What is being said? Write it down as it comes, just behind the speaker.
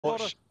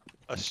Watch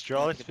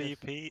Astralis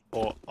VP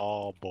or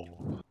Arbor?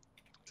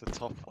 It's a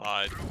tough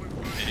one.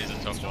 It is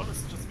a tough one. Astralis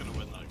is just gonna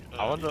win that.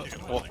 I wonder game,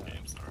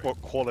 sorry.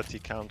 what quality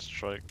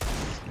Counter-Strike.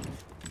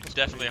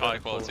 Definitely high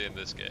quality in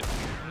this game.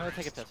 I'm gonna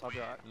take a piss, I'll be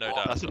alright. No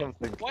doubt. That's what I'm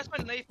thinking. Why is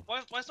my knife? Why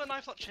is my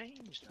knife not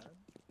changed, man?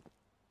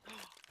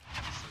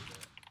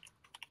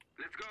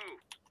 Let's go.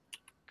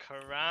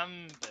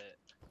 Karambit.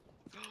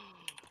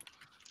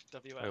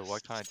 WS. Wait, why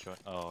can't I join?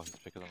 Oh, it's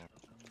because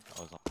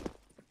I was on.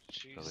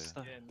 Jeez.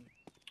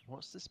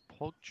 What's this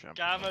pog jump?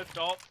 Gamma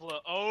Doppler.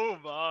 Oh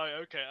my.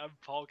 Okay, I'm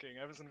polking.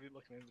 Everyone's gonna be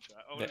looking in the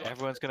chat. Oh, Yeah,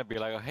 everyone's gonna be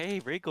like, oh, "Hey,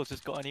 Rico's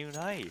just got a new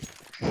knife."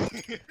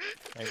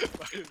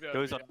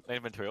 Goes on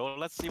inventory. Oh,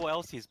 let's see what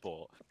else he's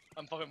bought.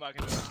 I'm popping back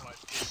into my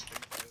Steam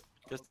thing.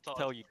 Just to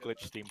tell you,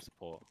 glitch Steam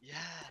support. Yeah.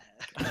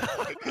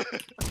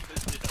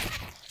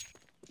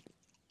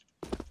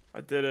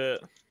 I did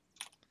it.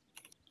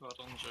 Well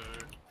done, Joe.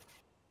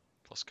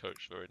 Plus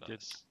coach, very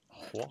nice.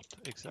 What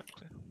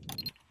exactly?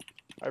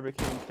 I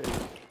became Page.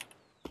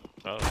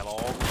 Oh. Hello.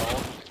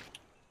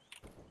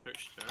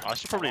 Coach Joe. I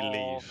should probably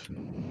leave.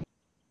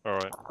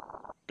 Alright.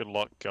 Good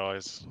luck,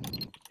 guys.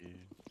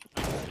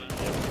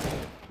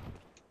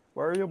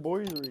 Where are your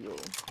boys, Regal?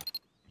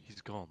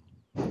 He's gone.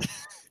 Did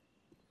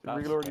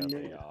Regal already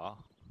They leave? are.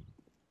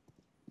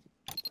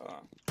 Ah.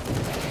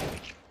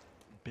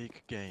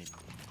 Big game.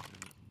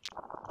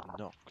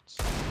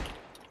 Knocked.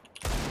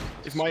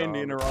 If my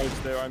Indian arrives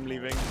there, I'm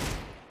leaving.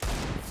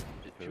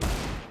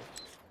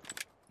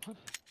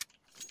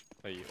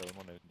 Are you the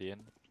one Indian?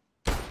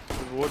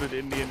 Rewarded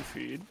Indian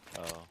feed.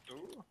 Oh.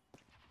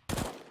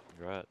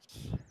 Congrats.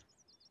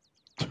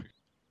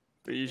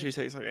 But it usually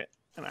takes like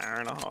an hour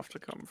and a half to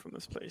come from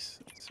this place.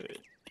 So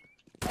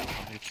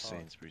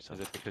Sainsbury's. Is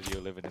it because you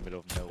live in the middle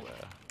of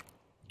nowhere?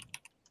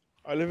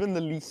 I live in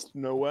the least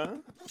nowhere.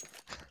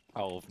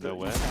 Out of that you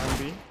nowhere?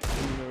 can be.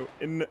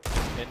 In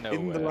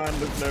nowhere. the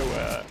land of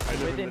nowhere. I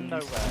live Within in the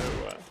least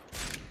nowhere.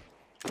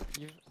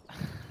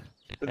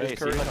 But Hey, there's see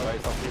curry my house. guys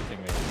stop using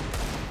me.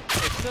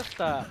 It's just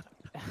that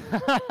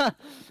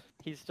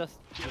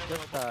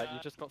you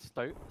just got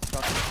stuck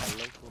at a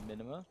local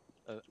minima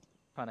of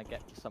trying to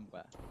get to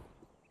somewhere.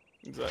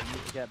 Exactly. You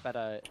need to get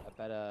a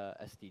better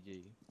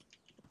SDG.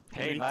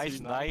 Hey, nice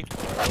knife, bro.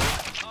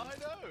 I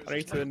know. I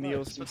need to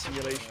kneel some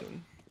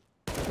simulation.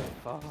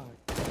 Fuck.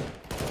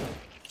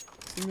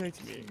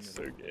 Simulating me is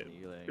so good.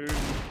 Kneeling. Holy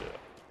shit.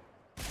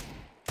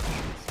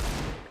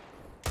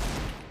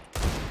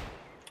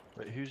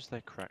 Wait, who's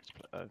their cracked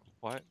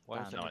player? Why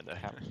is no, it I know.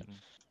 captain?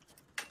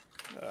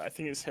 I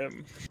think it's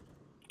him.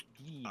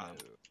 Dino.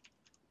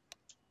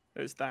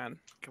 It's Dan.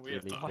 Can we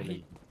have Really, that?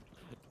 really.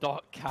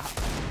 Dot cap.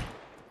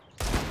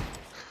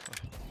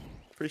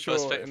 Pretty sure.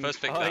 First pick, in-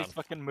 first pick Oh, down. he's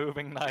fucking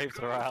moving knives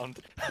around.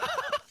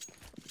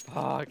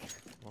 Fuck.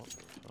 What the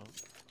fuck?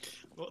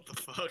 What the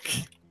fuck?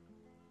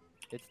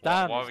 It's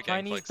Dan. why are we It's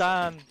getting Chinese clicks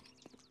on? Dan.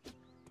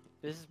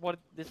 This is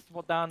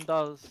what Dan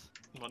does.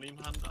 Money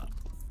man that.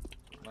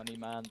 Money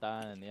man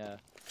Dan, yeah.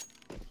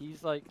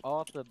 He's like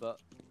Arthur but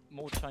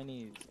more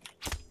Chinese.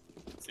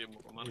 See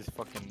more money. He's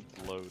fucking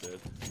loaded.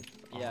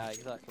 Yeah,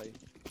 exactly.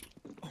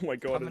 Oh my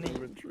god, many- his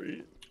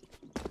inventory.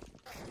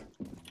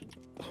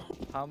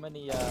 How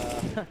many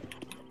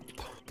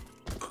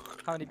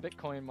how many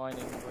Bitcoin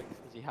mining rigs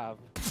does he have?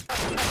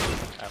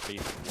 At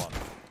least one.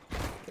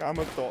 I'm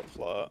a dot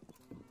flirt.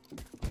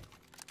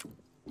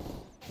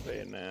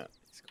 Bayonet.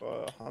 He's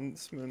got a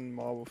Huntsman,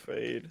 Marble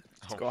Fade.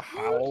 He's got a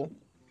Howl.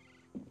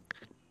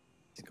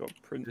 He's got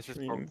Prince This is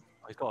Stream. from.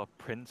 He's got a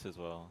prince as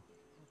well.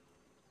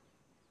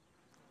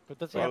 But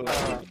does he Well,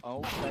 have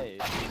old fade?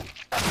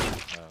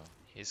 No.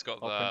 He's got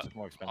Oh, that prince is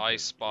more expensive. I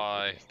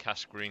Spy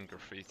Cash Green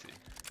graffiti.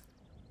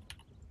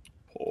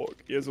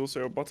 Pork. He has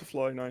also a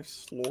Butterfly Knife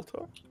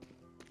Slaughter.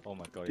 Oh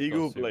my god. he's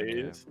Eagle got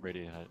a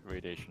souvenir Blade.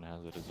 Radiation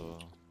hazard as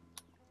well.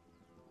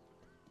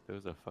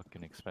 Those are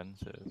fucking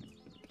expensive.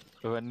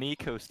 With a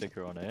Nico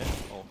sticker on it.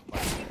 Oh my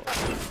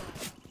god.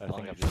 I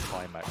think I've just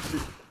climaxed.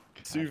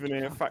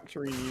 Souvenir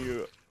Factory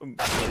New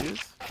Players.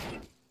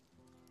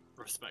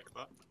 Respect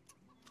that.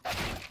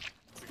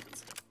 That's a good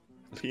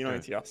skin.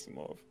 P90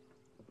 Asimov.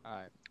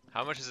 Alright.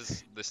 How much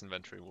is this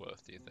inventory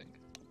worth, do you think?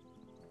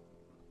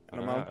 An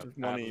amount of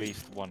money. At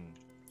least one.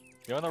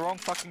 You're on the wrong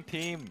fucking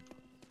team.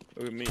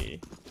 Look at me.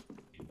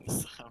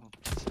 Sam.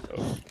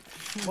 Oh.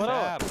 What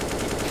up?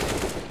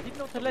 Damn. Did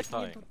not to let me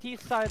Sorry. into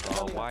T-side.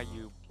 Oh, why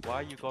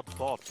you got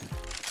bot?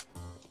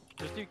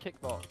 Just do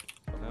kickbot.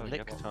 No, you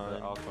Lick have time. the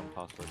Archon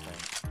password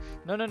thing.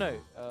 No.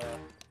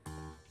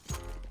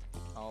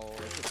 Oh,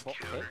 is it bot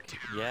kick?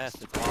 Yes,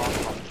 it's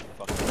Archon.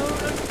 Fucking.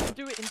 No,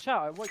 do it in chat.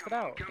 I worked it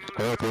out.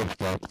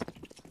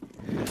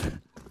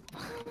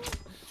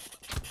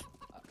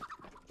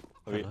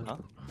 Wait, huh?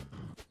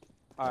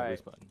 Alright,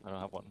 This button. I don't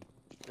have one.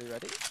 are you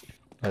ready?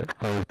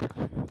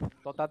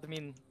 Dot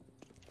admin.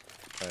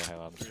 Oh, hang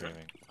on, I'm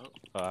streaming.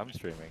 Oh, I'm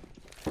streaming.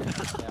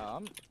 Yeah,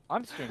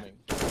 I'm streaming.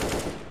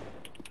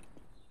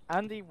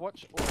 Andy,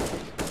 watch all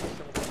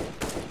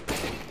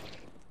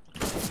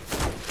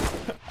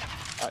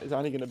Is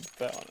Annie gonna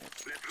bet on it?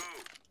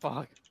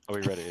 Fuck. Are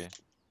we ready?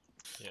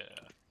 Yeah.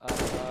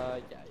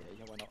 Yeah,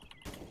 why not?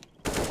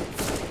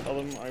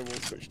 Tell them I will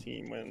switch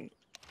team when.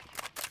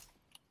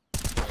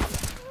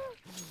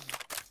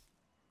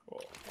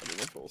 Well, I don't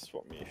know if it'll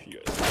swap me if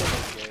you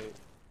guys.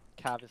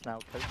 Cav is now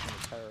coaching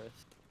a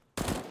terrorist.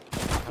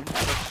 How many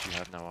subs do you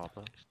have now,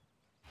 Arbor?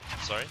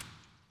 Sorry?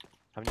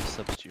 How many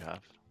subs do you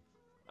have?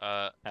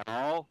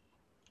 Ow!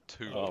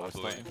 2, Oh, I it's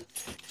believe.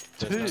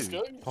 Let's Two.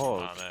 go. Oh,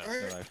 I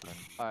know. No,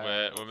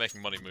 fine. We're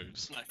making money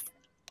moves. Nice.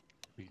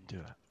 we can do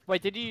it.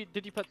 Wait, did you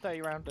put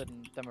 30 round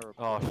in demo report?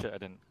 Oh shit, I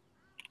didn't.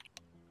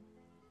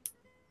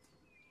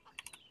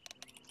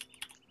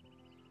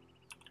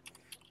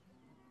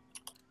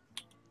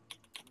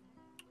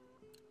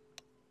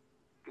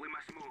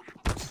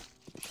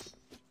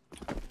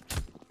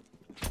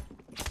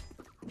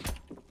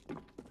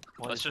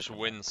 Let's just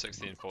win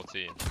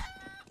 16-14.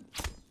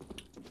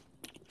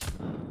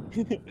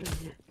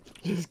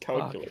 Just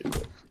calculate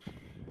it.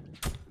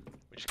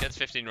 We just get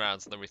 15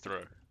 rounds and then we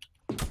throw.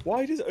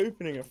 Why does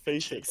opening a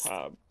Facer Jeez.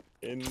 tab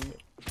in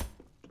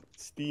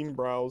Steam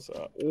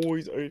browser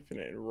always open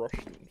it in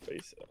Russian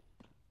Facer?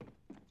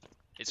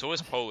 It's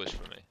always Polish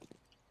for me.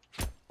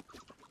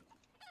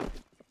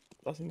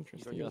 That's You got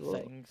interesting your as well.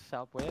 settings set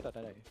up weird? I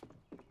don't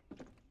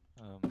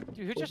know.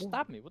 Dude, who just Well,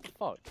 stabbed me? What the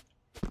fuck?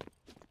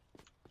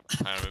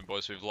 Hang on,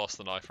 boys, we've lost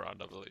the knife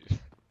round, I believe.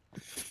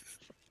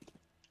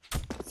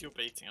 You're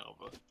baiting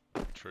Alba.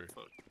 True.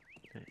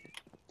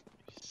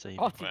 Save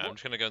Oh, it. dude, Wait, I'm what-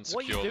 just gonna go and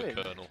what are you secure the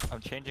doing? kernel. I'm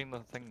changing the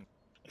thing.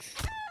 Do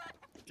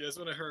you guys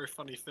want to hear a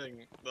funny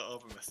thing that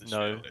Alba messaged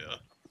No. me earlier?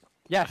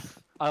 Yes,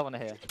 I want to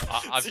hear.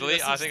 I So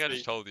believe. I messaged think I me.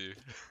 just told you.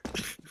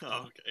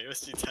 Oh, okay.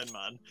 MSG 10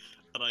 man.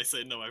 And I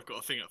say, no, I've got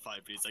a thing at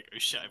 5. But he's like, oh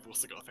shit, I've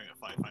also got a thing at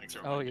 5. Thanks for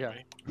Oh,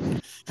 reminding yeah.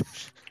 me.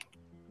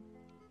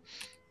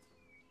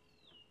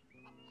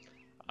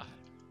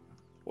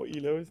 What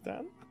elo is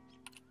Dan?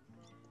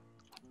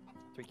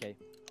 3k.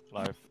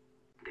 Live.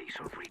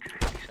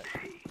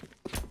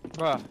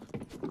 Bruh.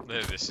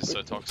 No, this is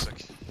so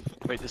toxic.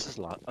 Wait, this is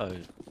like. Oh.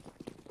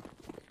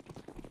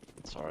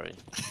 Sorry.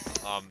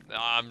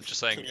 I'm just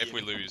saying, if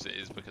we lose, it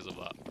is because of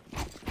that.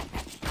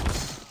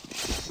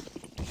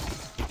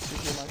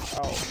 Give me a nice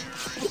owl.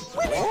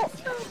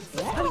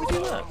 How do we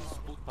do that?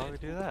 How do we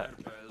do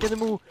that? Get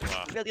them all.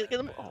 Ah, Get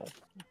them all. Oh.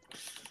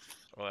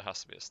 well, it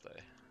has to be a stay.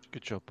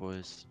 Good job,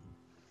 boys.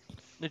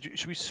 No,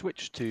 should we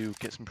switch to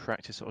get some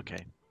practice?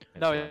 Okay.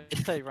 No,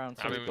 it's 30 rounds.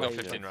 I so mean, we we've got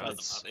play 15 both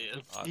rounds.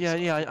 sides. Yeah,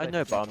 yeah, I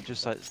know, but I'm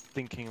just like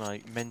thinking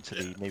like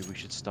mentally, maybe we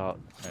should start.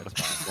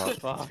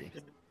 Fuck.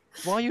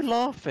 Why are you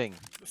laughing?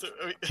 So,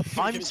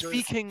 I'm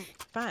speaking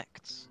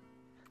facts.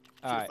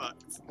 Alright,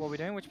 what are we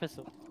doing? Which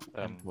pistol?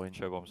 Point.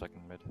 Show bomb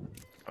second mid.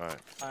 Alright.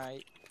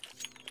 Alright.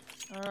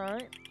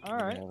 Alright.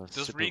 Alright.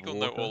 Does Regal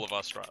know all of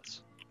our strats?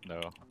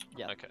 No.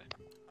 Yeah. Okay.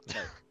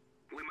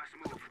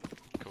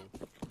 Cool.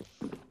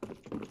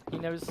 He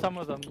knows some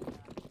of them.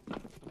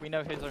 We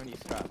know his only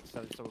strat,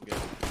 so it's all good.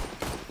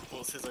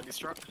 What's his only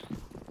strat?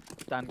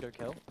 Dan, go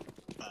kill.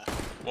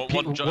 One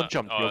One jump.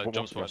 jump. Oh, One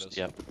jump spiders. spiders.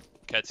 Yeah.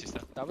 Ketsy's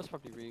there. That was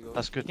probably Regal.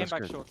 That's good, He came that's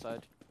back good. short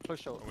side.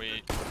 Push short. Are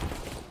we?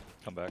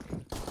 Come back.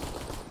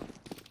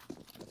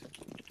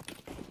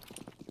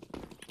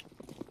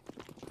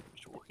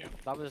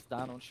 That was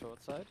Dan on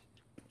short side.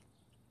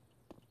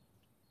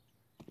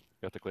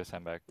 You have to clear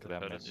sandbag because they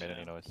haven't Heard us, made any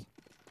yeah. noise.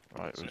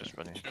 Right, we're just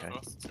running. Okay.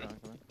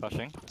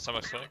 Flashing.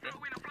 Somewhere slow.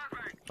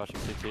 Flashing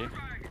CT.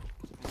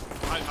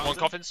 One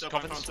coffins.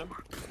 Coffins.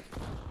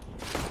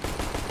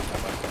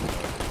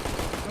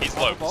 He's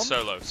Oh, low. bomb?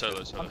 So low. So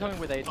low. So I'm low. coming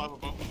with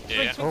Aiden.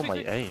 Yeah, yeah. Oh my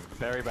aim.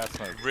 Very bad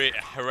smoke.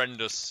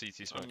 Horrendous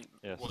CT smoke.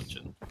 Yes.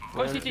 Watching.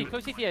 Close CT,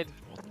 close CT Aiden.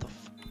 What the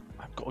f?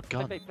 I've got a Play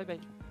gun. bait, play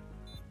bait.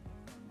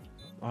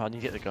 Oh, I need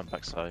to get the gun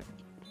backside.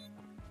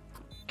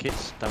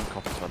 Kit's down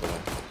coffins, by the way.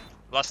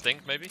 Last thing,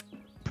 maybe.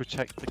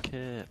 Protect the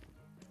kit.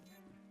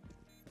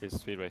 He's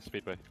speedway,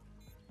 speedway.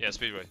 Yeah,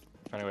 speedway.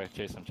 Run away,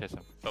 chase him, chase him.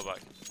 Fell back.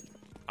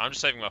 I'm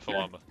just saving my full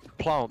armor.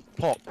 Plant,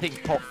 pop, ping,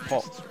 pop,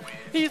 pop.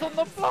 He's on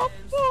the flop!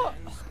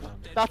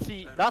 That's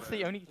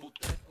the only.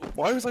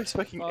 Why was I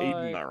expecting Bye.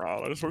 Aiden that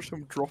round? I just watched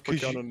him drop a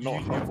 'Cause gun you- and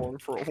not you- have one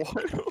for a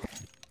while.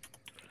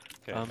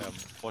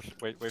 Okay,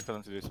 wait for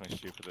them to do something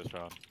stupid this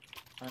round.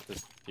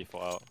 Just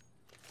default out.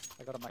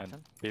 I got a max And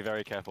 10. be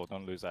very careful,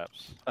 don't lose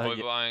apps. We're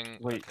Yeah, buying.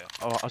 wait. Okay.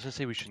 Oh, I was gonna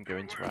say we shouldn't go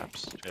into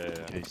apps. Yeah,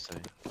 yeah. Okay, so.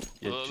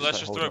 Let's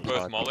just hold throw on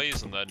both side.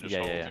 mollies and then just Yeah,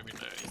 hold. yeah,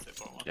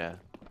 Yeah.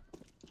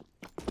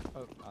 Yeah.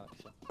 Oh, Alex.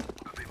 Yeah.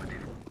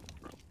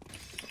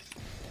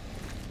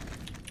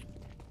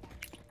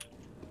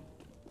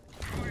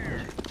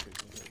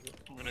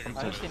 I'm gonna I go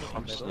haven't seen it I'm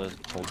from just middle.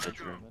 the whole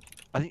bedroom.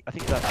 I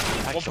think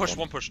that. One push.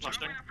 One push.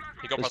 Flashing.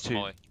 He got There's past the two.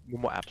 molly.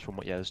 One more apps. One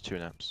more. Yeah, there's 2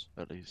 apps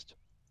at least.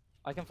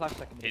 I can flash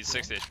second. He's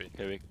 60 HP.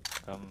 Okay,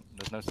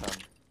 there's no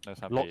sound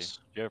Lots.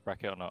 B. Do you have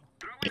bracket or not?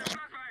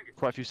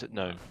 Quite a few steps.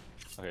 No.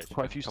 Okay,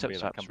 Quite a few come B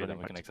steps then, apps come B then,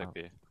 running we can back to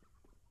exec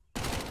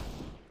B.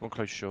 One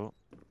close short.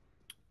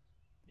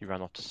 He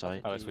ran off to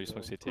sight. Alex, will you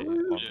smoke CT? Yeah.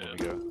 When we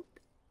go.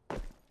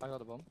 I got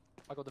the bomb.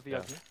 I got the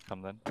Yeah. VIP.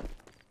 Come then.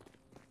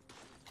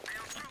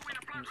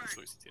 I'm just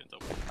slow CT and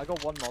double. I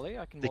got one molly.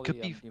 I can They molly.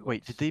 could be. new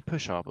Wait, box. did they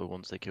push Arbor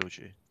once they killed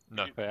you?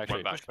 No, Wait,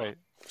 actually, went back. wait.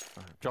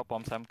 Drop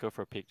bomb Sam, go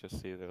for a peek, just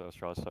see if those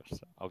straws touch.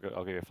 I'll give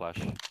you a flash.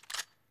 Okay.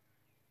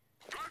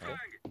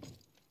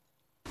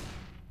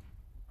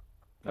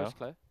 No? Close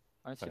clear.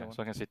 I don't see Okay, no one.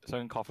 so I can see. So I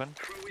can coffin.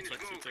 Slow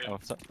CT. Oh,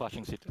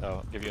 flashing CT. Oh,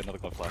 I'll give you another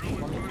glove flash.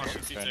 Flashing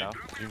Right CT. now.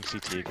 Doing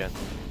CT again.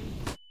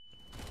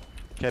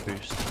 Care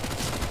boost.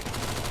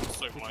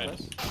 So blind.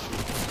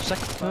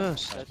 Second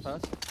burst. Dead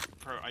first.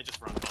 Bro, I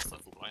just ran past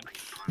that full blind.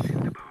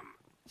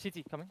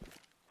 CT coming.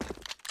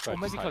 Right, Or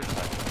maybe hide, close.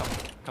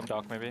 hide. Come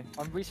dark maybe.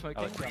 I'm re-smoking.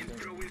 Alex. Yeah, I'm doing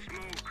it.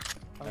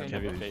 I'm Okay,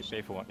 going maybe.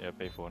 Bait for one. Yeah,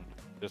 bait for one.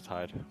 Just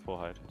hide. Full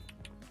hide.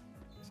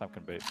 Sam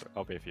can bait.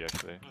 I'll bait for you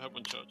actually. I have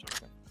one church.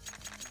 Okay.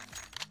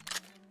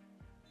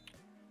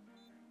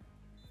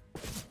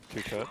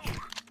 2 church.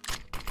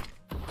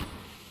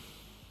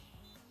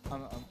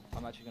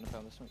 I'm actually gonna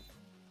fail this one.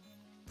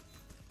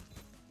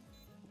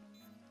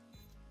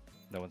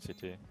 No one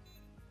CT.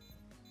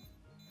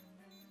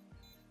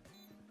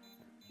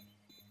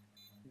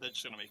 They're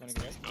just gonna make Gonna us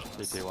go. lose about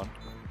this. CT 1.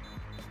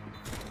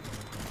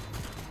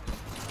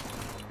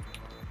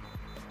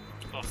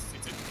 Last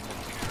CT.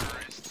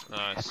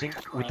 I Nice.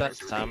 think with that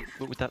Sam,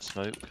 with that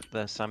smoke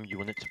there, Sam, you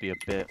want it to be a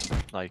bit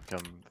like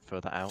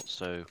further out,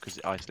 so because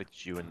it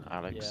isolates you and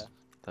Alex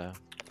there.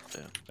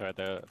 Alright,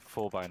 they're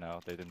full buy now.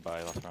 They didn't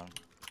buy last round.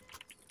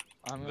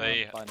 I'm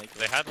They gonna buy naked.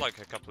 they had like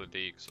a couple of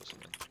deeks or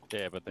something.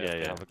 Yeah, but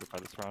they Yeah. have a good buy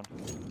this round.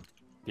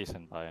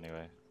 Decent buy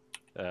anyway.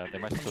 They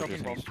might still do dropping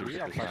some bomb three,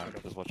 I'll shoots this flash round.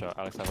 it. Just watch out.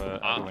 Alex, have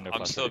a window I'm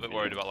flash still a ready bit for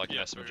worried you. about like an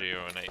Yeah, SMG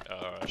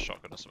or a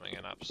shotgun or something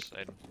in apps.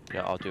 Aiden.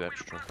 Yeah, I'll do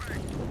extra.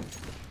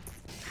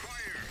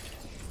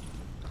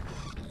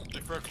 They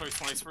throw a close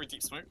molly, throw a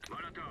deep smoke.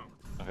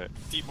 Okay.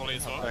 Deep molly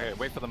as well. Okay,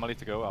 wait for the molly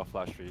to go. I'll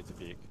flash for you to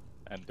peek.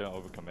 And don't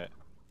overcommit.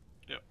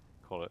 Yep.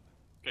 Call it.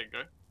 Okay,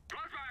 go.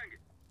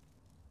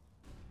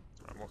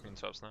 I'm walking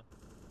into apps now.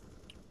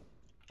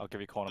 I'll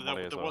give you corner molly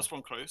There, as there well. was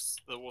one close.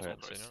 There was Okay,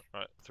 one See close. now?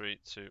 Right, 3,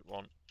 2,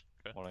 1.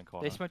 Molly in They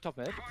corner. smoked top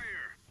mid. I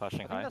Flashing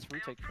think high. that's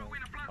retake for me.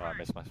 Oh, I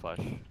missed my flash.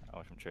 I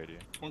was from trade you.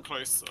 One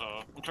close,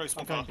 one I'm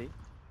far. going B.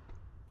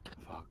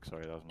 Fuck,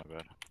 sorry, that was my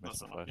bad. That's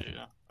Missed my not flash. lucky,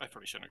 yeah. I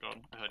probably shouldn't have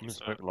gone. I heard I'm you gonna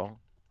say smoke it. long.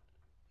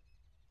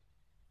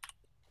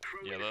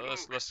 Yeah,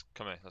 let's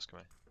come here. Let's come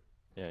here.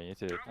 Yeah, you need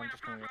to. I'm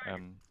just gonna.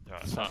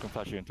 Alright, Sam can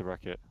flash you into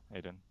bracket,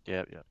 Aiden.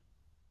 Yeah.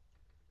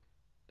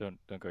 Don't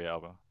go your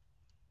elbow.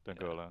 Don't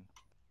go alone.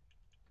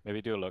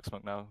 Maybe do a lurk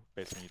smoke now,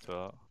 based on you two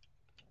out.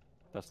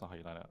 That's not how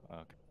you line it. Oh,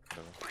 okay,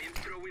 whatever.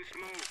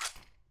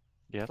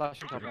 Yeah.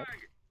 Flashing top mid.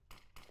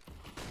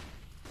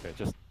 Okay,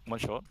 just one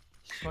shot.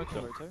 Smoke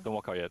the roto. Don't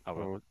walk out yet,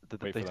 Alba. Or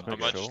did Wait they for them smoke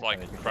to I might go, just short? like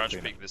and then you can crouch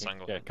clean peek up. this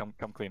angle. Yeah, come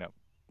clean up.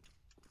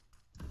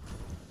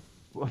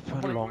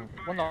 Put long.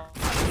 One knock.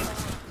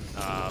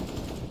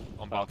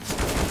 On balcony.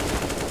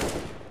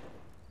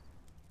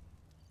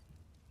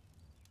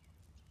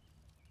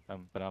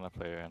 Banana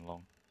player and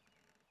long.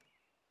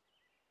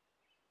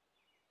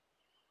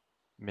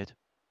 Mid.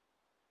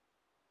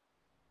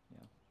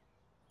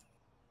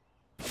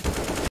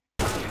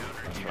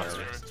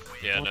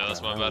 Yeah, What no, that's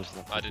the my hell bad. was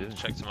that I didn't doing?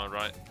 check to my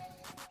right.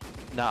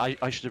 Nah,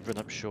 I should have run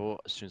up short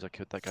as soon as I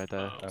killed that guy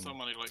there.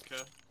 Somebody like,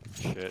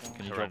 Shit,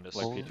 can you drop Horrendous.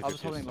 like Oh, P250 I was or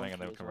holding something long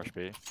and then we for can you as rush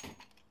B?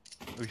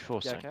 Are we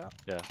forcing? Yeah, okay.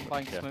 Yeah,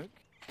 Buying yeah. smoke.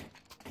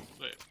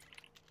 wait,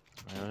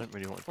 I don't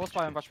really want. Force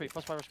buy and rush B.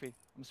 Force buy rush B.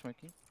 I'm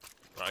smoking.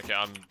 Right, okay,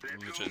 I'm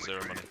legit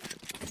 0 money.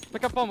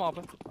 Pick up bomb,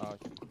 Arbor. Oh, okay.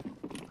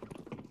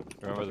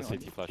 Remember the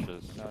Fucking CT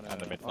flashes No, no, and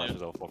the no. mid Oh,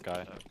 flashes all fourth guy.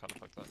 Yeah, kind of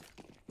fucked that.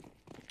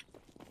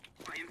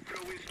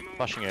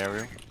 Flashing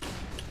aerial. one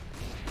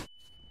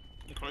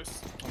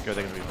close. Go,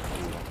 they're gonna be.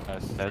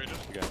 Nice. Dead.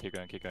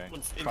 Keep going.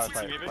 One's in Fight,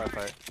 CT maybe.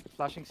 fight.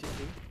 Flashing CT.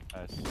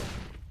 Nice.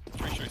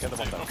 Pretty sure Get the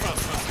bomb CT. down. Oh,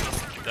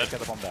 first. Dead. Get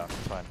the bomb down,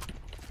 it's fine.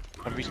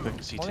 I'm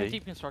resmoking One in CT.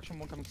 deep construction,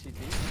 one coming CT.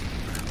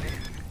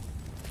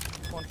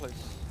 One close.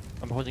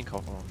 I'm holding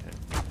cop. Oh, okay.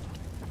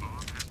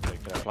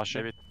 Take, Flash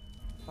it. maybe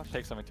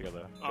take something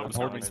together. Oh, I'm Don't sorry,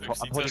 start I'm with-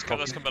 sorry. I'm holding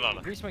Let's cop. come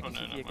banana. Re-smoking Oh, no,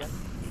 CT no, again.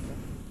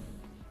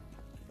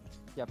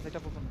 Yeah, play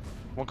double from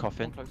One one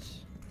coffin. close.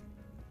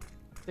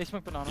 They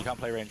smoke banana. You can't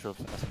play range with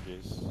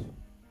SMGs.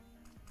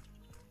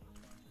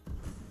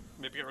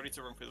 Maybe get ready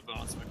to run through the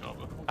balance smoke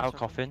arbor. Out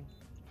coffin.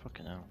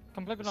 Fucking hell.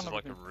 Come play This is banana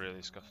like with a me.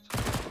 really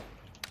scuffed.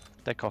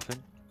 Dead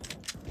coffin.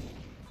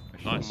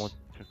 Nice. One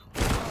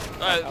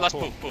Last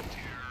cool. pull.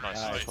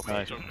 Nice. Nice. Nice.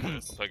 Nice.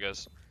 Nice. Play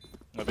goes.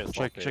 A bit Should,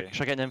 sloppy.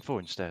 should I get an M4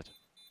 instead?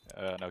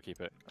 No,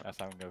 keep it. That's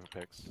how I'm going for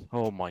picks.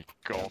 Oh my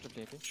god.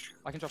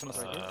 I can drop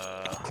another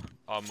roto.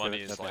 Our money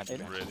Yeah, is that's like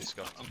behind you. really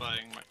scuffed. I'm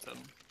buying Mac 10.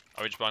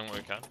 Are we just buying what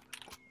we can?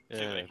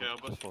 Yeah, AK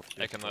Alba. just for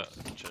Taking that.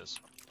 Cheers.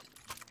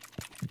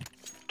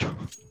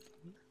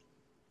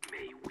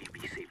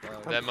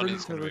 Their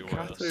money's gonna be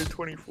worse.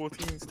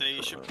 2014.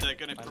 They're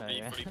gonna I know, probably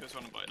yeah. fully put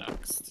one and buy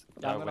next.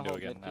 Yeah, I'm That gonna window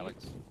hold again, mid B.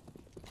 Alex.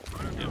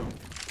 Yeah.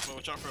 Well,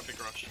 watch out for a big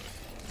rush.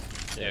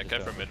 Yeah, just go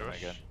don't for a mid try rush.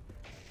 again.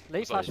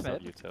 Late Sorry, flash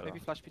sub mid. util. Maybe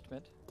flash peek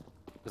mid.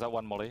 Is that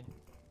one molly?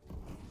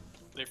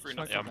 They threw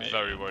Smoke nothing. Yeah, I'm Okay.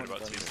 very worried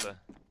about teams there.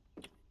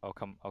 I'll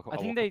come. I think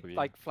walk they up with you.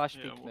 like flash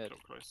Yeah, peek walk mid.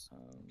 up close.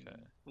 Okay.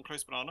 One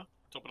close banana.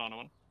 Top banana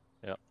one.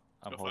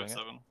 I'm Got holding it.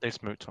 5-7. They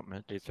smoke top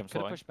mid. He's jump Could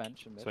have slowing. pushed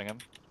bench and mid. Swing him.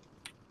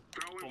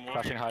 One more.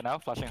 Flashing high now.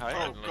 Flashing high.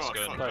 Oh let's god,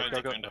 go. fuck, Go, I'm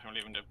go, go. leaving, I'm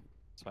leaving.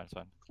 It's fine. It's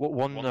fine. What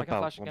one One- I can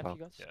about flash one again for about?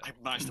 you guys. Yeah.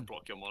 I managed to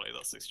block your molly,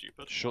 that's so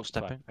stupid. Short It's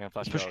fine. stepping. I can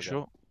flash Let's push go it again.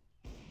 short.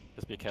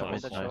 Just be Top careful.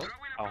 mid, That's nice. short.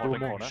 I'll Go hold the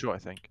more corner. short, I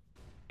think.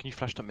 Can you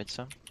flash top mid,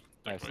 Sam?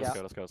 Nice. Yeah.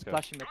 Let's go.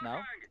 Flashing mid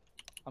now.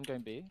 I'm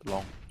going B.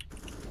 Long.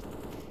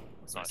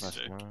 That's Nice. Nice.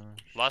 Jay.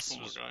 Last One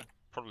more was guy.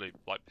 probably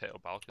like pit or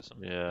balk or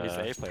something. Yeah. He's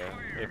A player.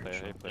 A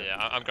player. A player. Yeah,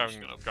 I'm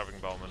grabbing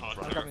Bowman. Hard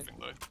Right. to everything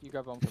though, You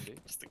grab one from B.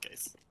 just in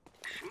case.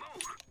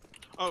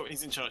 Oh,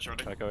 he's in church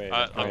already. Go A.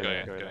 I'm go A,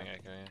 going, go A.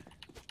 going.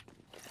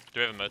 Do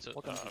we have a motor?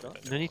 What gun have you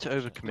got? No need to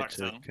overcommit Back to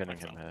ten, killing back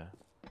him ten. here.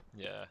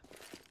 Yeah.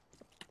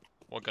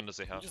 What gun does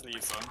he You have? just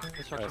leave some. Alright,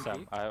 Construction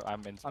Sam. B.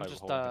 I'm in. I'm I'm just,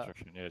 holding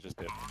construction. Yeah, just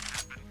do it.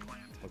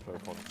 We're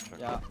both holding construction.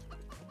 Yeah.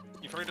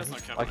 He probably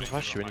doesn't have I can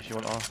flash you in if you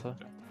want, Arthur.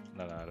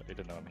 No, he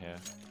didn't know I'm here.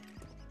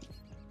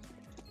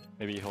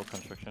 Maybe you hold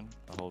construction.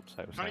 I'll hold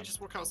site with Can't you Sam.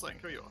 just walk outside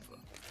and kill you, Arthur?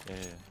 Yeah.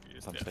 You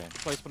just, I'm yeah. saying.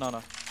 Place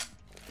banana.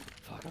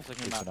 Fuck, I was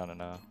looking He's at that. banana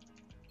now.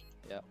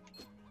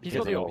 He's Get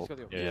got the the ult. ult. He's got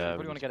the ult. Yeah. What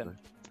do you want to get him?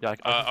 Yeah.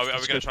 Are we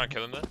let's gonna go. try and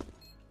kill him there?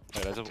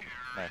 Hey, there's a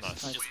nice.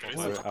 Nice. He just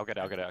goes. I'll get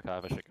it. I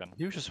have a shit gun.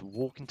 He was just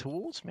walking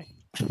towards me.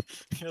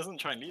 He doesn't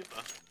try and leave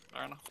there.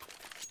 Fair enough.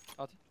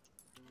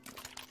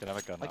 Can have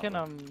a gun. I now, can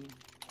though.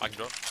 I can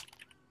drop.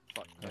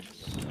 Fuck.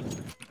 Nice.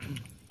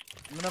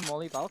 I'm gonna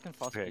molly Valk and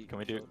fast Okay, beat. can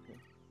we do-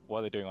 What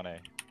are they doing on A?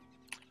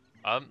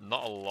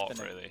 Not a lot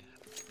Finish. really.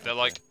 They're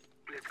like,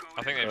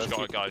 I think they've just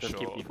got a guy Just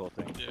keep short.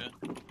 defaulting. Yeah.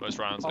 Most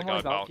rounds, I'll a guy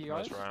hold balk Valky,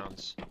 most guys.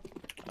 rounds.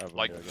 Everyone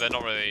Like go again. they're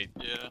not really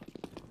Yeah.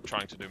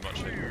 trying to do much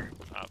here.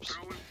 Apps.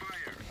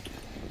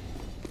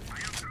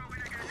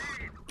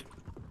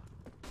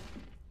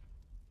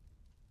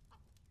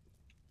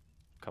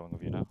 Coming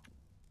with you now.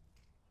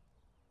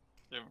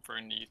 They haven't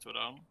thrown the Uto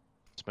down.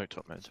 Smoke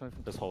top mid. Smoke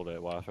from Just hold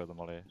it while I throw the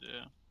molly.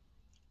 Yeah.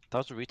 That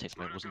was a retake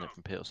smoke, wasn't it,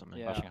 from Pit or something?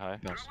 Yeah. Flashing high.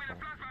 Bounced the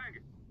ball.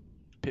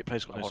 Pit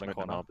player's got I'm no holding smoke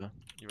on corner. Arbor.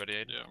 You ready,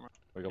 Aiden? Yeah.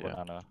 We got Yeah.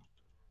 banana.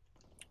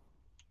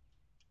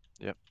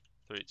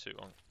 3, 2,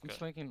 1. I'm Go.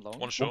 smoking long.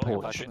 One short.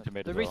 port. Flash into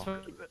mid The as well.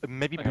 re-smoke.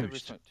 Maybe Okay, boost.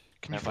 re-smoked. Can you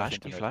Can I flash flash? into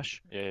Can you mid?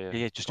 flash? Yeah.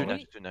 Yeah, just do it now.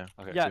 Molly? Just do it now.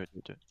 Okay. Yeah. Do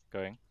it. Do it.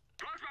 Going.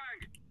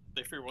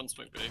 They threw one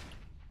smoke B.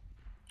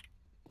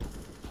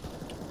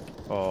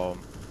 Oh,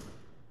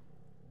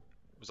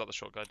 Was that the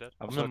short guy dead?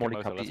 I'm gonna smoking molly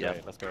most of it. copy,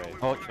 yeah. Let's go A.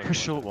 oh, Let's go push A.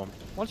 short one.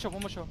 One shot,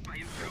 one more shot.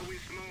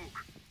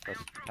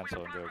 Let's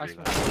cancel and go I B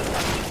smoke.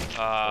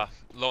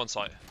 then. Low on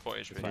sight. 40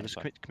 HP. Fine, Yeah, just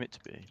fine. commit to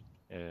B.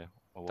 Yeah. we're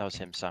That was walking.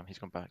 him, Sam. He's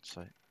gone back to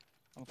site.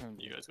 I'm coming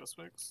You B. guys got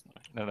smokes?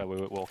 No. No, we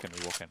walk in.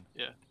 We walk in.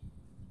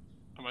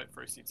 I might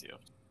throw CT off.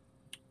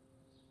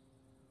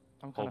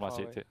 I'm kind Hold of my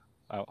far away.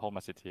 CT. Hold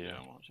my CT. Yeah, Yeah.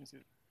 I'm watching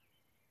CT.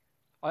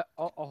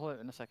 I'll hold it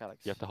in a sec,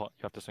 Alex. You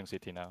have to swing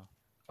CT now.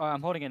 Alright,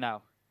 I'm holding it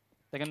now.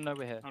 They're gonna know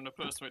we're here. I'm gonna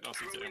put a smoke down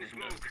CT and we can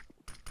go.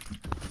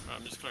 Right,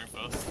 I'm just clearing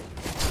first.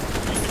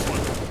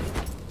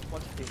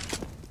 One CT.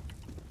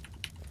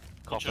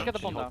 Coffin. Look at the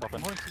bomb Hold down. I'm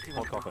coffin. holding CT.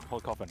 Hold coffin.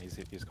 Hold coffin.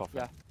 He's coffin.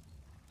 Yeah.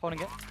 Holding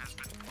it.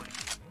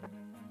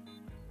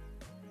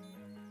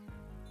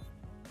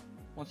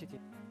 One CT.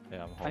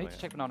 Yeah, I'm I holding need to it.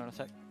 check banana in a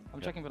sec. I'm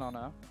Yeah. checking banana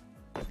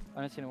now.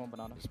 I don't see anyone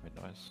banana. Just mid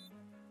noise.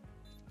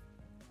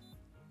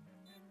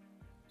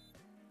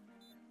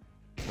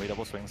 Can we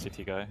double swing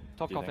CT guy?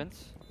 Top Do you think?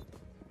 coffins.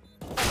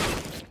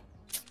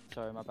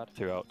 Sorry, my bad.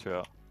 Two out.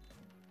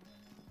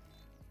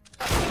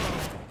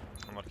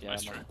 I'm lucky. Yeah,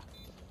 Nice I'm try.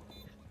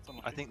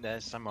 I think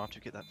there's Sam. After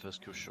you get that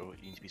first kill short,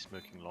 you need to be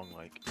smoking long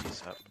like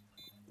ASAP.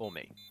 Or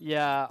me.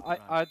 Yeah,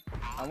 I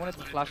wanted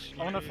to flash.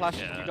 I wanted to flash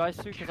Yeah. you guys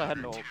too because I had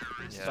an ult. So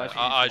Yeah, should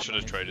I use should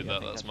have it. traded Yeah, that. I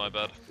think That's my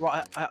bad.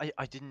 Well,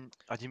 I didn't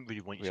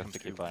really want you We to have come to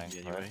to keep kill buying,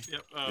 me right? anyway.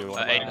 Yep. You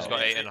want Aiden's got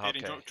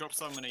 8.5K. Aiden, drop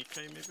some an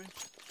 8K maybe?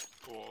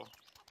 Or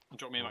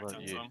drop me a What Mac about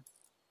 10 you? some.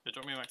 Yeah,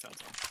 drop me a Mac 10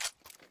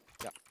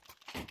 some.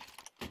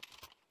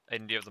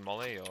 Aiden, do you have the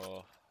molly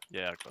or?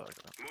 Yeah, I got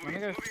that. I'm gonna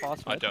go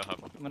fast I mid. don't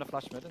have one. I'm gonna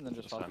flash mid and then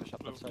just That's fast push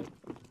up that side.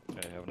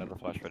 Okay, I have another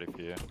flash ready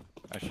for you.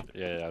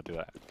 Yeah, I'll do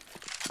that.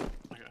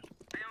 Okay.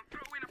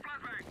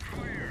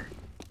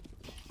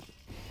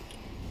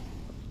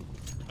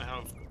 I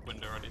have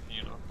window ready for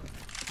you now.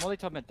 Molly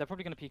top mid. They're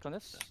probably gonna peek on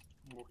this.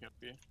 I'm walking up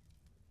to you.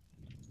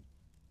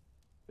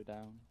 Go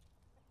down.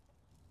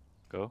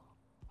 Go.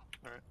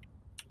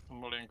 I'm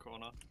molly in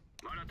corner.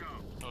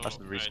 Oh, That's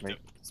the yeah, re-smoke.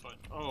 it's fine.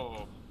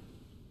 Oh,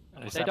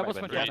 They double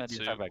smoke Three, down two,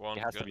 mid. Sandbag. one,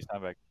 He has to go. be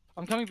sandbag.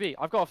 I'm coming B.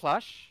 I've got a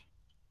flash.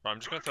 Right, I'm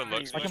just gonna throw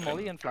looks. I can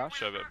molly and flash.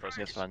 Show a bit of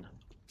presence. Yes, fine.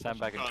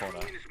 Sandbag in Oh. corner.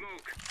 I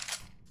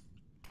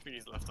think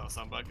he's left out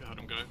sandbag. I heard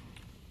him go.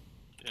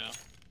 Yeah.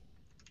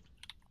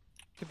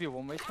 Could be a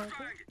one-way smoke.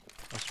 here.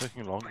 I'm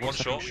smoking long. One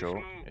short.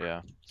 Short.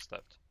 Yeah.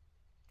 Stepped.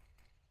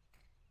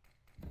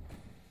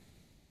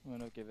 I'm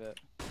gonna give it.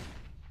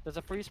 There's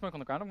a free smoke on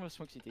the ground. I'm gonna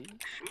smoke CT.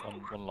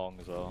 One long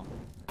as well.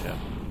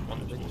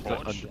 One Just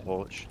porch. under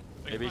porch.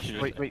 Maybe you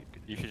should Wait, wait.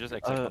 You should just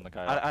exit on the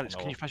guy. Alex,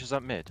 can you flash us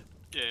up mid?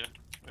 Yeah, yeah.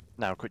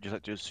 Now, quick, just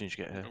like do it as soon as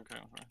you get here. Okay,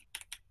 alright.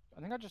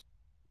 I think I just.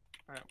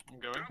 Alright, I'm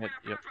going.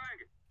 Yep.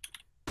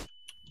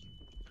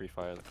 free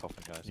fire the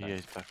coffin guys? Yeah,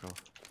 he's back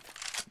off.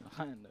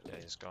 I don't know. Yeah,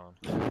 he's gone.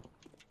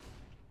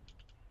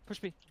 Push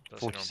B.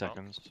 40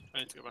 seconds. I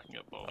need to go back and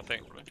get ball. I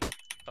think- probably.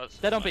 That's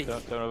Dead on B.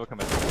 Don't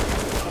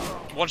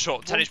overcommit. one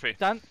short, 10 HP.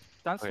 Dan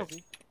Wait. still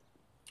B.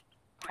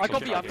 I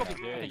got B, I've got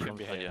B. Yeah, you shouldn't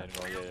be here yeah.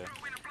 anymore, yeah.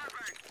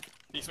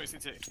 You smoke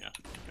CT, yeah.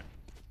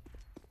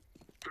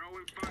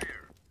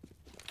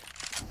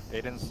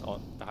 Aiden's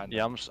on behind.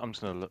 Yeah, I'm just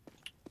gonna look.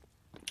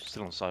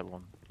 Still on site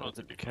one. Oh, it's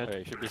a big Kid. Okay,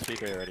 you should be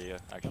speaker already, yeah,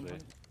 actually.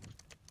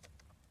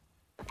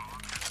 I'm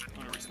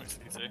gonna re-smoke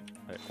CT.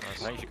 Wait, I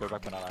think you should go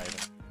back when I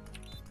Aiden.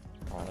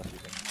 Oh, unless you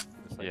think.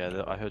 it's like-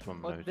 Yeah, I heard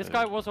one. Well, mojo. this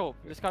guy was all.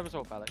 This guy was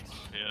all, Alex.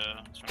 Yeah, I'm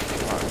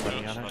Alright,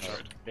 trying yeah, to no.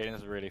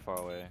 Aiden's really far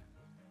away.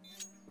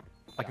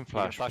 I can You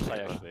flash.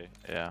 flashlight but- actually.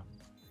 Yeah.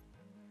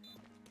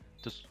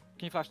 Just.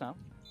 Can you flash now?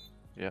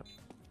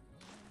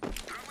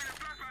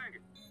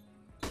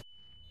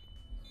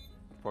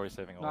 Probably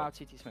saving all. No,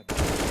 TT smoke.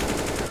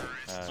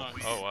 Nice.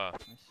 Oh wow.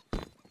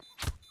 Nice.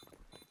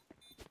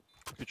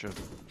 Good job.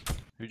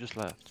 Who just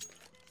left?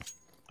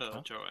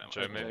 Joe,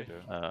 Joe, maybe. Joe.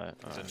 He's Alright.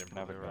 in the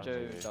Never right. Joe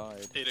Dude. died.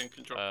 Aiden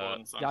can drop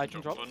one. Sam Yeah, I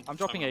can drop. one. I'm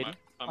dropping on Aiden.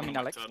 I'm I mean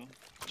on Alex. my turn.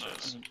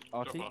 Cheers.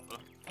 RT. Drop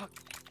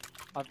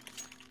Arthur.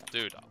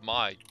 Dude,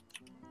 my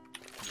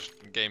just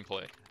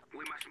gameplay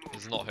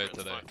is not here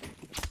today.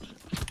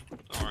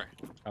 Don't worry.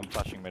 I'm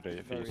flashing mid for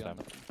you, Very Sam,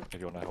 if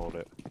you want to hold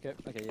it.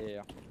 Okay,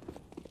 yeah.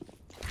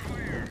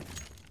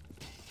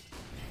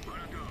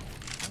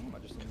 I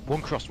just need-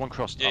 One cross.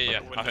 Yeah, upper. yeah,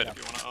 When I heard if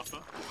you want it,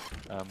 Arthur.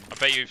 I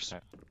bet you've.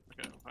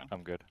 Okay, fine.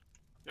 I'm good.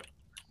 I'm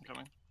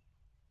coming.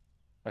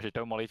 Actually,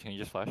 don't molly, can you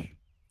just flash?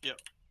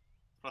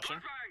 Flashing.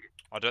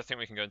 I don't think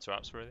we can go into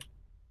apps really.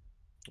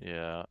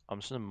 Yeah, I'm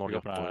just gonna We molly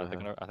up open boiler our- I here.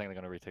 think they're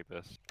gonna retake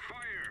this.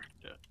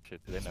 Yeah.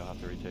 Shit, do they know how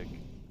to retake?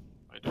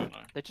 I don't know.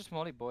 They just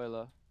molly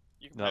boiler.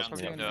 You can No, play it's on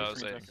me. something No, that's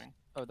it's me. interesting.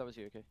 Oh, that was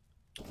you. Okay.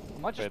 I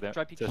might just Wait,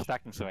 try peek. they're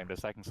stacking something,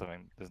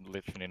 There's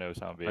literally no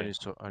sound I B.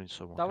 only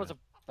saw one.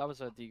 That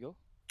was a deagle.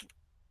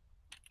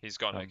 He's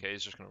gone. Um, Okay,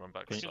 he's just gonna run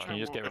back. can to you- side. can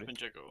you just walk get up ready? and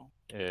jiggle?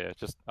 Yeah,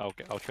 just I'll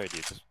trade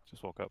you.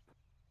 Just walk up.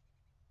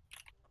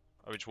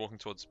 Are we just walking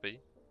towards B?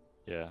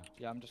 Yeah,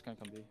 Yeah, I'm just gonna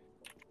come B.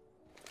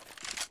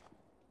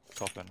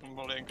 coffin. I'm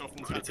volleying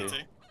Coffin's CT.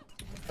 CT.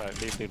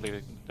 Right,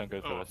 leave. Don't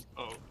go Oh, first.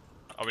 oh.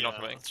 Are we Yeah, not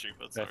committing? that's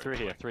stupid. Yeah, Sorry. three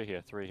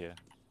here.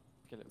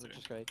 Okay, we're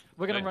just going.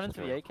 We're gonna Okay. run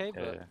into the AK, Yeah,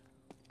 but yeah.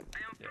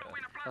 Yeah.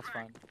 that's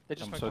fine. They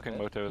just I'm smoked up soaking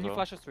there. moto as Can you well.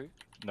 flash us through?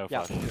 No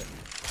Yeah. flash.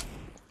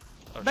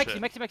 Oh Mexi,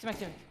 shit.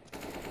 Mexi.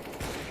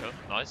 Cool.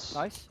 Nice.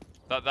 Nice.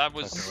 That I'm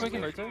was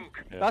smoking moto.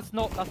 Yeah. That's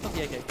not the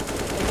AK.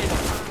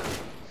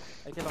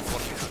 AK long.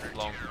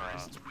 long.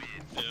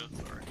 Yeah,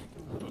 sorry.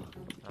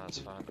 That's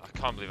fine. I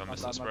can't believe I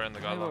missed the spray in the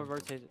guy. They were long.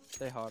 rotated.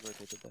 They hard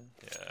rotated there.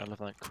 I Yeah. love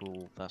that.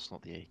 Cool. That's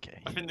not the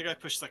AK. I think the guy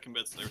pushed second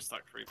bid, so they were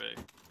stacked 3B.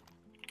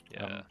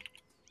 Yeah.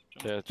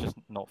 They're just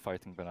not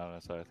fighting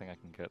banana, so I think I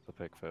can get the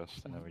pick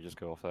first, and then we just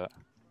go off that.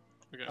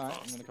 We're going Alright,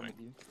 fast. I'm gonna come I with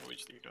you. think. Or we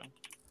just keep going.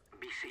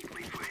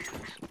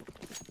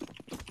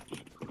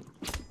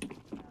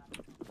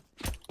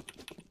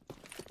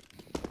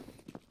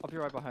 I'll be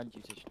right behind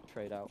you to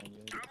trade out when you.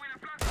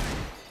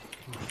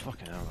 Oh,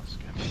 fucking hell, that's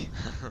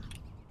good.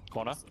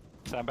 Corner.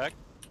 Sandbag.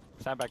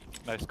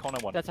 Nice. Corner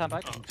one. Dead hand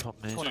back. Oh, Top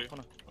mid. Corner.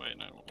 wait,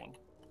 no, one.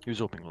 He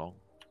was opening long.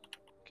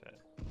 Okay.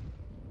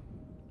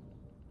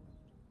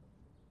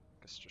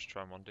 Guess just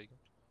try one deagle.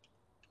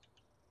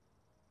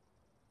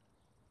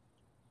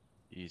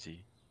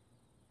 Easy.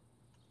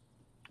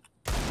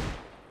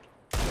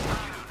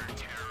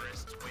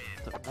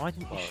 Why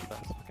didn't you Oh, shoot?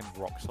 that's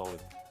fucking rock solid.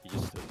 He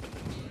just stood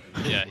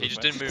there. Yeah, he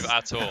just didn't move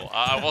at all.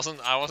 I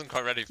wasn't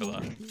quite ready for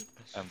that. Do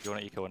you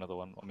want to eco another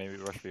one, or maybe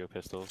rush for your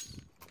pistols?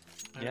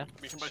 Yeah.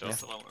 We can both Sure.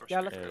 just allow it.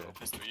 Yeah, let's go.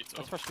 Pistol you two.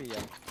 Let's rush the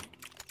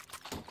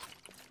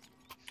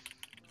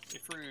He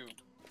threw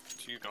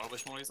 2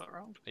 garbage mollies that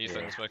round. Are you Yeah.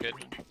 throwing smoke in?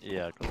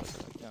 Yeah, I got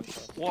it. Yeah, I'm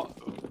sorry. What?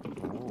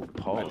 Ooh,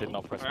 I pole. did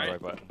not press the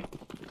Alright. right button.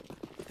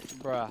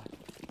 Bruh.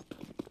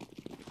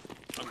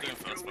 I'm doing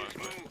first fire,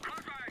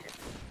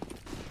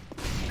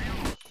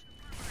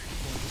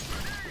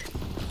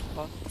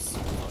 but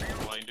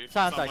blind dude.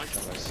 Sandbag.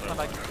 Sandbag.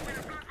 Sandbag.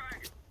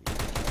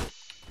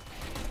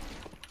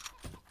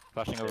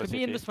 Flashing over Could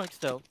be in the CT. smoke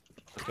still.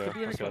 Let's go. could be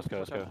in Let's the go.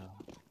 smoke,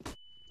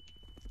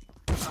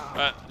 Let's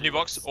go. New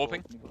box,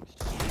 orping.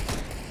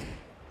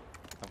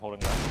 I'm holding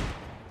that.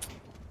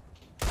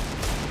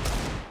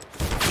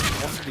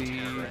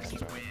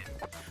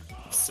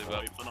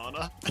 Silly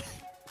banana.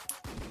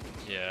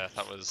 Yeah,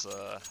 that was It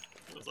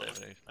was bit like-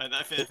 of a- And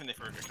I think they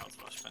threw a good counter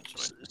flash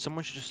eventually.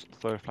 Someone should just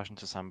throw a flash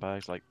into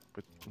sandbags, like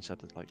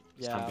instead of like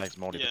Yeah. sandbags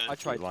molly. Yeah. but I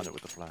tried line to. it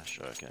with the flash.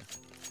 Okay.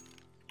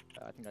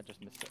 I think I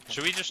just missed it.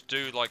 Should we just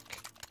do like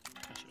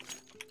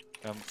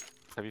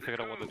Have you figured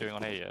out what they're doing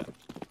on A yet?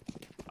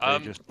 So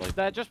you just like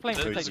They're just playing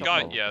there's a rotation.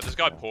 guy, Well, yeah, there's a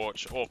guy yeah.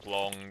 porch, orp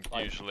long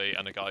Like- usually,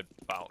 and a guy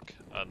balk,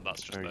 and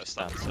that's just Very their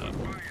standard standard.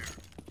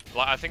 setup.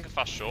 Like I think a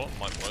fast short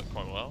might work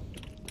quite well.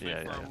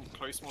 yeah. From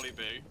close molly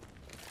B.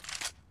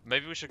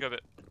 Maybe we should go a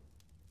bit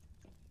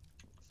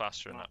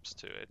faster in apps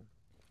too, Aiden.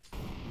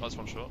 That's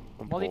one short.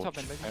 One Molly porch. top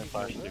end, maybe. And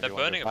flash. They're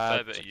burning a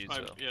fair bit of use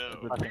though. Yeah.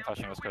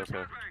 Flashing. Let's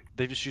go.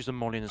 They've just used a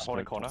molly in the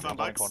Holding smoke. corner.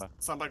 Sandbags. Corner.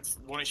 Sandbags.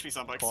 1 HP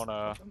sandbags.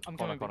 Corner. I'm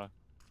Corner. coming.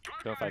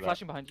 Don't fight I'm that.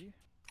 flashing behind you.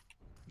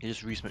 He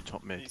just resmoked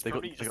top mid. He's They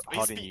got probably just Hardy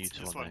waste and you beats, two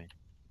just on one. me.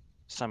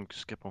 Sam,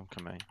 skip on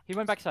coming. He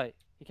went backside.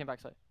 He came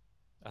backside.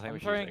 I think I'm we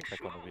should throwing- just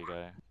click on the V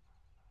guy.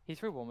 He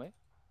threw one way.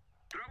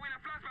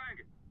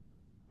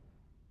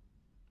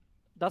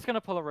 That's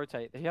gonna pull a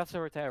rotate. He has to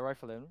rotate a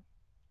rifle in,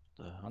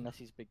 unless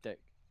he's big dick.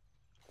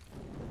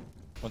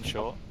 One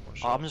short.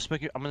 Oh, I'm just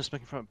smoking. I'm gonna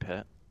smoke in front of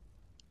pit.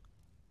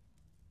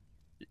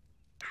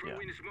 Yeah.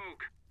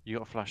 You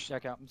got a flash. Yeah,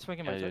 okay, I'm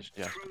swinging Yeah, my yeah, switch.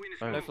 yeah.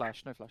 No Oh,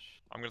 flash, no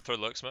flash. I'm gonna throw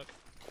lurk smoke.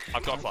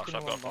 I've got a flash.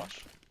 I've got a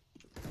flash.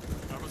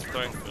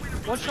 Throwing.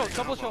 One shot,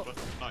 double shot.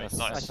 Nice.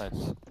 Nice.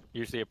 Nice.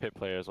 Usually a pit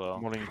player as well.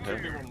 Molly Give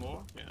pit. me one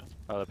more. Yeah.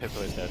 Oh, the pit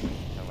player's dead. Never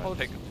mind. Hold-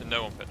 Pick.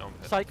 No one pit. No one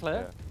pit. Site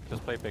clear. Yeah.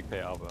 Just play big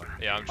pit Alba.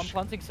 Yeah, I'm I'm just.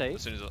 planting As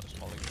safe. soon as it's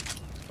molly, it's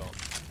gone.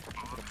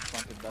 Could've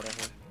planted better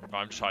here.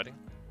 Right, I'm just hiding.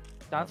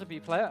 Down to B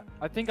player.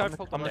 I think I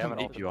pulled the I'm most gonna of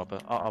keep the- you up,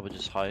 but I would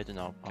just hide and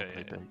I'll Okay,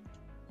 play yeah, bait.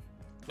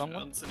 Long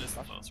one. Johnson is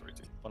the fast route.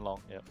 One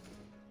long, yep.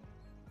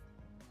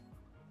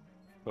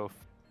 Both.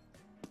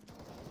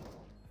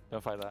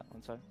 Don't fight that.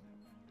 One side.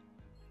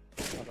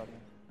 Oh, God,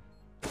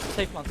 no.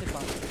 Safe plan, safe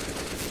plan.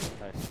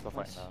 Nice. Go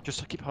fight Nice. now.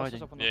 Just keep Flash is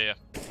hiding. up on the- Yeah,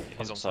 yeah.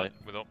 He's On on site.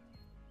 site with up.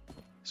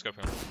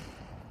 Scoping on.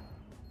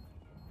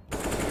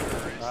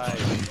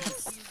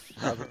 Nice.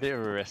 That was a bit of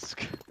a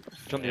risk.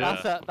 Jump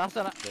Yeah. That's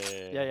an.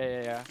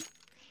 Yeah.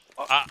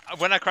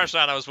 When I crashed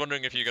down, I was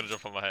wondering if you were gonna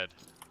jump on my head.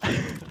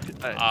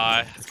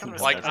 It's kind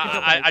of Like, risky.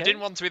 I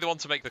didn't want to be the one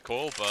to make the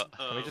call, but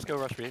Can we just go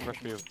rush B? Rush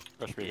B.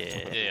 Rush B.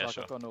 Yeah. yeah, Like,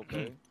 sure. I've got no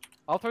clue.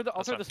 I'll throw the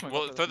That's smoke. fine. I'll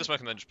Well, throw the smoke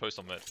and then just post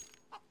on mid.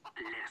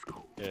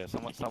 Yeah,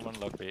 someone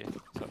lock B.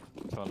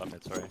 Someone lock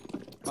mid, sorry.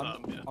 Yeah.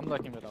 I'm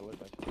lurking with that look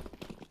like.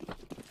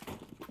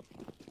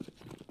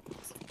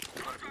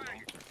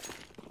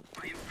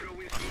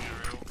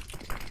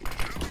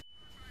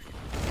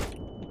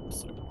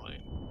 So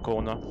blind.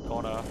 Corner.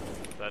 Corner.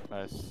 Dead.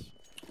 Nice.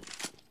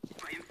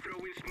 Kind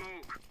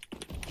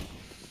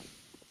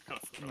of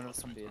I'm gonna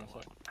come B in a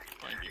sec.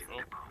 playing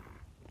default.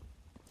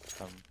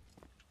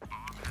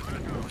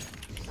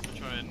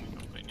 Try and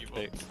complete new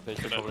They, balls. they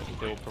should probably,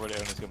 they'll probably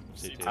only come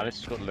from CT. Alice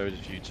has got loads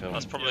of util.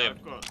 That's probably Yeah, a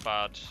I've got-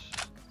 bad. Do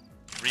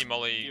you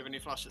Re-molly. have any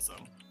flashes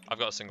though? I've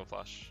got a single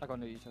flash. I got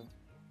no util.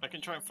 I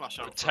can try and flash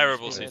out.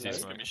 Terrible from- CT Yeah,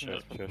 smoke. give me Shush,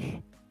 shit.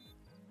 shush.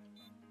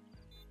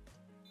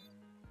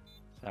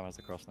 Sam has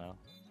the cross now.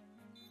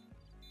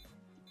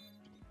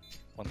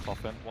 One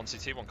coffin. One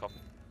CT, one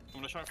coffin. I'm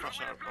gonna try and flash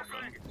out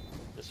coffin.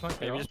 Smoke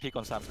Maybe me just peek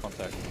on Sam's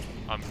contact.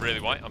 I'm really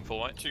white. I'm full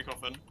white. 2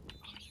 coffin.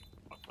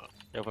 Fuck that.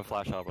 You have a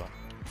flash Alba.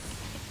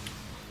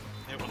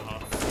 Hit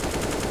 1.5.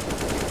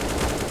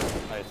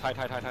 Nice.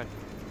 Hide.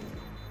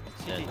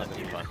 Yeah, that'd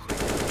be fun.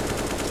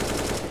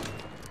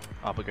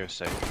 Alba goes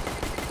safe.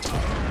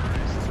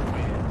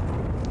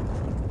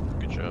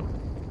 Good job.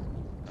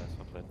 Nice,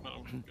 well played.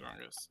 No, good round,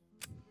 guys.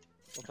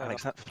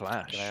 Alex, that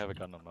flash. Can I have a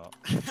gun or not?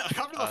 I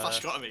can't believe that flash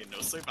got me. It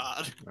was so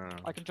bad.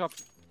 I can drop.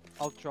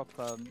 I'll drop.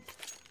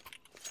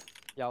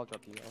 Yeah, I'll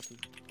drop you. Okay.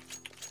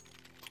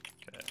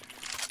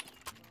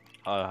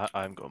 I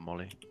haven't got a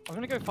molly. I'm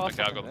gonna go fast.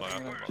 Okay, I'll up go on my- it. I'm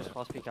I'll gonna go just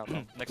fast peek out.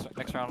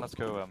 Next round, let's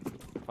go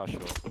flash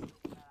short.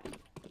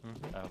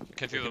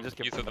 Can we you just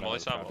give throw the them molly,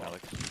 another Sam? round,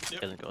 Alex. He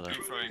hasn't got that.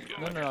 Keep throwing,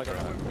 No, I got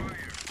that.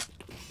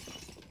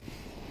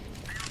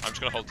 I'm just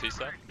gonna hold T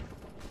step.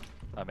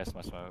 I missed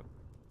my smoke.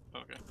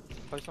 Okay.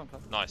 Close one,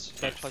 close. Nice.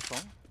 Dead, close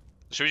one.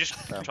 Should we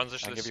just I'll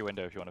transition give this you a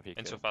window if you want to peek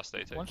into a it. fast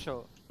AT? One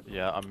shot.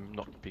 Yeah, I'm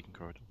not peeking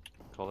corridor.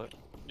 Call it.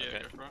 Yeah, Okay.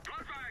 go for it.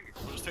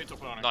 We'll just take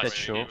top one. Nice. Dead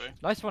short. Anyway.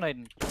 Nice one,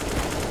 Aiden.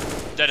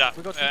 Dead up.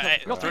 We got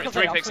three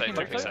Three I'm picks flicking A,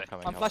 three my picks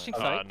phone. A. I'm flashing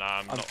side. Nah,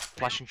 I'm I'm not.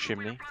 flashing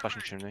chimney.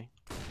 Flashing chimney.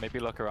 Maybe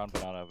look around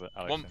banana, but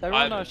Alex. One- They're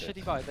I- on a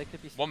shitty vibe. They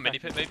could be. One mini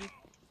pit maybe?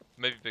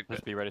 Maybe big pit.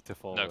 Just be ready to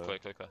fall. No, clear.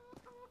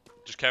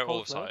 Just care all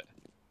of Hold sight.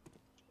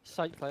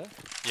 Site player.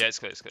 Yeah, it's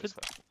clear.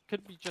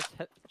 Could be just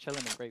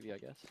chilling in gravy, I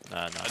guess.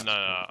 Nah, No,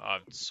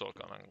 I've sort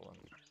of got an angle on.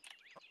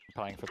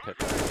 Planning for pit.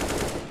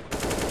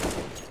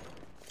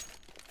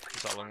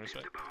 Is that long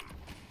respect?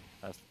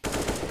 That's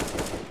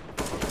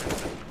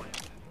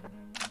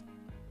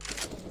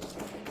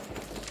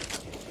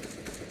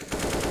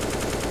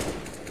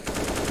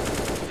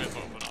Great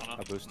bottom banana.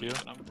 I boost you.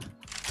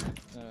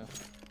 No.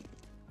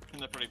 And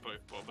they're pretty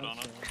both bottom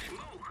banana.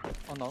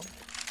 Oh no.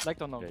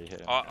 Legged or no? Yeah, you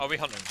hit him. Are we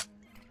hunting?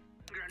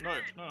 No.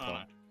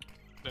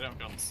 They don't have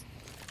guns.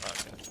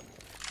 Okay.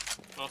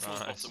 Last one's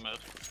Nice. bottom mid.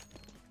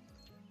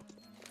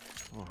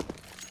 Oh.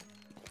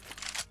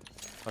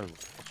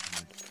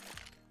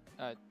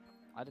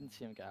 I didn't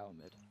see him get out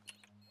mid.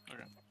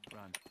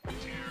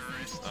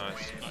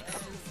 Nice.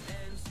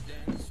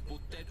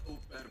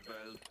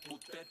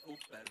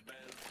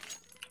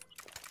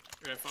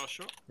 Go fast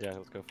shot. Yeah,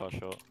 let's go fast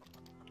short.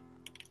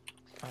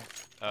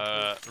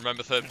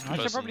 Remember third I should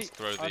person probably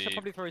throw I should the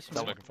probably throw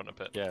smoke smoke. in front of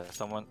pit. Yeah,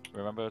 someone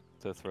remember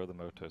to throw the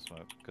moto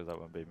smoke because that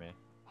won't be me.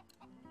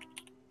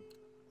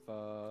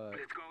 But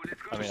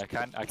I mean, I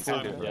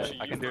can do it. Yeah,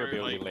 I can do it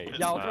really late.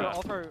 yeah, Uh,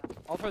 I'll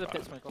throw the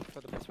pit smoke. I'll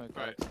throw the pit smoke.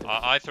 Right.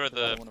 I throw I the.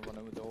 don't want to run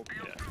over the orb.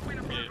 Yeah,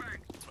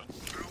 it's fine.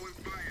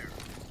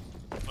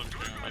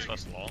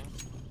 That's long.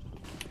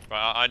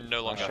 Right, I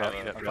no longer have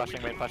Yeah, a... I'm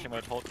flashing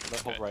mid, hold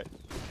right.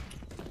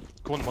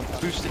 Go on,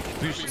 boost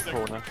it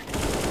corner.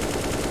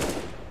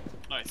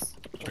 Nice.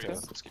 Okay,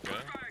 Trees. let's keep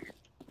going.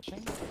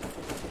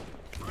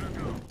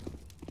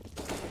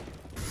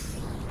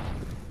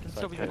 Can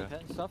still be Okay. mid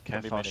pit and stuff.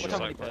 Careful, Maybe Watch shot.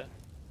 out mini pit.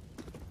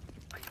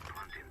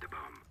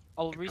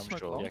 I'll re-smoke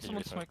sure. long. Yeah, can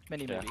Someone you smoke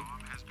mini yeah. maybe.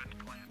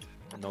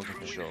 I'm not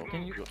for sure.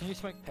 Can you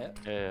smoke pit?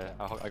 Yeah,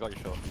 I got your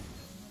shot.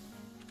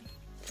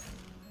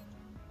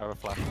 I have a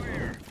flash.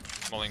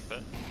 Mulling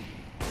pit.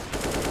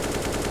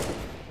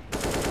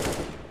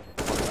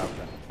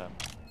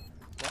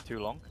 Too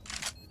long.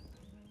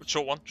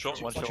 Short one,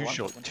 short. One shot, Too one.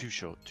 short, too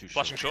short, too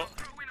short. Flashing short.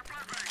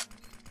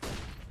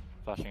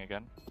 Flashing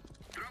again.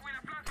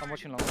 I'm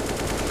watching long.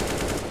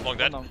 Long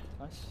dead. Long.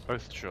 Nice.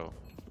 Both short.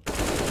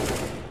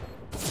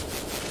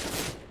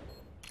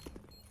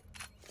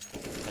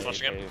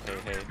 Flashing him.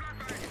 Hey.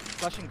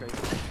 Flashing great.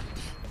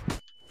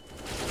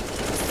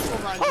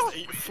 Oh man, just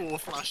ate 4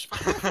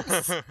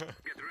 flashbangs.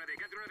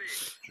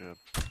 Job.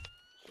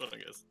 Well done,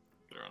 guys.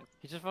 Get around.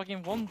 He just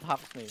fucking one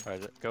taps me.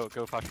 Alright, go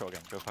flash shot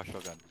again. Go flash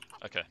shot again.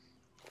 Okay.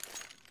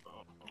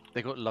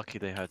 They got lucky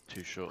they had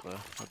too short there.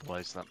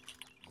 Otherwise that.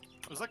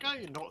 Was that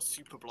guy not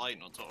super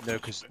blind on top? No,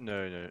 because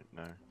no.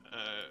 Might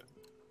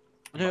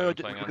No,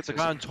 be playing the antis.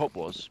 guy on top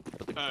was,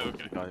 but the, Oh,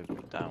 okay. the guy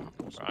down.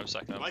 Right, I'm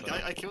second. I'm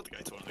third. I killed the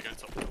guy to one, the guy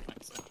top.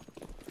 So.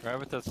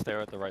 Remember to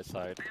stare at the right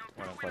side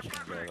when I'm flashing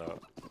and go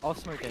out. I'll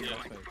smoke in.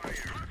 I'll smoke.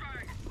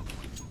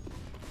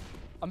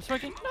 I'm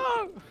smoking.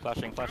 No.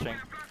 Flashing. Fuck.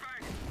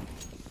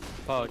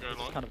 Go It's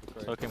long. kind of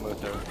great. Smoking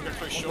motor. They're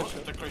close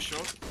short. They're close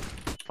short.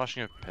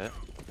 Flashing a pit.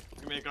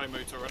 Give me a guy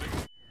motor already.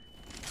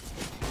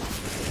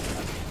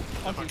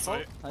 On Back default.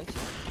 sight. Nice.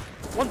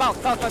 One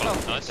bounce.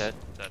 Nice. Dead.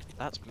 Dead.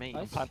 That's me.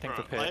 Nice. Planting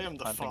for Bro, pit. I am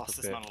the planting for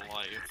fastest pit. man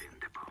alive.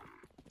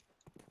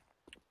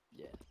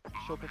 Yeah.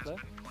 Short pit there.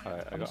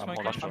 Alright, I'm I'm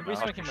smoking. on shot I'm now.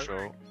 re-smoking mid.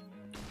 Short.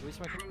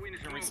 Re-smoking.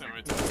 Can we send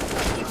motor?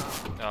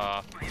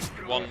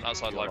 One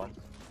outside live. One.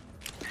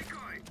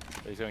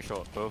 He's going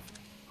short. Both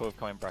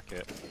coming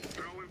bracket.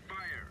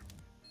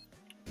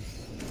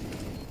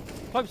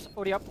 Close.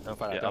 Already up. Don't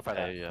fight Yeah, that. Don't up fight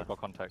there, that. yeah. I've got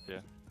contact. Yeah.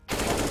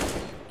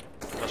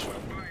 Flash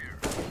one.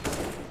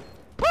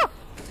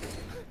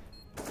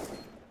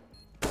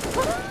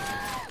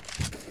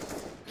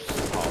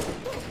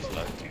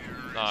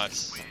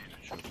 Nice.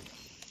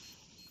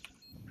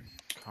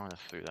 Kind of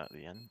threw that at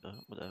the end, but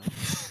whatever.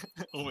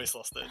 Almost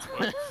lost it.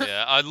 But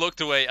Yeah, I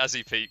looked away as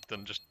he peeked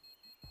and just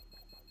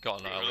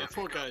got an early. the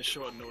poor guy is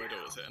short and no idea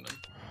what was hitting him.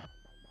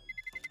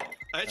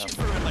 I actually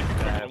threw in like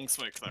a I- long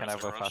smoke there. Can I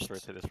as have a rushed. fast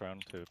rotate this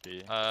round to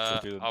be Uh,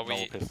 to do the are normal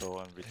we- pistol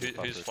and we do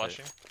fast Who's rotate?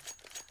 flashing?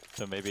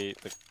 So maybe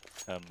the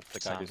guy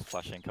Sam. who's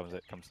flashing comes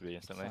to be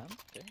instantly. Sam.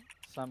 Okay.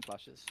 Sam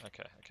flashes.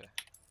 Okay, okay.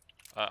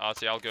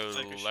 RT, I'll go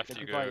Like a sh- left, Did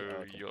you you go buy it?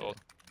 Oh, okay,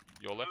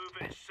 your left.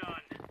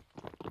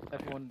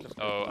 Everyone just.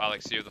 Oh,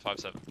 Alex, you have the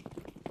 5-7.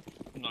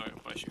 No,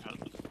 I shoot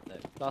head. No,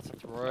 that's a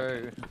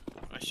throw.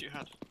 I shoot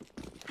head.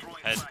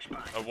 Head.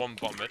 One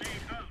bottom mid.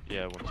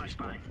 Yeah, 1 2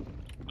 square.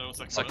 No, one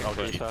second. Second. I'll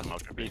go Be B. fast. I'll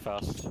go Be B.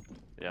 fast.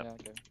 Yeah.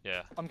 Okay.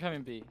 Yeah. I'm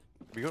coming B.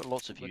 We got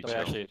lots of With you the Wait,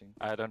 way too. actually,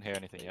 I don't hear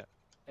anything yet.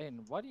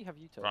 Aiden, why do you have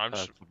U-turn? Right, I'm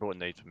just We brought a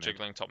nade for me.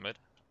 jiggling top mid.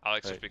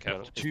 Alex, just be Wait,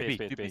 careful. it's 2B, base,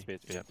 base, 2B. base,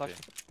 base, base, Yeah. base.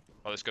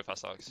 Oh, let's go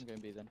fast, Alex. I'm going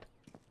B then.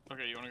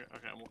 Okay, you wanna go?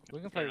 Okay, I'm walking. We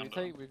can play Going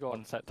retake. We got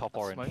One set top a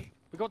orange. smoke.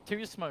 We got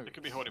 2 smoke. It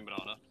could be holding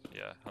banana.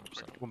 Yeah,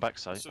 100%. One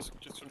backside. It's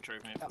just from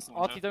trove me.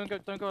 Artie, don't go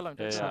alone.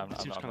 Yeah, Don't yeah, go I'm- alone.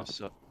 Seems I'm kind of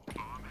suck.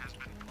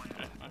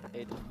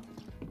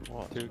 Aiden.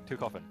 What? Two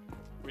coffin.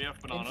 We have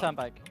In banana.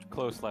 sandbag.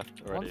 Close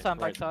left already.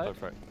 sandbag right, side.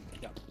 left, right.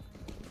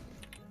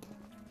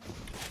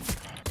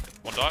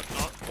 One dark,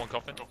 one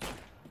coffin.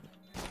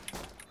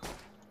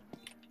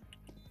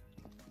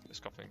 This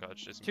coffin guy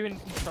just isn't. 2 in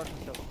construction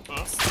still.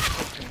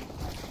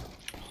 First.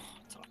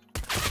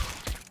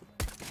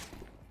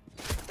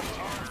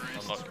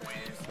 Unlock. I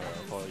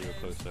thought you were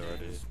close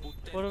already.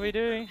 What are we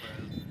doing?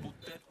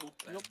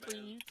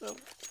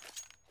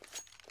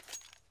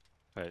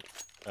 Right.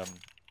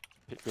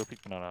 Go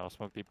peek banana. I'll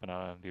smoke deep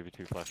banana and give you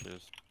 2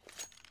 flashes.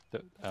 You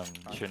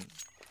shouldn't.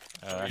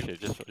 Actually,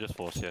 just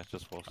force. Yeah,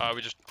 just force.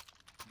 We just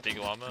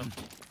deagle armor.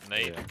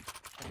 Nade. Yeah.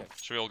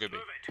 Should we all go B?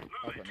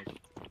 I've got nades.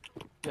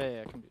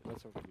 Yeah, can be.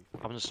 Let's all go B.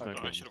 I'm gonna smoke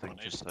I one should've thing gone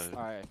just so.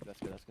 Alright, that's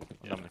good.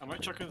 Yeah. I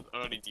might chuck an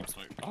early deep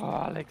smoke. Oh,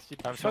 Alex, you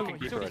I'm Oh, smoking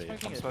he's deep already.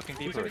 smoking I'm it. smoking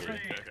deep Who's already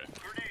already. smoking? Okay.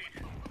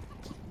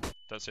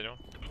 Don't see anyone.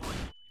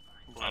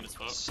 Blind as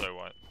fuck. So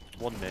white.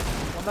 One mid.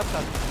 One left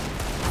side.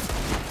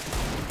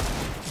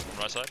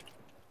 Right side.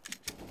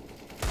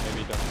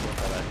 Maybe don't go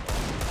for that.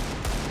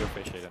 Go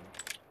fish him.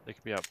 They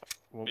could be up.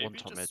 One Maybe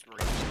top mid. just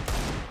rotate.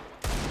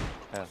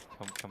 Yeah,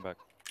 come back.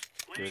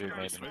 You already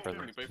made in Smoke,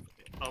 present. only both-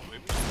 Oh,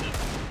 maybe just did.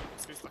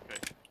 This goes like a.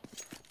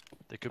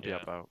 They could be Yeah.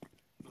 up out.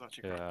 It's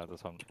actually correct. Yeah,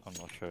 that's I'm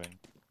not showing.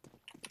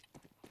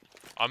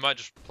 I might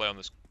just play on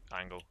this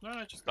angle.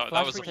 No, just That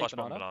Flash was a retake flash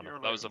button banana? banana. You're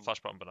That was a alone. flash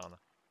button banana.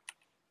 We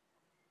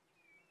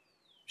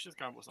should just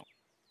gamble something.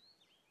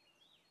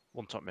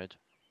 One top mid.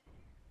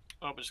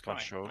 Oh, but just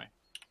Flash coming. short. coming.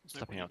 There's no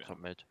Stepping point out in top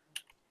mid.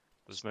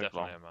 There's Smoke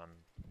definitely long. a man.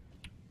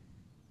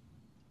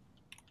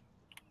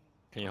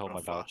 Can you hold Got my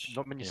a belt? flash.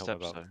 Not many Can you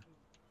hold my steps belt?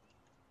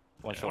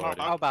 though. One Yeah, shot one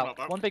already. out How One about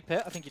out. one big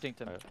pit? I think you dinked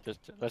him. Alright,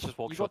 let's just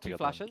walk You short got two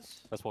together. Then.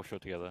 flashes. Let's walk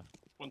short together.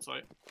 One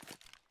site.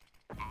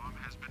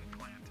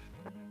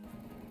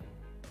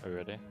 Are we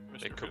ready?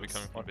 Mission It could be goes.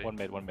 coming from B. One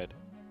mid, one mid.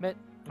 Nice.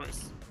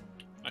 Nice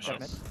Shot shot.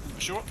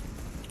 mid. Short.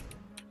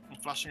 I'm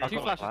flashing Two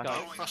over. flashes, flash.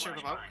 guys. Flashing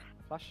over.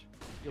 Flash.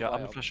 You're Yeah, way I'm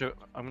gonna out. flash.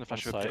 I'm gonna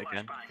flash On your site. pit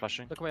again.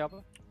 Flashing. Look away,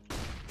 Alba.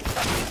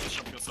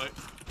 Jump your site.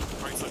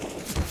 Right side.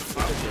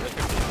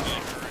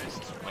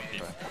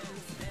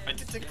 I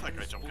did think that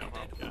guy jumped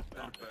out.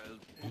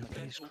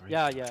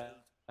 Yeah. Yeah,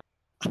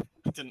 yeah.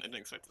 Didn't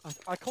expect it.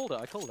 I called it.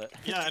 I called it.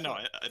 Yeah, I know.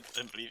 I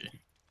didn't believe you. Do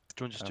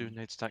you want to just do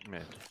nade stack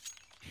mid?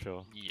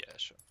 Sure. Yeah,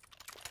 sure.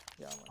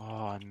 Yeah. I'm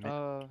Oh, I mid.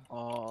 like,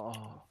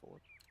 Oh,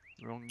 forward.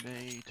 wrong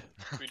nade.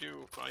 We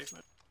do 5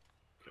 minutes.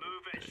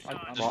 I'm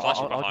Just Well, flash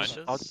I'll behind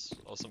just- us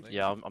or something.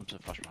 Yeah, I'm to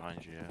flash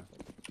behind you.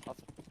 Yeah.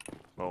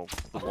 Well,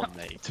 the one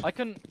nade.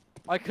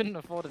 I couldn't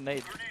afford a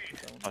nade.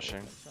 So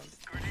Flashing.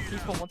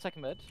 He's on 1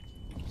 second mid.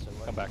 So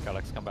Come back,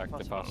 Alex. Come back. They're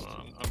Fast. fast.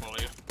 I'm all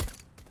here.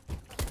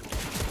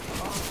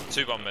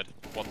 2 bomb mid.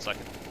 1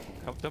 second.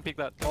 Come, don't peek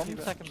that. Don't One peek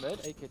that. second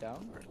mid, AK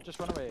down. Just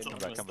run away. It's and-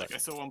 not back, a come mistake. back. I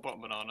saw one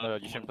bottom banana. No,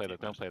 and you one shouldn't play that.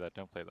 deep Don't mid. play that.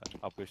 Don't play that.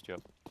 I'll boost you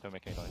up. Don't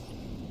make any noise.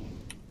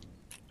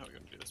 How are we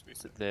gonna do this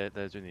boost? They're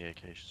doing the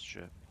AK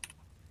shit.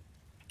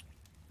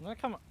 I'm gonna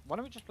come. Why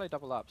don't we just play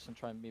double apps and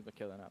try and beat the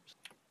killing apps?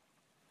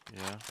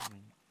 Yeah. I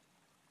mean,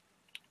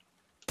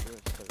 We're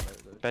so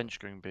low, though. bench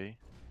going B.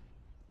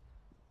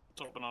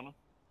 Top banana.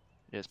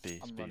 Yeah, it's B.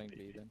 It's I'm B. running B,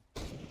 B B. then.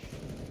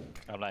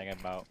 I'm letting him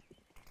out.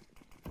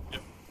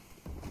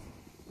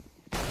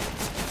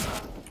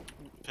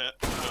 Pit.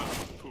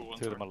 Pool one.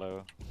 Two of them are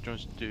low. Do you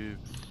want to do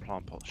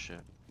plant pot shit?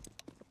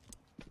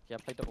 Yeah,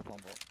 play double bomb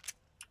bot.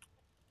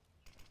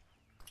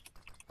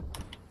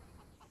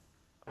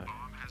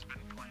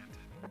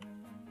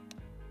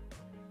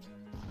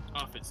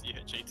 Oh, if it's you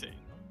hit JT.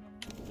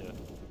 Yeah.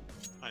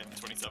 I hit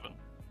 27.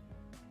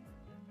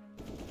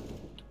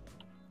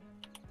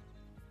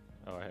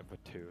 Oh, I hit for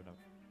 2. No.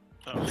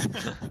 Oh,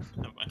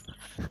 never mind.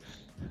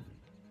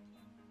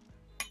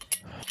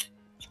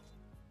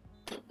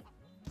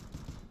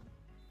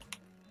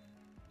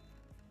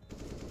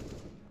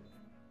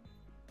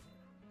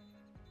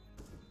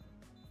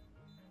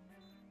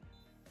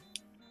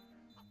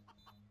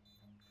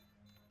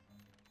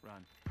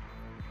 Run.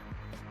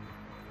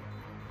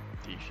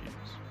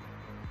 D-shoes.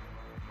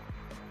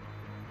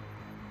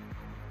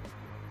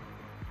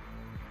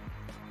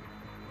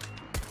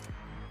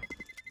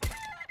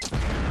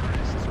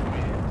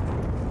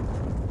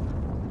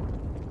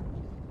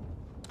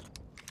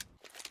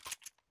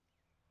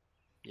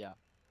 Yeah.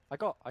 I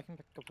can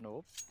pick up an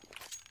orb.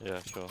 Yeah,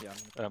 sure. Yeah.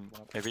 I'm gonna pick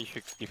one up. Maybe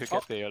you could Oh.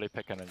 get the early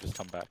pick and then just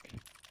come back.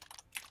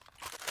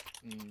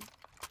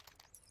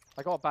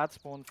 I got a bad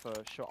spawn for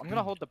sure. I'm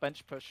gonna hold the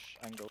bench push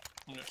angle.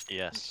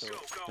 Yes. So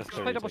Just let's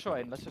play play double retake. shot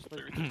in. Let's just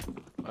play.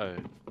 Oh.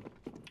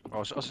 I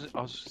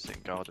was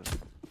sitting garden.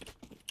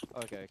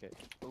 Okay, okay.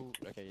 Ooh,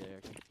 okay, yeah,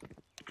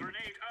 okay.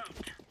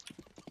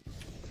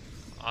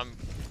 I'm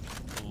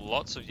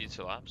lots of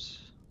U2 labs.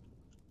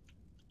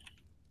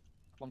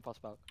 One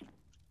fast back.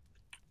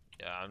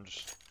 Yeah, I'm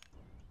just.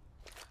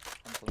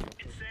 One full One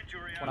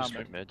I'm arm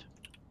smoke mid.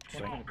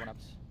 mid. One mid, one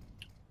abs.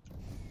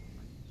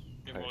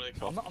 Give Okay, Molly a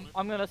shot. cough.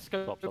 I'm gonna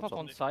scope Stop, up stop.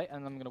 on site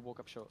and I'm gonna walk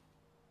up short.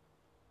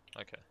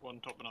 Okay. One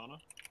top banana.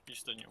 You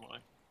just in your way.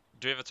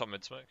 Do we have a top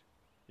mid smoke?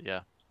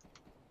 Yeah.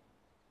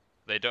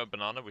 They don't have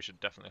banana, we should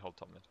definitely hold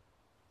top mid.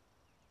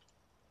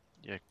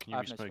 Yeah. Can I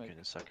you have no re-smoke smoke. in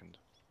a second?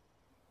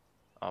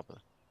 Arbor.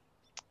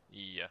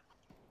 Yeah.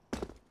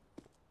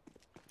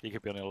 You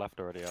could be on your left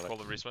already, Alex. Call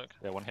the resmoke.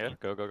 Yeah, one here.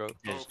 Go, go, go.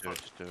 Yeah, Oh, just do it.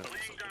 Just do it.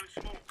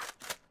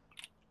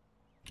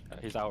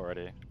 He's out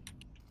already.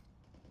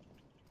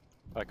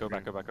 Alright, go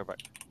back, go back, go back.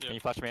 Yeah. Can you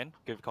flash me in?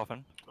 Give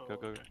coffin. Oh, Go,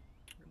 go. okay.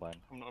 Blind.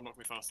 I'm not gonna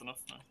be fast enough.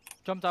 No.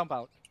 Jump down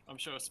balk. I'm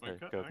sure a Okay,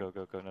 smoker. go, I go, think.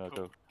 go, go. No, Oh,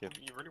 go. Give.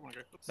 You really wanna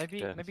go? Maybe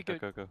Yeah, maybe go,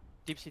 go go, go.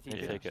 deep CT. Yeah,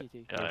 Deep take it.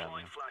 CT. Yeah,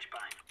 yeah.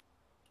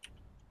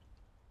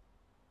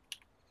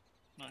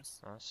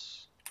 Nice.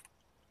 Nice.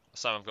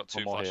 Sam, I've got 2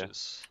 One more here.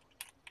 flashes.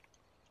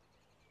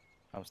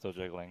 I'm still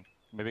jiggling.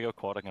 Maybe go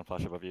quad, I can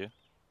flash above you.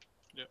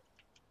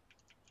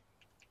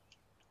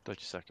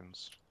 30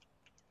 seconds.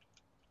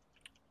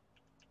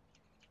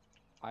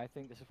 I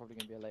think this is probably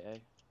gonna be a late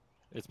A.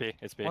 It's B,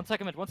 it's B. 1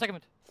 second mid, 1 second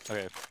mid.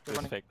 Okay, this is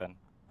running. fake then.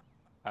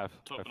 I have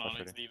Top I have banana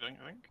flash is ready. leaving.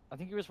 I think. I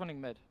think he was running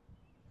mid.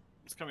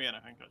 It's coming in. I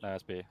think. No,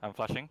 it's B. I'm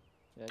flashing.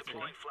 Yeah, it's good.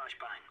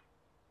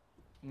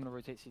 I'm gonna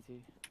rotate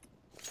CT.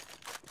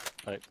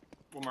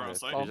 One more Okay,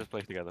 outside. we just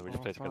play together, we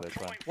just play together, it's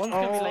fine. One's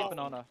gonna be Oh. late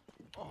banana.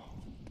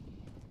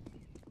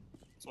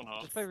 It's one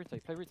half. Just play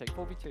retake,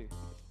 4v2.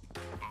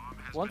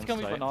 One's gonna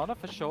be Site. banana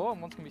for sure,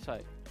 and one's gonna be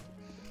site.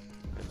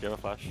 Do you have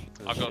a flash?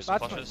 I've got Just- some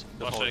That's flashes.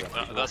 hold Flashing.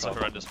 it. That's a Hold it.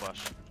 horrendous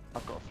flash.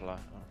 I've got a flash.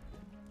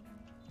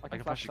 I can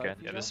can flash site again.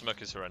 for you Yeah, this guys.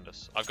 smoke is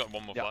horrendous. I've got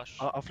one more Yeah, flash.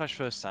 I'll flash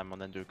first, Sam,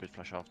 and then do a good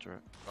flash after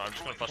it. Right, I'm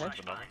just gonna flash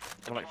into banana.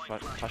 I'm like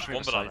flashing One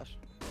at the banana.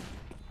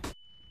 side.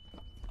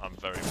 I'm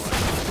very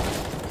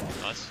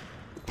wide. Nice.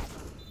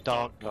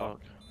 Dark,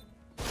 dark.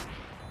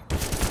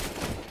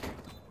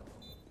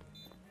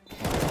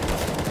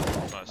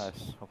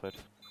 played.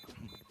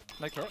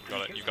 No kit.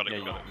 Got it, you got it, Yeah,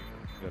 you got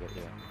it. Got it,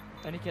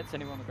 yeah. Any kits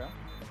anywhere on the ground?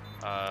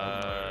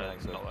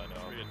 think so. Not that I know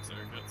of. We get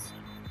surrogates.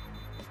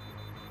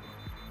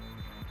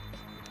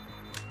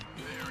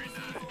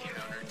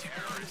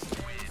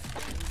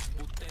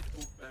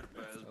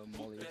 Oh,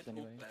 Molly is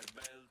anyway.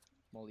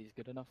 Molly's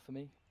good enough for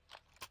me.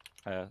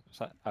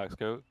 Alex,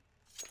 go.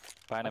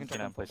 Buy an I can MP9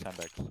 drop and play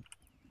sandbags.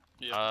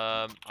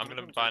 Yeah. I'm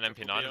gonna buy an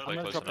MP9 and I'm play I'm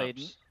gonna close drop enough.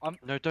 Aiden. I'm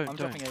No, don't, I'm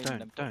don't, dropping Aiden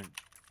don't, then.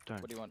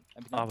 don't. What do you want?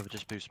 MP9? Arbor,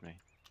 just boost me.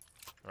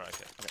 Right,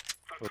 okay.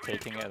 We're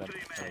taking it and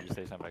then you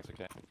stay sandbags,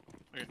 okay?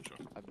 Okay, sure.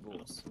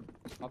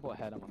 I bought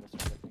head armor this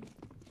one, I think.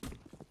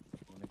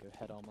 I'm gonna go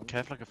head armor.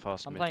 Careful like a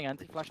fast I'm mid. playing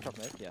anti-flash top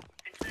mid, yeah.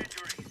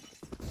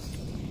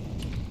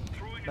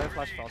 No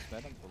flash fast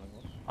mid, I'm pulling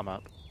one. I'm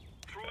up.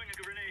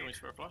 You want me to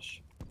throw a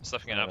flash?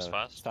 Stuffing in apps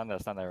fast. Stand there,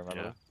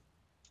 remember?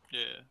 Yeah.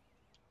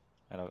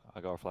 And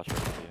I got a flash over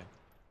for you.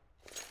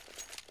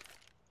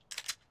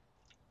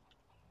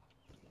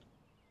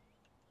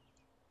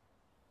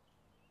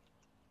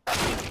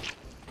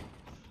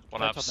 One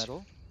Play top apps.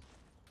 middle.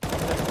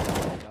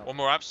 One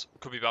more apps.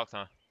 Could be back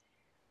now.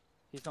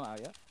 He's not out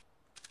yet.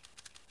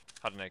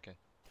 Had an AK.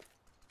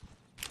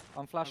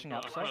 I'm flashing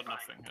I've out, got so.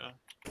 nothing here.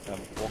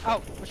 Walk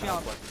Out! Pushing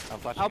out. I'm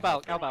flashing. Out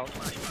belt, out belt.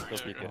 Go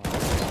keep okay.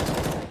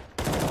 it.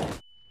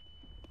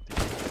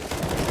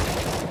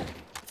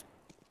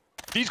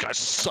 These guys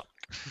suck!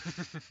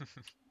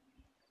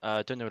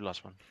 Don't know the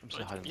last one. I'm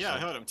still hiding. Yeah, I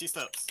heard him. T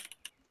steps.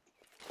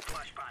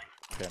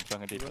 Okay, I'm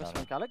throwing a You deep wanna banana.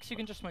 smoke Alex? You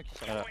can just smoke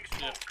yourself.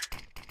 Yeah.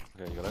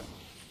 Okay, you got it.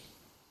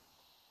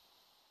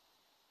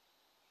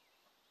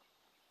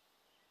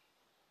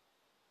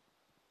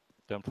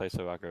 Don't play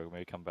so aggro,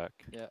 maybe come back.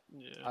 Yeah.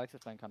 Alex is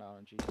playing kind of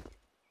RNG.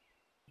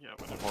 Yeah,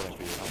 but I'm holding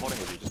for you, I'm holding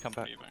with you, just come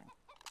back. leaving.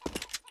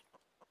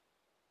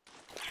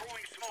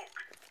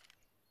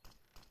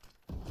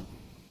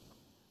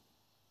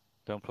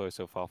 Don't play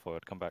so far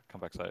forward, come back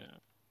side.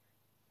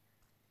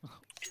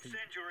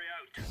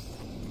 Yeah.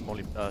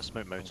 Molly,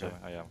 smoke I'm motor. coming.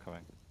 Oh yeah, I'm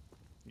coming.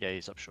 Yeah,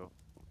 he's up short.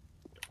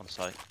 On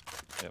site.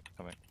 Yep,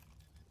 coming.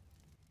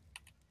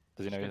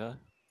 Does he know you're there?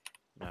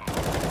 No.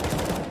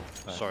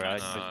 Nice. Sorry, I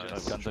Nice.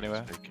 was Guns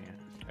anywhere? speaking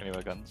it.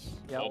 Anywhere guns?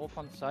 Yeah, Oh. off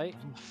on site.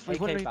 Wait,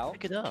 why AK don't we belt,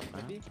 pick it up,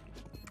 man? maybe?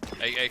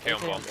 AK on AK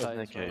on bomb. site.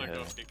 Okay, I yeah.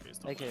 got DKs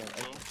down AK, there as AK.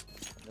 well.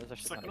 There's a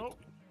shit Second ton of- ult.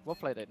 Well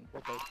played, Aiden.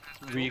 Well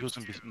played. Regal's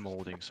gonna be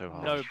molding so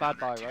hard. No, bad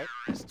buy, right?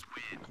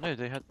 No,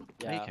 they had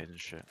Yeah. AKs and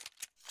shit.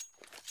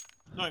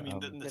 No, I mean, Um,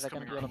 then Yeah, this they're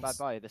gonna coming be on a around. bad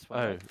buy this one.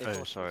 Oh, right? They oh,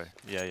 forced sorry. us.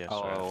 Yeah, yeah,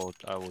 Oh, sorry.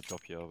 I will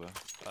drop you over.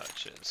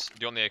 Cheers. Do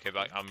you want the AK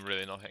back? I'm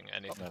really not hitting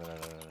anything. No.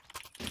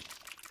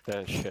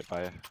 They're shit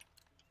buyer.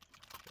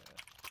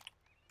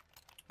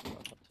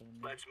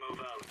 Let's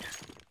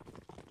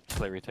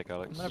Play retake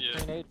Alex. I'm gonna Yeah.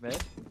 grenade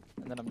mid,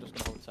 and then I'm just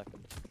gonna hold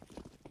second.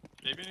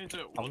 Maybe you need to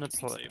do it I'm gonna once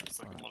and play- save the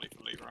second molly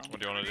for later on. What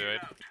do you want to do,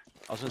 Aiden?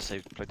 I was gonna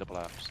say play double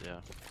apps, yeah.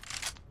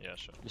 Yeah,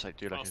 sure. Just like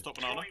do I'll like a... stop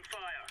banana.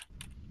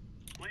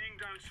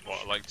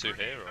 What, like two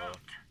here or?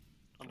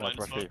 I'm No, blind as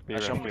rush you. fuck. Be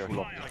Actually, real, I'm be gonna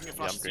real. I can get Yeah,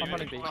 flash I'm to I'm you.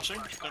 running B. Flashing.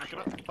 Don't look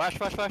at it. Flash!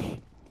 They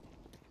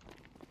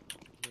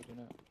do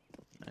not.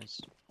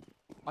 Nice.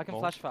 I can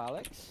Ball. flash for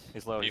Alex.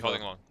 He's low. Are you he's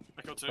holding low. long?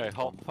 I got two. Okay, go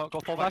fall back,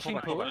 Flashing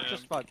fall pool, back.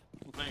 just five.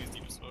 I'm playing as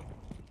deep as fuck.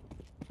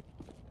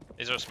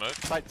 Is there a smoke?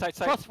 Side.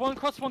 Cross, one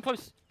close.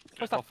 Close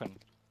that. Coffin.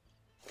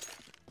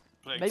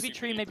 Playing Maybe super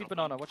tree, deep maybe drop.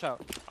 banana, watch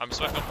out. I'm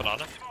smoking on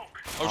banana.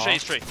 Oh Aw. shit,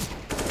 he's tree.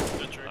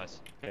 Good tree. Nice.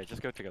 Okay,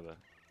 just go together.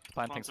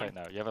 Planting site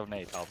now. You have a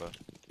nade, Alba.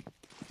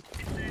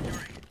 He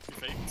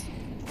faked.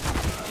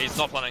 He's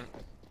not planning.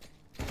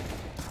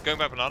 Going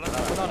back banana.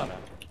 Banana.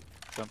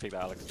 Don't pick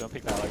that, Alex. Don't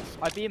pick that, Alex.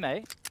 I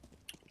BMA.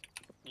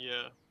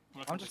 Yeah.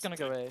 I'm just gonna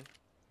go A.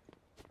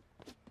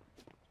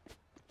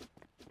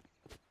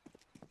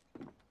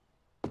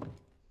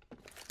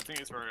 I think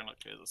it's very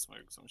unlikely as a smoke,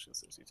 so I'm just gonna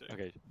say CT.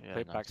 Okay, Yeah,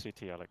 play nice. back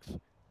CT, Alex. Yeah,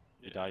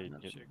 You die, you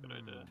that's get. a good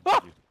idea.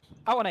 Ah! you-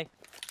 Out on A. Go,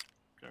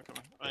 come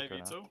on. I have go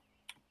you now. too.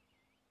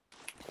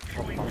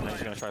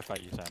 He's gonna try to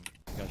fight you, Sam.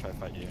 He's gonna try to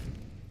fight you.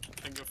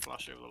 I can go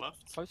flash over the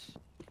left. Close.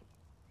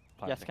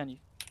 Planting. Yes, can you?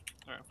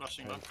 Alright,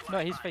 flashing Okay. left. No,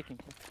 he's faking.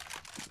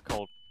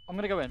 Cold. I'm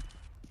gonna go in.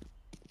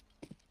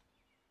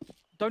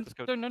 Don't, Let's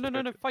go- no, let's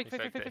go to- fight, He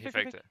fight, faked fight, it. He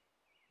fight, faked fight. it.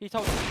 He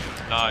told me.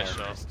 Nice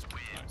shot. Nice,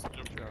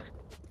 good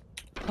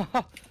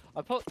job.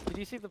 I put, did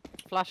you see the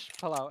flash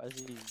pull out as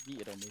he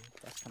yeeted on me?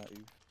 That's kind of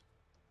oof.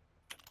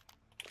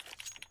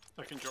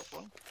 I can drop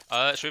one.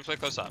 Should we play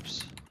close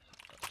apps?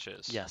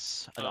 Cheers.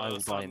 Yes, and I will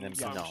buy an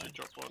Sam MP9. should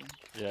drop one.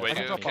 Yeah. Wait, I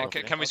can drop off.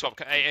 can we swap?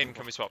 Aiden,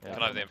 can we swap? Yeah.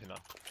 Can I have the MP9?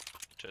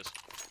 Cheers.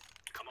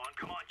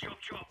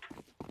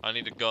 I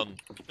need a gun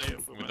They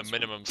have full with the max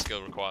minimum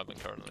skill requirement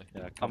currently.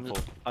 Yeah, come I'm,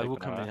 full. I will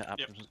take come in banana. at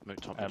Yep. apps and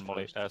smoke top And mid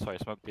molly, first. sorry,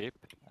 smoke deep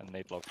and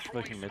nade lock.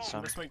 Smoking mid, I'm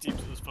Sam. gonna smoke deep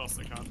as fast as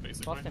I can,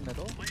 basically. Fast in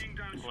middle.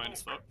 I'm blind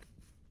as fuck.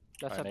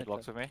 Let's Alright, have nade it.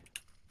 locks with me.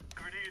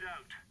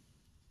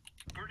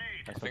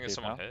 I think there's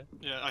someone here.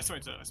 Yeah, I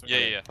smoked it. I smoked Yeah,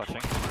 it. yeah, yeah.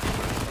 Flashing.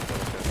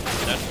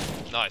 Dead.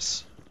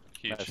 Nice.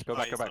 Huge. Nice. Go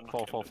back, Nice, go back. I'm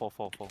Fall.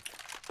 not getting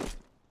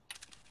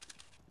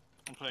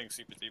I'm playing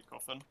super deep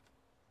coffin.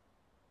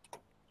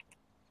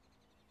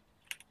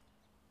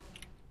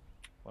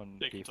 One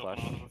They B can top flash.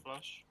 banana with a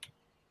flash.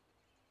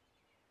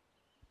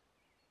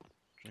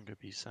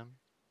 B, Sam?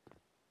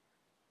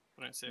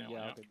 I don't see anyone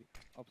Yeah, yet.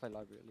 I'll play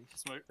library at least.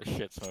 Smoke.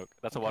 Shit smoke.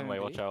 That's a I'm one-way,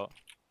 coming watch B. out.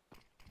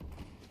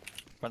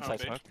 Front side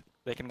B. smoke.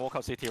 They can walk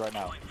out CT right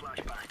now.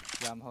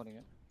 Yeah, I'm holding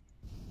it.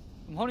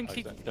 I'm holding Oh,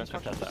 CT. don't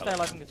Construction. contest that Stay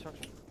alive element. in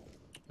construction.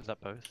 Is that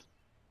both?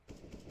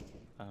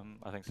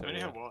 I think so. I only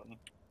Yeah. have one,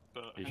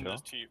 but I You think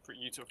there's sure? two. For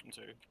you two from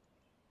two.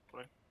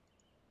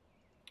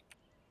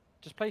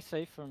 Just play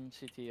safe from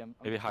CT. I'm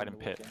Maybe just hide in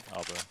doing the walk pit,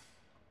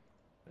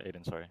 Arbor.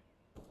 Aiden, sorry.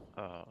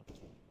 I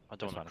It's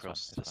don't fine, want to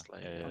cross it's this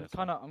fine. lane. Yeah, yeah, I'm it's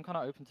fine. kind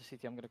of open to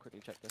CT. I'm gonna quickly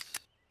check this.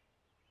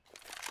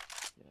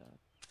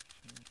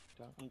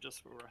 Yeah. I'm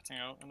just ratting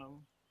out and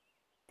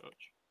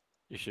Dutch.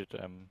 You should,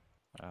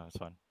 it's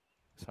fine.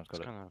 Sam's got It's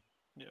it. kind of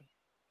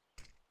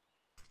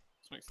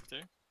Smoke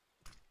CT.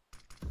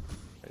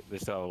 They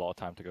still have a lot of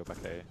time to go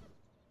back A.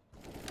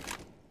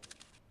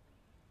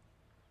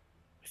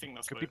 I think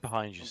that's could be both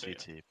behind you, on B.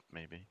 CT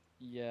maybe.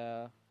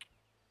 Yeah.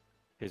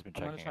 He's been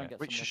I'm gonna checking try and it. get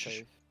Which somewhere sh-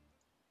 safe.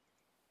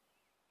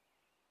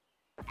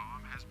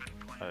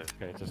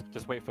 Okay,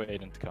 just wait for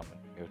Aiden to come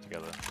and go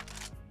together.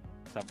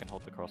 Sam can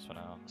hold the cross for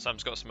now.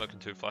 Sam's got smoke and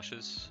 2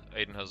 flashes.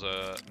 Aiden has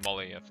a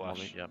molly, a flash.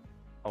 Molly, yeah.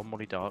 Oh,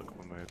 Molly Dark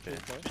when we're a bit.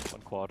 Okay.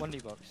 One quad.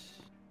 1D box.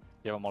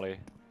 You have a molly.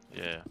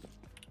 Yeah.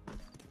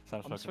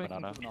 Sam's I'm smoking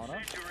smoking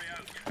banana.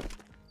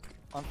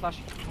 I'm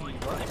flashing D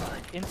box.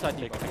 Inside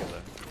D Take it box.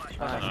 together.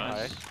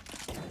 Nice.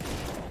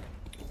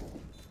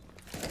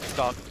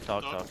 Dark.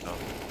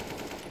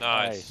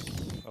 Nice.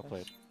 Well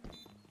played.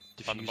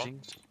 Find the bomb.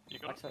 Diffusing. You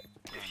got it. Backside.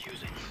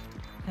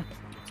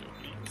 Two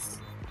beats.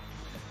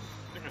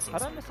 I think I saw How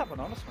did I some. miss that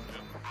banana smoke?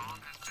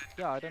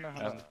 Yeah, I don't know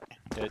how.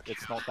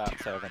 It's not that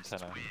set of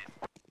antenna.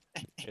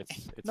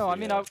 It's No, the, I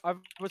mean I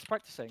was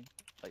practicing.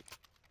 Like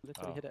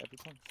literally Oh. hit it every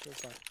time.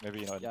 Feels bad. maybe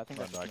you know Yeah, I think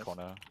run that's right missed.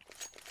 corner.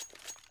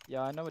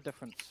 Yeah, I know a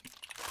difference.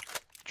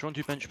 Do you want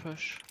to do bench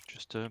push?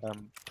 Just to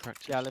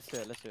practice. Yeah, let's do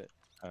it. Let's do it.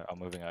 I'm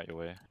moving out your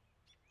way.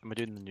 Am I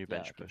doing the new Yeah,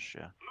 bench okay. push?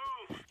 Yeah.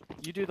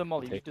 You do the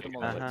molly. You do the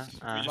molly. Uh-huh, It's-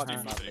 uh-huh. you might be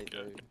Uh-huh. mad late,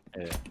 though.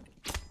 Yeah.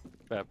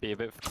 But be a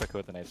bit quicker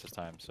with the nades this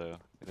time, so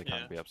they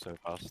can't Yeah. be up so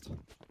fast.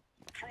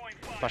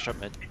 Flash up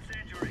mid.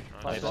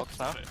 Flash Nice. Box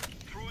now.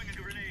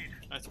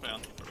 Nice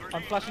bound.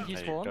 I'm flashing There T you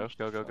spawn. Go.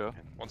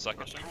 1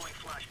 second. Don't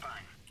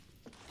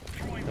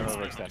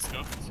overextend.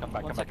 Scuffed. Come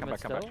back. One second mid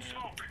still.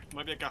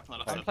 Might be a gap on the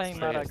left I'm side. playing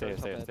Stay mad here, at stay here,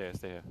 go stay here, top stay here,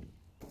 stay here.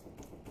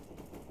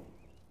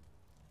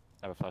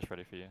 I have a flash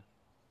ready for you.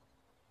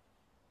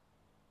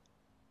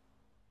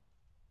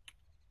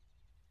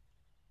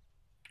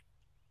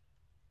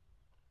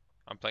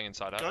 I'm playing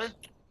inside out. Go.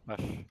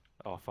 Flash.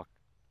 Oh fuck.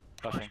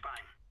 Flashing.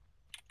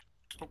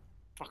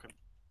 Fuck him.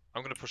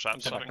 I'm gonna push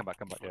out. Come Come back.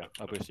 Yeah,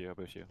 I'll boost you.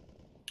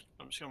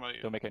 I'm just gonna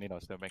wait. Don't make any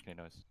noise.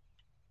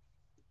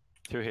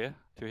 Two here.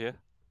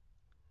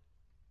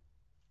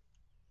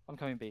 I'm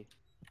coming B.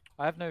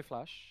 I have no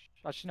flash.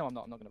 Actually, no, I'm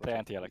not. I'm not gonna. Play rush it.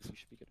 anti-Alex. You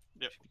should be good.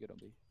 Yep. Should be good on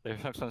B. They're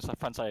focused on the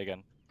front side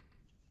again.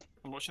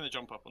 I'm watching the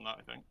jump up on that,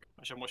 I think.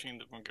 Actually, I'm watching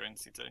the one going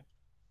CT.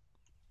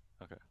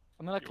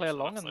 I'm gonna You clear watch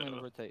the long left and I'm side gonna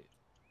of rotate.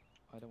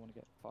 I don't want to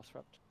get fast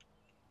wrapped.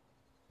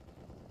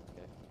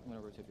 Okay, I'm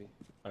gonna rotate B.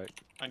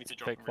 I need to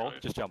drop Fake and fall.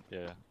 reload. Just jump.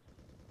 Yeah.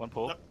 One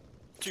pull. Yep.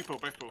 Two pull,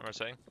 both pull. What am I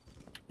saying?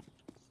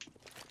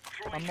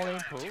 I'm mollying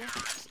pool.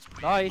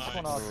 Nice, Nice.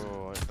 one off.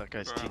 Oh, that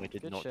guy's Bro. teammate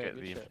did Good not shit, get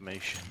good the shit.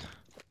 information.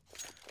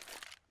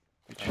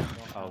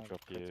 I'll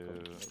drop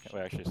you.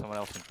 Wait, actually, someone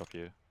else can drop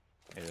you.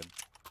 Aiden.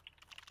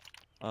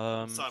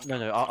 Sam,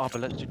 No, Arbor,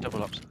 let's do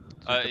double ups.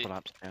 Double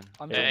ups again.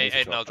 I'm Yeah, dropping Aiden,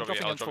 this I'll I'm drop you,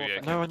 dropping I'll on drop you,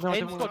 fourth. No, I Aiden's don't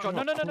got drop.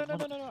 want No,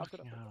 I've got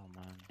it. Oh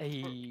man.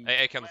 Hey.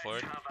 Hey, AK on the floor.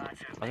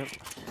 I don't. Okay,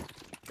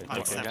 I'm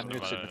take seven. again. I'm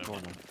gonna sit in no, the no.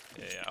 corner.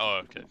 Yeah.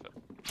 Oh, okay.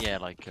 Fair. Yeah,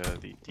 like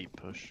the deep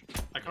push.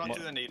 I can't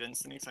do the need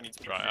instantly, so I need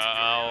to Right, push.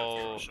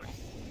 I'll-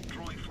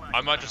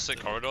 I might just sit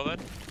corridor then.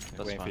 Just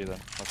waiting for you then.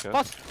 Let's go.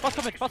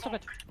 Fast on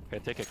it. Okay,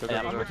 take it. Go,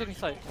 Yeah, go, I'm go. rotating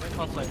side. I'm in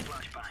fast side.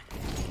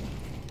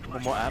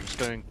 One more apps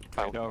going.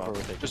 Okay, don't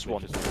over-rotate. Just please,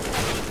 one.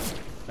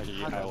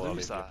 Actually, How did I I will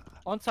lose leave you. that?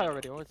 On side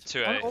already. On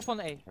 2A. Up on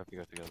A. We have to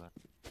go together.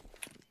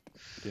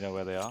 Do you know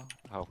where they are?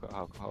 How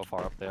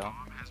far up they are?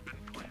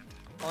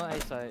 On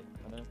A side.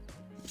 I know.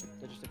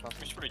 They're just across.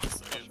 We should probably just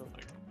say, Sure.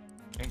 like,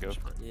 You can go.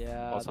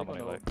 Yeah. What's they're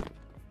happening gonna-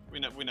 like? we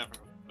never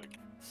like.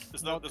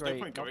 There's Not no great,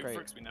 point not going great.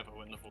 for it 'cause we never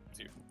win the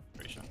 4-2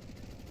 ratio.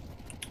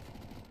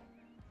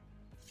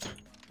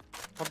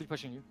 Probably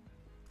pushing you.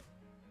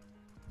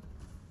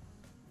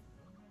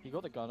 He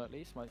got the gun at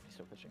least. Might be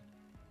still pushing.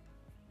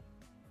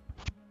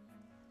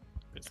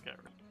 Bit scary.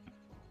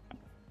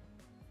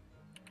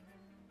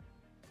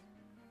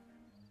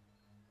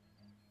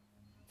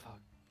 Fuck.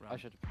 I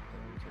should.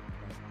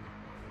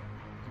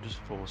 Just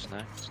force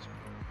next.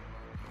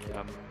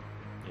 Yeah.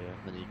 Yeah.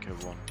 Then Eco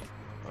one.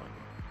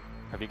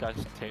 Have you guys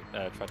tried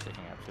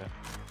taking apps yet?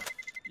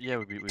 Yeah,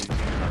 we.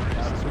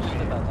 Yeah, so we just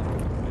did that.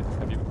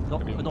 Have you? Not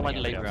have you been like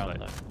playing late any apps round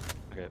lately?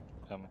 though. Okay.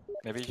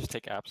 Maybe just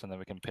take apps and then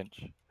we can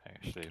pinch.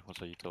 Actually,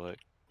 what's a utility?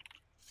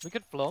 We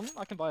could flom.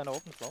 I can buy an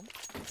open flom.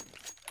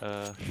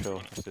 Sure.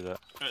 Let's do that.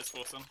 Let's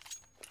force them.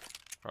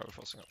 Right, we're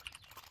forcing up.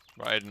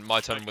 Right, Aiden, my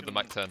turn with the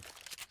Mac 10.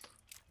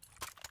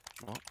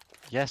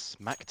 Yes,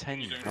 Mac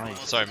 10.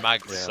 Nice. Sorry,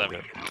 Mag Yeah,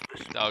 7.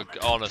 Oh,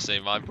 honestly,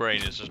 my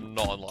brain is just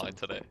not online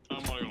today.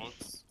 I'm on your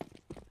logs.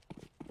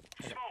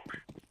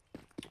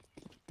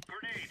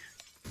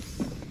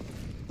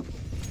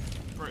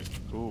 Great.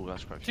 Ooh,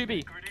 that's quite.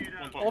 2B.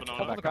 One Up, pop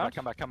up banana. the Come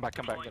ground.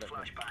 back. Get it.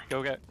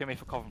 Go get me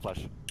for coffin flash.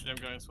 Yeah, I'm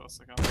going as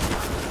fast as I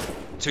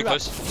can. Too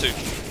close. 2.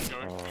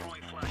 Going. Oh,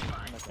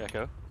 Yeah, go.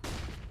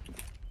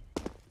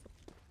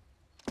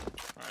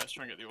 Alright, let's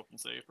try and get the open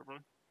save, probably.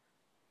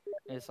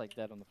 It's like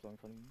dead on the floor in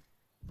front of me.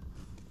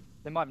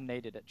 They might have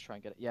naded it to try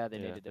and get it. Yeah, they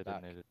naded it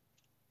back. I get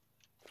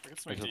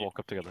Let's something just deep. walk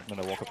up together.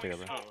 No, walk up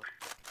together. Oh,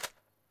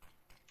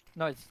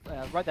 No, it's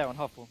right there on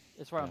Huffle.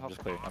 It's right on I'm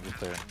just Huffle.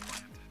 clearing.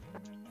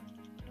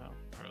 no.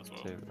 Alright, as well.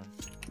 Save it.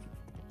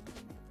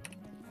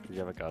 Do you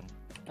have a gun?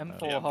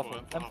 M4 Yeah,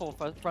 Huffle. M4,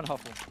 M4 front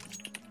Huffle.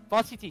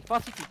 Fast CT.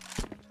 Fast CT.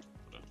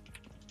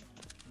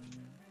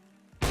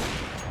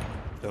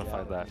 Don't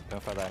fight that.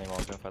 Don't fight that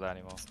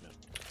anymore.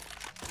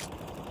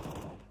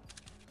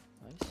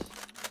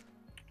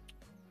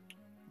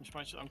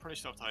 Nice. I'm pretty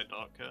sure I've tied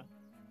dark here.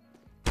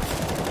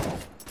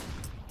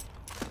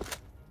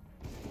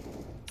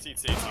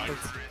 CT,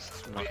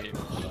 nice.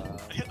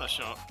 I hit that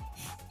shot.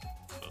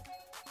 But...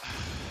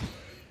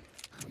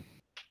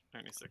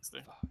 Only 60.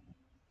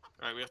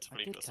 Right, we have to I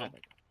bleed did this one.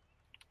 tag.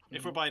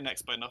 If we're by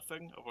next by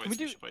nothing, otherwise we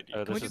do- should buy deep.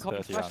 Can we This do is copy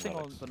 30 flash round, thing on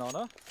Alex.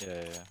 banana?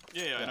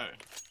 Yeah. Yeah, I know.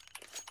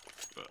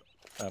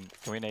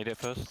 Can we nade it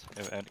first?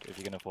 If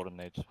you can afford a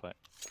nade, just fight.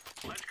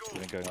 Let's go.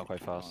 You've been going up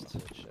quite fast. Oh,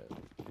 shit.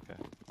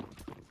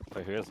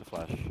 Wait, here's the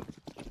flash.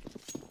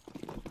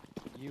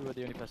 You were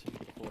the only person who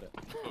could afford it.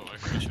 Oh,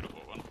 I really should have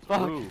bought one.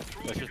 Fuck! Ooh,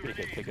 let's just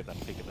pick it then.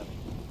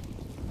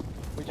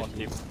 We One just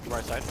deep,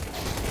 right side.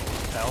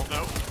 L.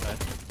 No.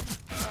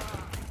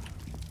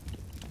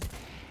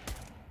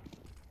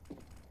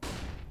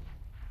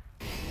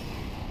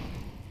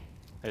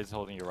 He's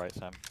holding your right,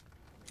 Sam.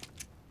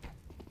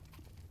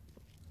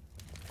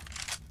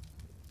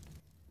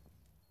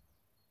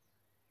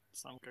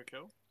 Sam go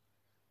kill.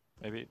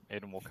 Maybe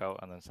Aiden walk out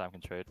and then Sam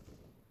can trade.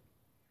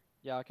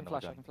 Yeah, I can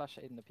Another flash. I gun. can flash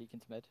Aiden the peek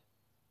into mid.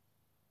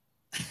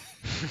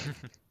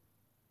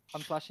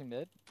 I'm flashing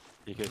mid.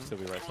 He could still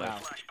be right side. Wow.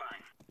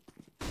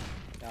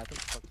 Yeah, I think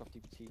it's fucked off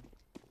DPT.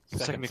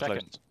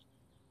 Second.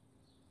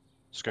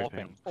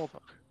 Scoping. Open.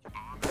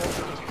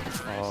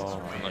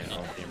 Oh, Unlucky. yeah.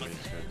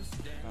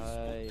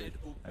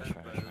 Nice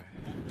try.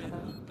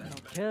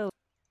 Kill.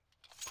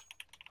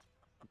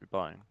 I'll be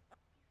buying.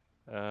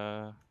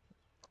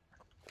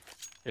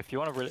 If you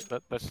want to really,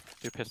 let's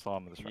do pistol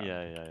armor this round.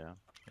 Yeah.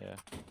 Yeah.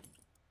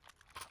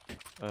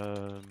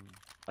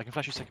 I can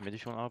flash you second mid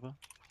if you want arbor.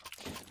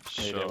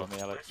 Maybe Sure. with me,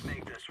 Alex.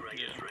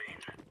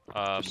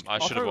 I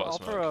should have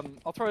bought a smoke.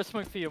 I'll throw a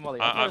smoke for you, Molly.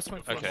 I'll throw a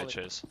smoke for you, Okay, Molly.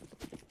 cheers.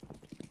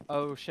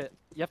 Oh shit.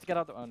 You have to get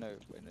out the. Oh no.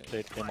 Wait, no.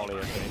 They molly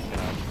it.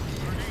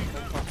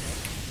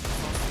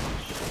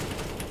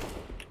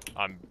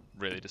 I'm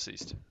really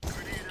deceased. Can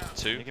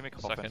 2. you give me a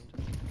couple Second.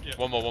 Yeah.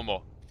 One more.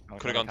 Oh,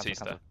 Could have gone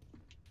Teast there.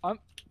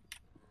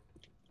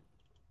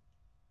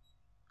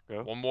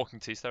 Go. One walking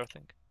Teast there, I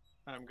think.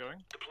 I'm going.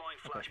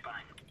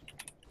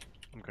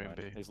 I'm going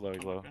B. He's low.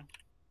 Okay.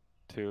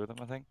 2 of them,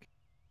 I think.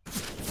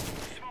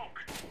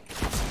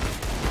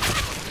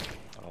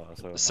 Oh,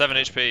 so 7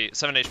 HP.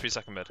 7 HP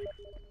second mid.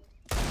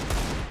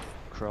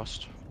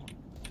 Crossed.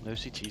 No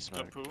CT Got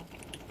smoke. pool.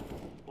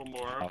 One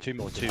more. Two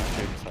more. Two.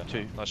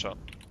 Nice shot.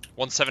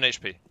 1 7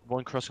 HP.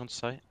 One cross on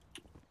site.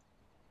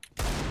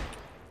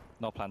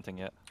 Not planting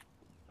yet.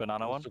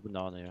 Banana one. Also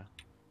banana, yeah.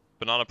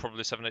 Banana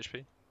probably 7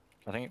 HP.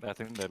 I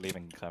think they're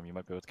leaving, Sam. You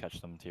might be able to catch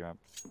them T-ramp.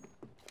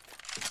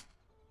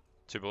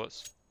 2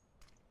 bullets.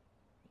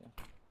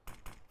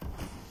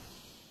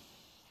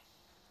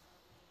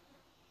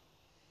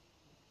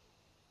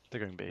 They're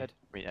going B. Mid.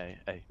 I mean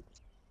A.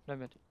 No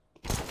mid.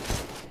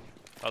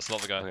 That's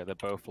not the guy. Okay, they're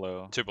both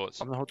low. 2 bullets.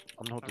 I'm gonna hold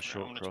the Okay,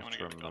 short I'm cross gonna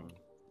get from gun.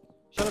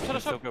 Shut up, Still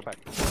shut up. go back.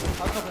 Out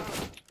top mid.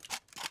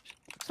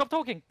 Stop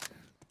talking.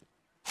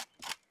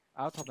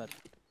 Out top mid.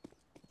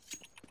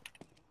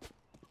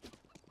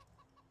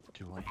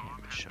 Do I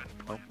hear a shot?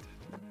 Oh.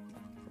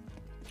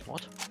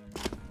 What?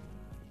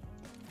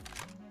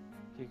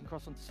 You can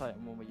cross onto site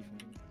and one way you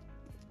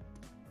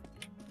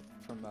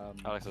from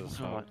Alex has a No,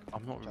 smoke.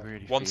 I'm not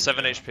really. 1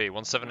 7 feeling HP.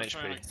 1 7 I'm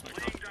trying HP. to smoke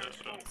off there,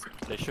 but I don't see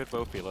it. They should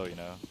both be low, you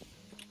know.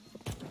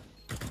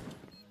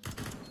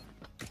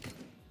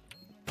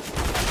 that.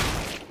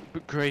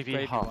 But gravy,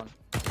 Gravy half. one.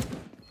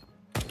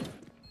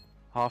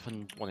 Half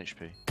and 1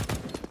 HP.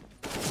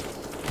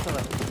 Still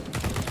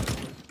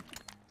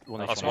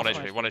there. That's 1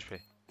 HP. 1 HP.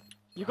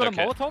 You got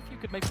Okay. a Molotov? You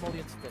could make Molly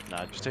and stick.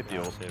 Nah, just take the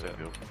Yeah, ult. save Take it.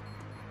 the ult.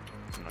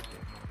 I'm not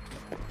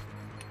good.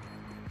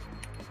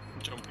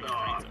 Jumping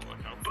around didn't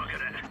work out.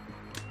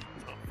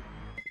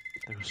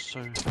 They were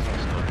so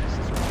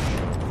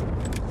fast.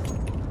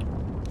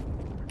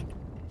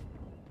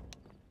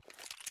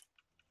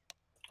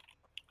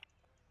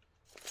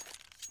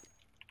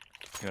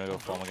 You wanna go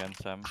farm again,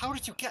 Sam? How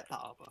did you get that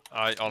arbor?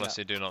 I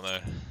honestly do not know.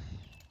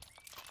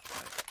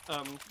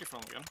 You're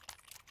from again.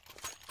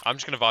 I'm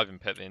just gonna vibe and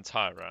pit the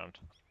entire round.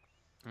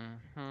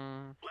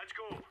 Mm-hmm.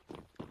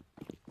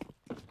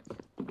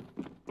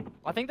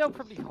 I think they'll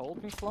probably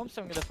hold me slump,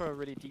 so I'm gonna throw a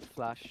really deep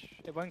flash.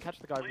 It won't catch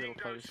the guy real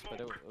close, but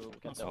it'll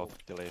get the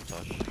Off delay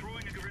flash.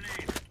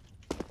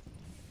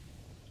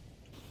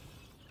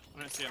 I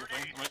don't see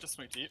anything. I might just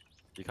smoke deep.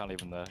 You can't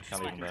leave him there.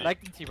 Can't leave him there.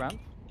 Legacy ramp.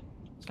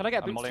 Can I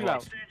get I'm boots mulling two out?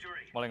 logs.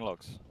 Mulling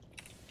logs.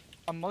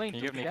 I'm mulling Can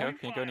you give boots Nico? again.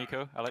 Can you go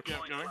Nico? Alex? Yeah,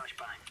 going.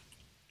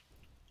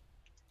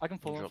 I can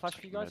full on Drop flash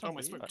for you guys. second Oh, my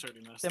on smoke B.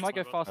 totally missed. They might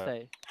go That's my fast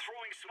bad.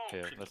 A.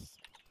 Here, let's.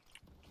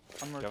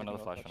 I'm Do you have rotating another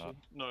off, flash or not?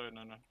 actually. No,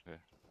 no, no.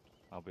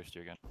 I'll boost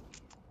you again.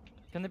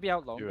 Can they be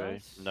out long, UA.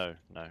 guys? No,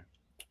 no. I'm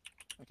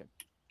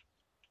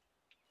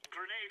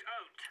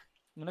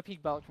gonna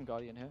peek Balk from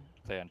Guardian here.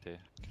 Play NT.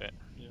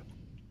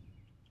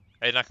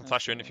 Aiden, I can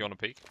flash you in if you want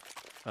to peek.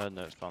 No,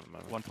 it's fine at the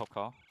moment. One top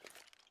car.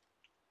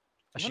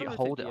 Actually, gonna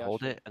hold rotate it, B,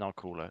 hold actually. it, and I'll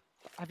call it.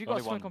 Have you got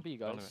Only a smoke one. on B,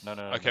 Only- guys? No,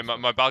 no, no. Okay, no,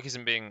 my balk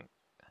isn't being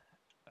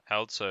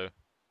held, so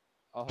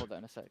I'll hold that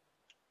in a sec.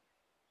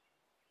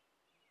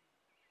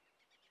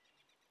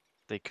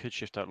 They could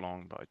shift out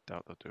long, but I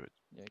doubt they'll do it.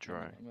 Yeah,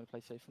 Try. I'm gonna play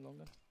safe for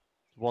longer.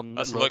 One.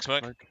 That's the look,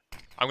 look smoke.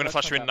 I'm gonna Let's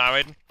flash you find in now,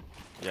 Aiden.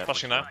 Yeah.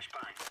 Flashing now.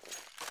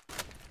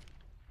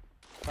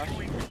 Flash.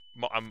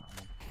 I'm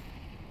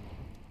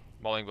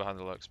mulling behind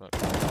the look smoke.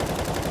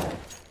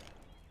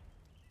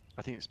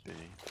 I think it's B.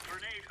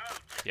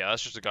 Yeah,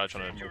 that's just a guy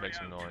trying to make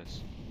some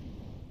noise.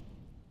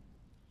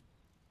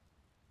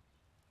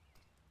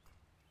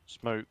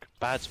 Smoke.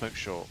 Bad smoke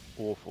shot.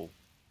 Awful.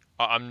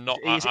 I'm not.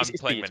 It's I'm B,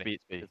 playing it's mini. B,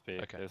 it's B. It's B.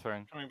 Okay. They're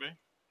throwing. Coming B.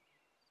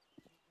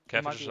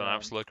 Careful, might just be, an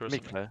apps looker or Me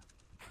something. clear.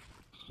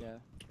 Yeah.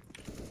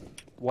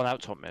 One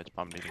out top mid,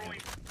 but I'm leaving him.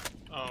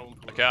 Oh,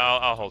 Okay,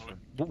 I'll hold him.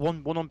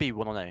 One on B,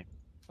 one on A.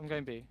 I'm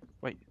going B.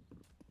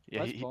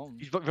 Yeah, Nice bomb.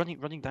 he's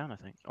running down, I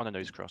think. Oh no,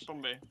 he's crossed.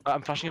 Bomb B.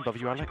 I'm flashing above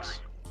you, Alex.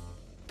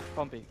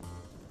 On B.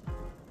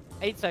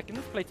 8 seconds.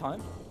 Play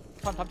time.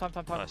 Time.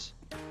 Nice.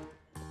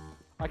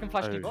 I can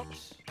flash Oh.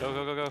 D-box. Go,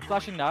 go, go, go.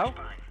 Flashing now.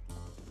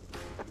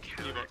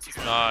 New box as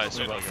well. Nice.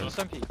 New well box. done. Just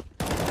don't peek.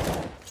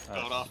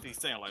 God, after he's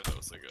staying alive, that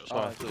was so good. So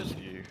I Oh, thought it was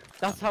you.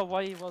 That's how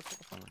why he was.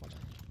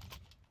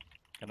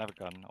 Can I have a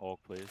gun? Orc,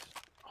 please.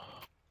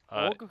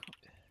 Org?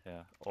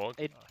 Org.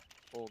 It-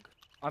 Org.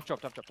 I've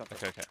dropped. Okay,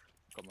 okay.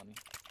 Got money.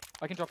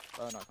 I can drop.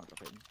 Oh no, I can't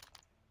drop it.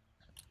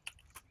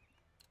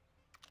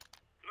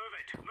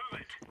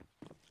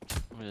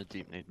 I'm gonna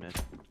deep need mid.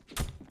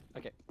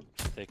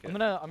 Take it.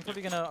 I'm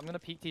probably gonna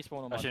peek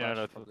T-spawn on my Actually, flash.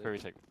 no, no. probably. Curry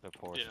take the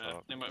port. Yeah,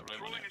 they might blow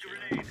one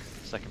in.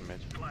 Second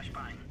mid.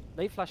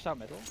 Late flashed out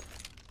middle.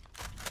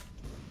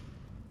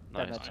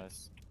 Dead Nice. mid.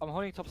 Nice. I'm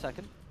holding top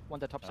second. One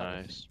dead top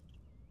second. Nice.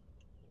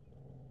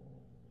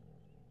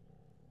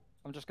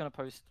 I'm just gonna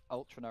post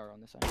ultra narrow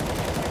on this end.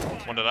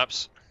 One dead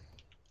apps.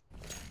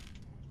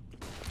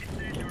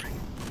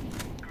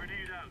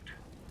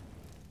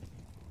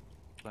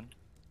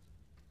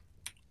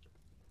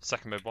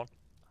 Second mid one.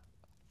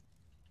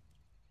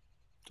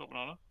 Top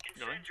banana.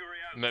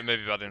 Going.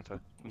 Maybe bad info.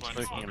 I'm Fine,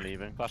 smoking fine. and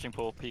leaving. Flashing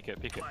pool. Peek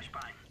it. Peek it.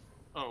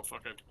 Oh,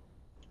 fuck it.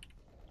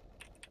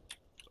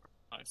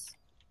 Nice.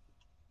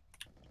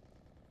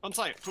 On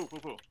site. Pull.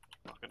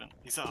 Fuck it in.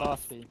 He's out.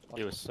 Last B.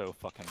 He was so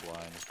fucking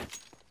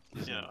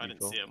blind. Yeah, I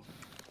didn't see him.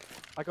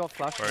 I got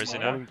flash. Where on is he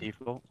my- now? Rolling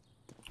default.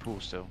 Pool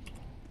still.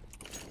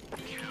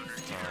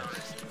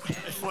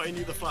 If I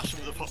knew the flash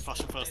was the pop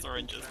flashing first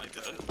oranges, I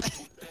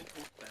didn't.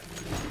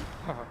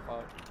 Oh,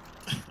 fuck.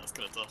 That's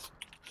kinda tough.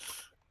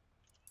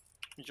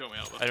 You draw me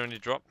out there. Anyone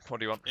need drop? What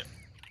do you want?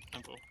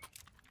 I'm full. Do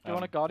you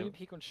want a guardian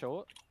peek on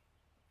short?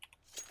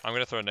 I'm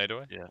gonna throw a nade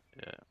away. Yeah.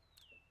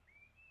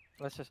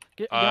 Let's just.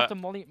 You have to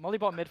molly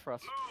bot mid for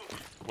us,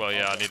 Well,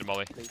 yeah, I need a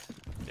molly. please.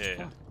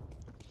 Yeah.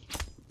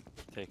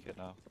 Take it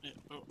now. Yeah.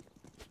 Oh.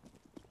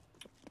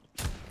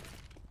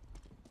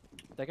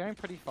 They're going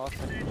pretty fast.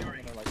 I'm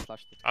gonna like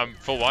flash the. I'm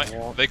full white.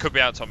 What? They could be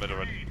out top mid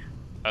already.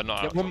 Not Yeah,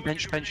 out. one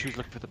bench who's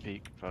looking for the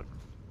peak. Fuck.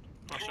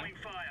 Flashing.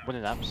 One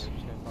in apps. Just go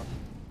fast.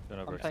 Don't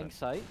I'm overextend. playing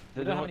sight.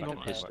 They We don't have don't any want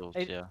gun- pistols,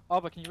 Hey, yeah.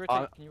 Arbor, can you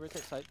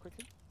rotate sight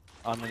quickly?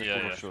 I'm gonna Yeah,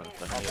 pull yeah. short.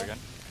 Here again.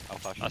 I'll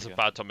flash That's a again.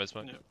 bad top mid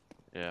smoke. Yeah.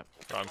 Yeah. Right,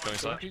 I'm killing Don't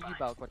side. peek you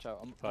Balk, watch out.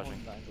 I'm Flashing.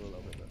 holding the angle a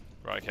little bit.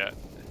 Right, okay.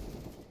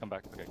 Come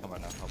back. Okay, come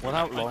back now. One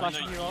out I long. know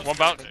Flashing you- you off. One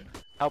back.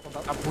 Help.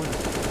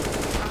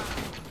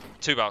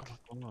 Two back.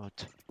 God.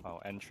 Oh,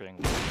 entering.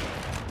 Oh,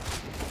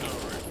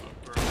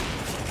 right.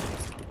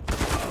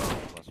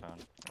 Last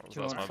round.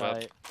 Two That's on my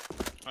bad. sight.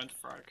 Trying to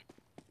frag.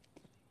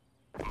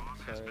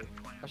 So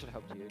I should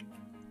have helped you.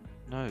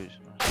 No.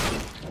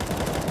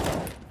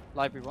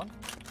 Library one.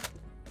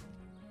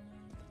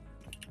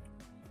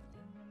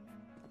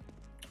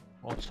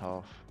 What's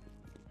half?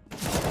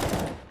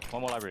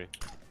 One more library.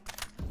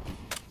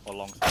 Or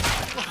long side.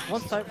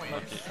 One sight, one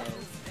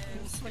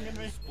left. Swinging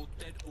me.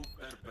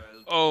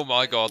 Oh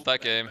my god,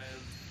 that game.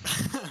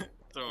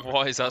 Don't worry.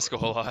 Why is that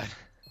scoreline?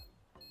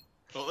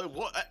 Well,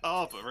 what?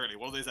 Arbor, really?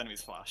 What are those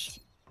enemies flashed?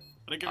 I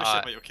don't give a shit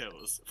about your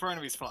kills. 4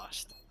 enemies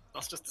flashed.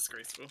 That's just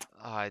disgraceful.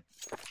 Wait,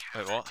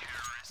 what?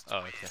 Oh,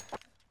 okay.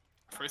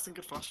 Tracing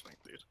good flashbang,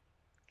 dude.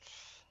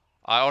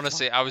 I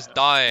honestly, I was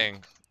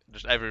dying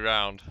just every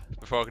round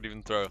before I could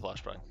even throw a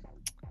flashbang.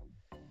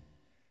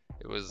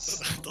 It was.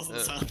 Doesn't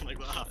sound like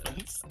that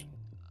happens.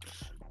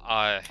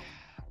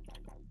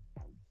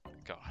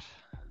 God.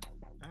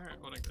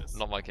 Alright, what like this?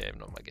 Not my game,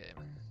 not my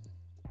game.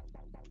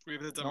 We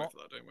have a demo Not- for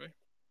that, don't we?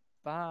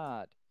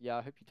 Bad. Yeah,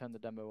 I hope you turned the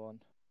demo on.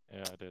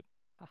 Yeah, I did.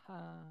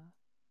 Haha.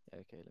 Yeah,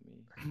 okay, let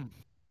me.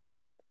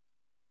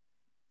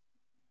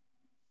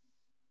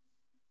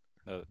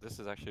 No, this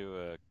is actually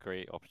a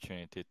great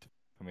opportunity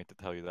for me to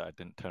tell you that I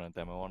didn't turn a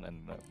demo on,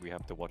 and we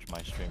have to watch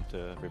my stream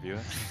to review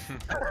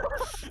it.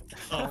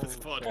 Oh, this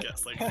pod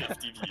gets like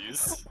 50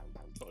 views.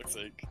 Fuck's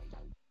sake.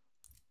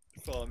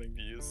 Farming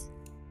views.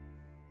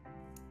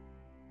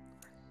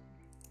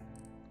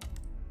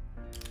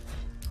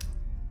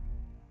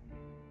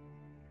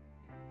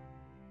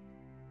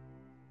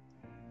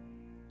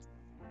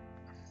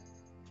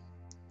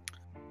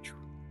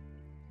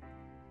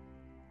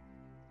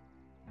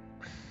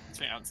 I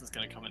think Anson's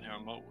gonna come in here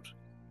and mold.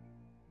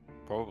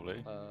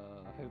 Probably.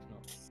 I hope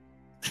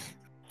not.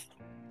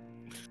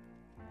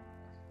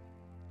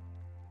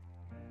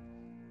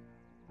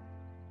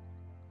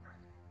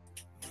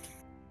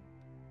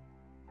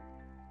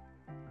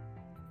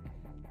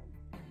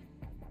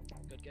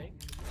 Good game.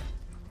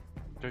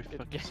 Go Good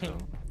fuck game.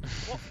 yourself.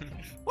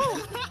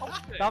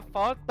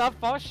 That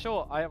far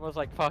short. I was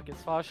like, fuck,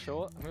 it's far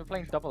short. And we were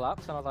playing double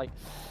ups, and I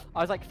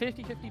was like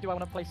 50-50. Do I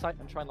want to play site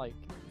and try and like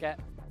get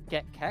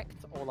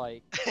kecked or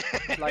like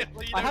Well,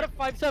 you I know- had a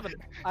 5-7.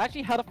 I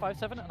actually had a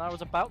 5-7, and I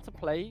was about to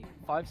play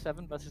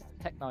 5-7 versus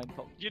Tech 9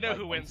 top. You know like,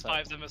 who on wins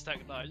site. 5-7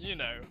 Tech 9. You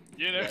know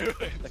who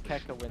wins. The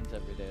Kecker wins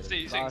every day.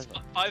 See, That's-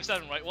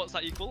 5-7, right? What's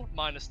that equal?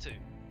 -2.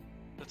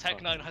 The Tech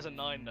Fuck. 9 has a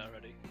 9 there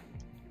already.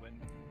 You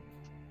win.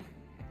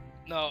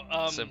 No,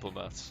 Simple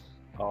maths.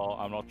 Oh,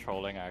 I'm not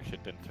trolling. I actually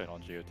didn't turn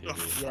on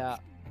GeoTV.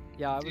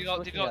 Yeah, I was Do you not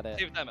looking at it.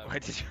 save demo? Why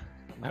did you?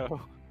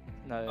 No.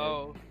 No,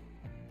 Oh,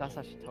 that's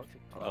actually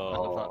toxic.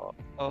 Oh,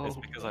 Oh. it's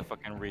because I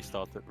fucking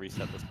reset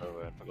the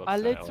server and forgot I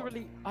to turn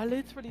it on.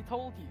 literally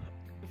told you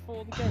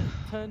before the game,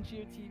 turn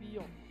GeoTV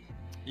on.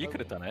 You could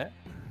have done it.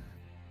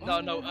 no,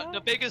 Oh, no. yeah. The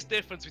biggest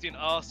difference between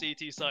our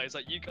CT side is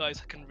that you guys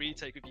can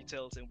retake with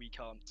utility and we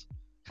can't.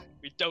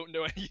 We don't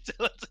know any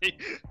utility.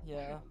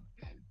 Yeah.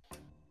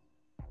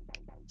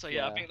 So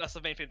yeah, I Yeah. think that's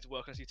the main thing to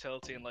work on is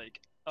utility and like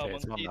Okay, on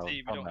it's on CT now,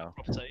 we on don't now. have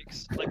proper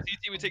takes. Like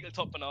CT we take the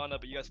top banana,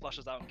 but you guys flash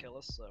us out and kill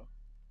us. So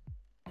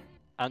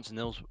Anton,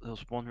 there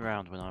was one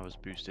round when I was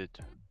boosted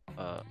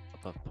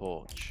above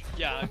porch,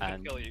 yeah, I couldn't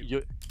and kill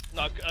you.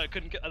 No, I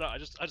couldn't kill. No, I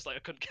just like I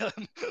couldn't kill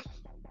him.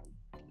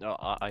 no,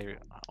 I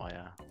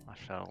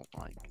felt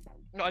like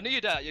No, I knew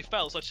you there. You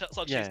fell, so I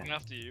started Yeah. chasing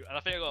after you, and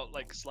I think I got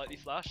like slightly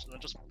flashed, and I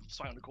just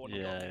swung on the corner.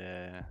 and got me.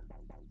 yeah.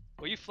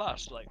 Were you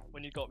flashed like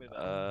when you got me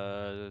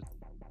there?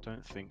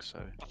 Don't think so.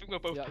 I think we were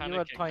both Yeah,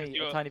 panicking.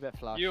 you were 'cause a tiny bit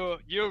flash. you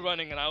were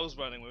running and I was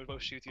running. We were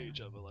both shooting at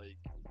each other. Like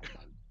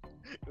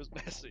it was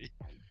messy.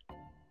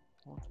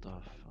 What the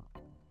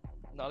fuck?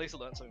 No, at least I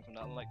learned something from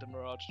that, like the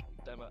Mirage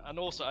demo. And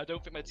also, I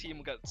don't think my team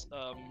will get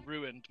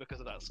ruined because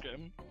of that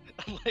scrim.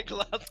 Unlike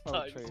last Oh,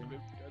 time, true. we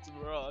go to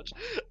Mirage,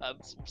 and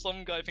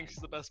some guy thinks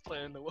he's the best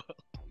player in the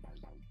world.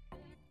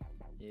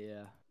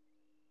 Yeah.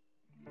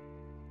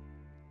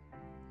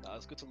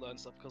 It's good to learn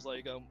stuff because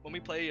like when we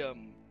play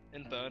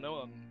Inferno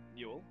on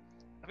Mule,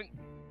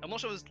 I'm not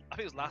sure I think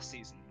it was last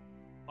season.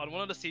 On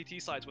one of the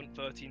CT sides went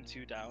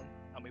 13-2 down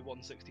and we won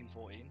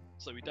 16-14.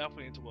 So we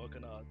definitely need to work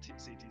on our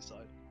CT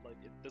side. Like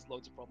there's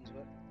loads of problems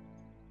with it.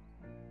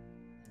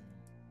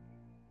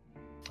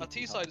 Our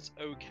T side is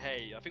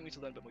okay. I think we need to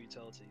learn a bit more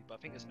utility, but I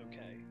think it's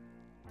okay.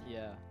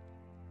 Yeah.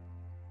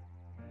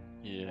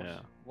 Yeah.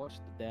 Watch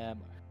the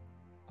demo.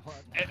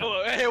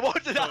 Hey,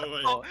 what did I? Wait,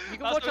 wait. Oh, You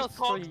can that's watch our most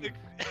stream.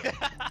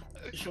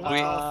 toxic- You should We-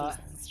 watch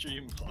the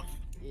stream.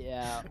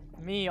 Yeah.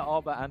 Me,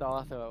 Albert, and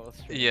Arthur will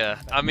stream. Yeah,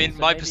 it. I mean, So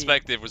my maybe-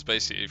 perspective was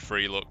basically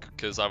free look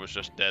because I was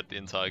just dead the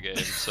entire game.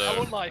 So I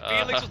won't lie.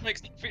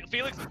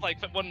 Felix was like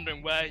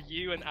wondering where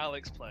you and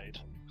Alex played.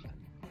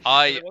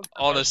 I Once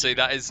I honestly,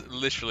 that is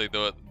literally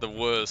the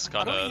worst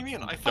kind I know what of you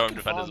mean, I dome fucking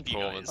defender's farmed you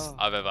performance guys. Oh.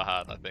 I've ever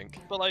had. I think.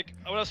 But like,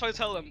 when I was trying to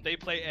tell them they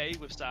play A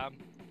with Sam,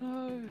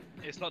 No.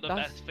 it's not the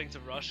That's- best thing to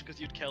rush because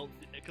you'd kill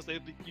because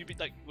you'd be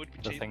like would be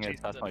The thing is,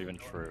 chasing that's them. not even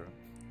true.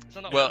 It's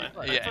not Well, really,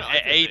 like, yeah,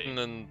 I play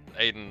Aiden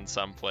and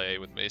Sam play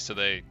with me, so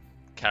they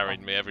carried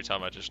me every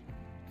time I just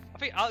I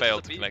think Alex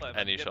failed is a to B connect player,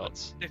 any yeah, but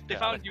shots. They Yeah,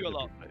 found Alex you a is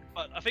lot, good player.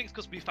 but I think it's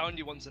because we found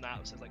you once and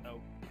out, so it's like no.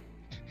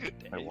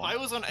 Wait, what? I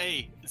was on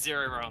A,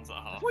 0 rounds at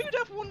half. Were you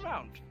there for one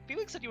round?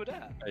 Felix said you were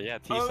there. Yeah,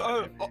 T Oh,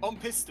 side. on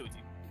pistol, dude.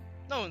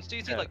 No, and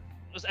GT Yeah. like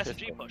was SMG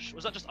Pistol. push.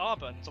 Was that just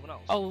Arbor and someone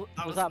else? Oh,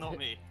 That was that not pi-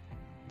 me.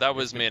 That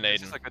was me and It's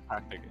Aiden. just like a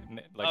tactic,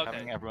 like Okay.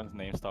 having everyone's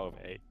name start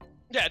with A.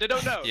 Yeah, they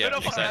don't know. Yeah, they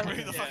don't exactly.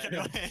 Who the fuck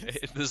yeah.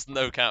 it is. There's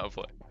no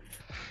counterplay.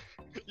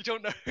 You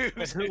don't know Wait,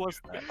 who's who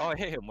was that? Oh, I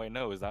hit him. Wait,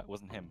 no, that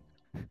wasn't him.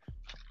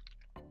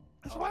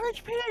 That's my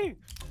HP.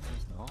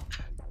 It's not.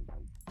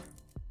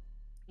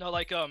 No,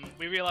 like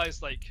we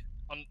realized like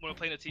when we're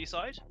playing the T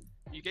side,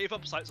 you gave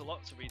up sites a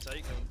lot to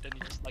retake, and then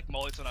you just like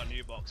mollied on our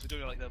new box. We're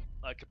doing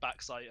like a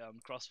backside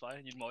crossfire,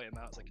 and you'd molly him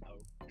out. It's like oh.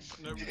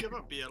 No, we give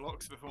up BL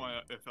locks if I'm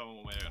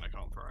on my own, I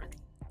can't frag.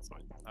 It's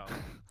fine. Oh.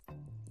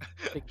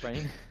 big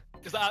brain.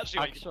 Is that actually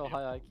what you Actual do?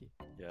 hierarchy.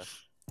 Yes.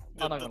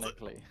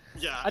 unironically.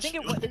 Yeah. I think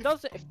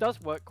actually, it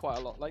does work quite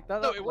a lot. Like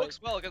that. No, like, it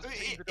works well against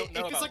things we don't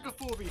know if it's about.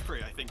 like a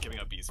 4v3, I think giving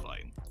up B is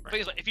fine. The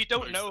thing is, like, if you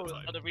don't Most know of the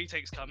time. that the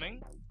retake's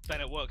coming,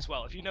 then it works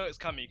well. If you know it's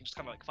coming, you can just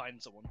kind of like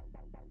find someone,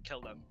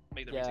 kill them,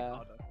 make the retake Yeah.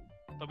 harder.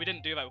 But we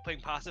didn't do that. We're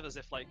playing passive as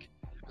if like,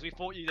 because we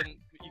thought you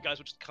guys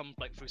would just come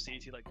like through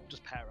CT, like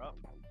just pair up,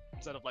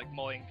 instead of like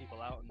mulling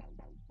people out and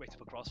waiting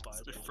for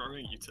crossfires. They're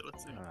throwing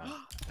utility.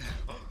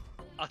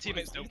 Our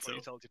teammates is don't play util?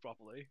 utility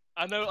properly.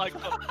 I know, like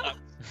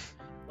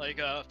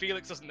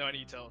Felix doesn't know any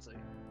utility.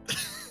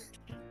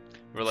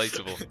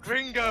 Relatable.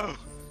 Gringo.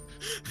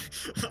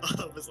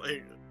 I was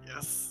like,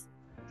 yes.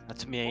 That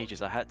took me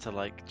ages. I had to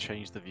like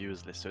change the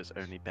viewers list so it's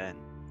only Ben.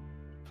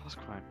 I was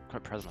quite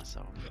proud of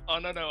myself. Oh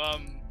no.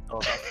 Oh,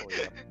 that's all,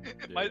 yeah.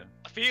 My Yeah.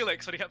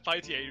 Felix, when he kept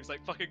fighting it, he was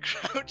like fucking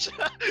crouch.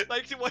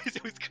 Like, why is he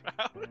always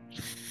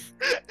crouch?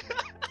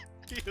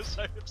 He was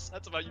so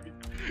upset about you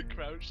being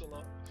crouched a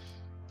lot.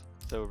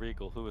 So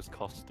Regal, who was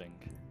costing?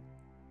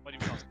 What are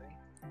you costing?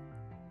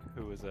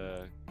 Who was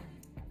the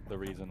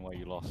reason why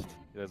you lost?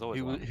 There's always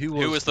Who one.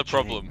 Who was the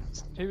problem?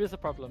 Who is the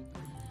problem?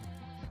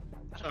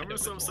 I remember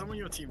someone on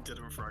your team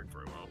didn't frag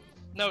very well.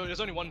 No, there's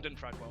only one didn't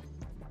frag well.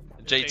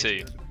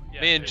 JT.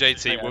 Yeah, Me and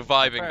JT Yeah, were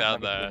I vibing can't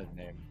down remember there his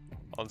name.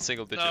 on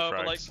single digit No, frags.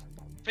 but like,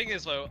 thing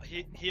is though,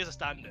 he is a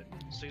stand-in,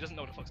 so he doesn't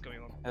know what the fuck's going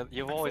on.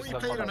 You've I always thought you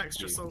done paid one an of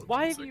extra you. salt.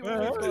 Why have you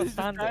always got a He's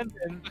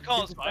stand-in?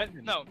 Because, right?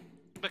 No,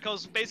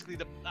 because basically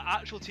the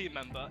actual team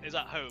member is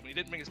at home and he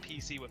didn't bring his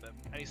PC with him,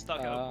 and he's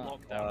stuck at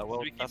lockdown. Well,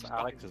 so he that's keeps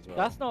Alex as well.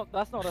 That's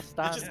not a Just,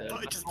 stand-in.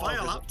 just buy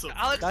a laptop.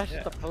 Alex, That's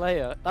just a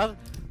player.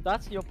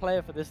 That's your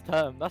player for this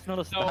term. That's not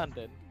a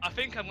stand-in. I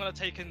think I'm gonna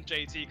take in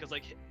JT because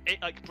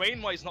like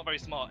brain-wise he's not very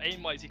smart.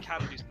 Aim-wise he can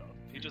do stuff.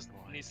 He just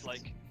needs to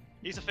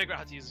needs to figure out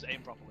how to use his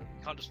aim properly.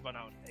 He can't just run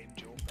out and aim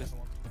duel.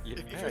 Someone. You-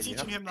 If yeah, you're you teaching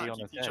have him to be that, on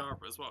you his teach head.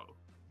 Arbor as well.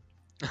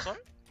 Sorry?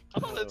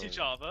 I'm not gonna teach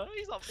Arbor.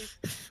 He's not.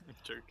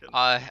 Joking.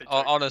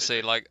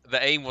 Honestly, like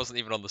the aim wasn't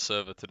even on the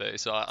server today,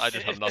 so I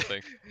just have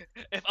nothing.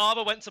 If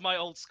Arbor went to my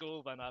old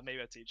school, then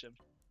maybe I'd teach him.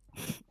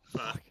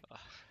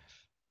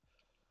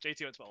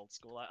 JT went to my old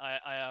school.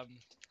 I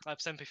have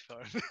sympathy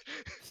for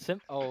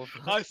him. Oh,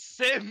 I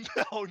simp.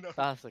 Oh no.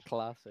 that's a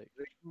classic.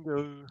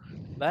 Gringo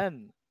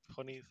Ben,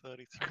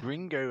 2033.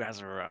 Gringo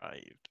has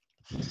arrived.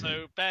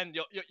 So Ben,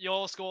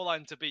 your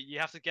scoreline to beat, you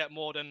have to get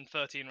more than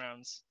 13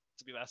 rounds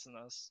to be less than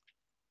us.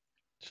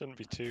 Shouldn't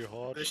be too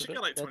hard. They should should it?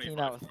 get like 13 25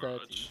 out of 30.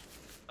 Mirage.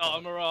 Oh,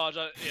 a Mirage,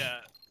 yeah.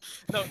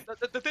 No,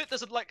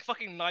 there's a like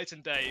fucking night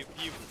and day.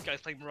 You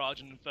guys play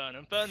Mirage and Inferno.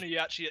 Inferno, you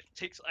actually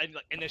takes like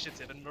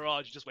initiative, and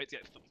Mirage, you just wait to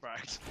get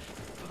fragged.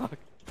 Fuck.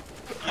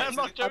 I'm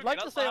not joking. I'd like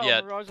to that's say bad. Yeah.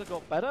 our Mirage has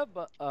got better,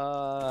 but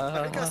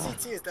I think our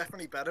CT is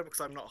definitely better because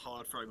I'm not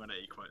hard throwing on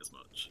A quite as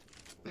much.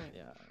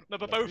 yeah. No,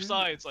 but both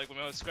sides, like when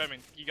we were scrimming,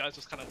 you guys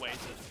just kind of waited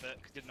a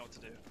bit, 'cause you didn't know what to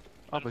do.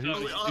 Oh, but Oh, who's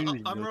wait, this dude?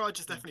 in Our your- Mirage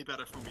is definitely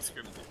better from we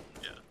scrimmed it.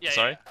 Yeah. Yeah.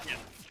 Sorry? Yeah.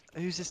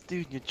 Who's this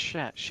dude in your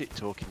chat shit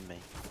talking me?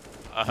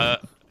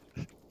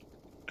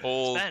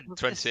 All Ben.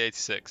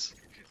 2086.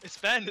 It's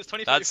Ben. It's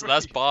 2043.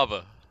 That's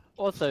Barber.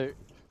 Also,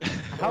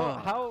 how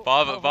Barber how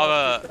hard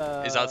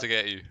Barber did, is out to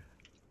get you.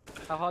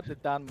 How hard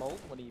did Dan mold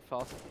when he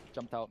fast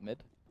jumped out mid?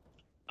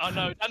 Oh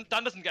no,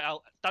 Dan doesn't get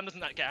out. Dan doesn't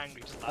get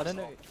angry. Just I don't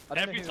know. I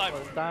don't Every know time- who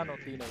it was, Dan or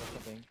Dino or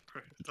something.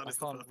 That I is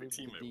the can't perfect read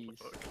teammate. What the these.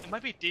 fuck? It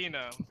might be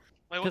Dino.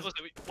 Wait, what 'Cause was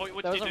it? What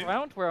There did was you a do?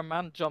 round where a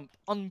man jumped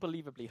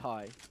unbelievably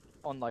high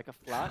on like a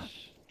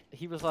flash.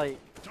 He was like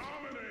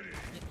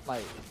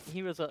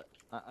he was at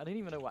I don't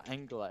even know what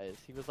angle that is.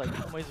 He was like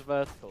almost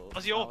vertical.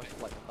 Was he and I all-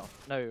 like, oh,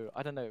 no,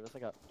 I don't know. It was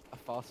like a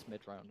fast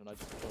mid round, and I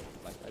just thought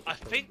like I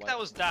think that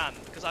was Dan,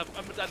 because I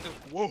remember Dan going,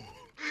 whoa.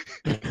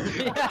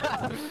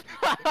 Yeah.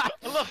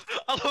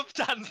 I love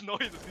Dan's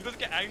noises. He doesn't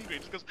get angry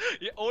just because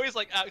he always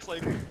like acts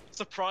like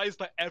surprised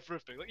by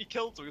everything. Like he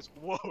killed someone, he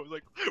goes, whoa.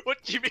 Like,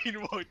 what do you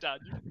mean, whoa, Dan?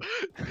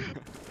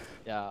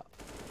 Yeah.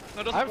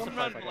 No, there's I was one surprised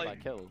round I got like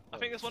that kill. I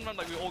think there's one round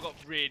like we all got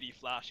really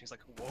flash. He's like,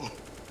 whoa.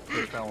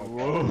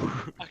 Whoa.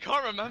 I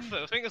can't remember.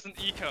 I think it's an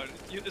eco.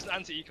 It's an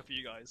anti-eco for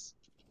you guys.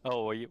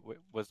 Oh,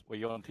 were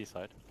you on T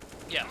side?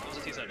 Yeah, it was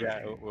a T-side. Yeah,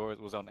 it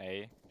was on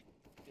A.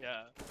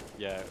 Yeah.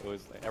 Yeah, it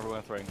was like,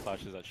 everyone throwing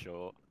flashes at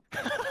short.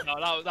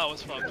 No, that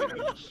was fun.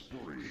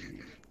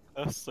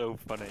 That's so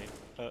funny.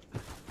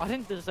 I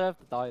didn't deserve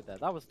to die there.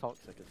 That was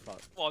toxic as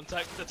fuck. Well,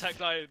 the tech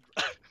guy.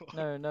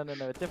 No,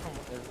 a different.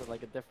 It was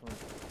like a different.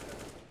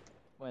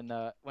 When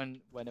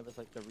it was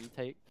like the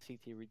retake,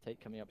 CT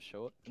retake coming up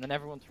short, and then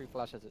everyone threw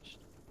flashes at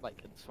like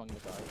and swung the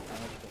guy, and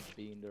I just got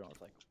beamed, and I was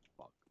like,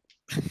 fuck.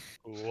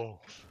 Whoa.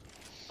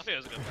 I think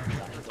it was a good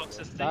match.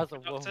 Toxicity, That was a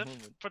whoa productive,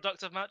 moment.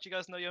 productive match. You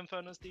guys know your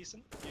Inferno's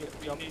decent. Good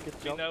job, good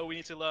We job. know we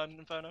need to learn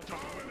Inferno.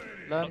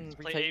 Learn to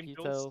play retake aim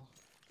duels. util.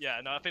 Yeah,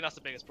 no, I think that's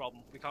the biggest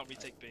problem. We can't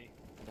retake B.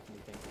 I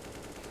definitely think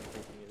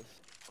retaking is.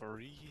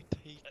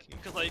 Retaking.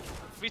 Because like,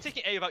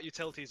 retaking A without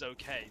utility is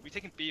okay.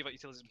 Retaking B without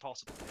utility is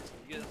impossible.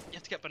 You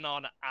have to get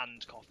banana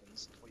and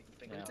coffins before you can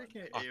think Yeah. of it.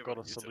 Taking it I've A got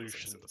a with utilities,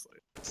 solution. seriously.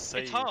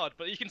 Save. It's hard,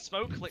 but you can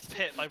smoke like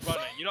pit by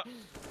running. You're not.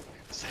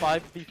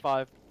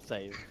 5v5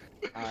 save.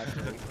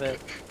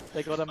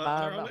 They got a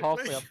man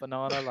halfway up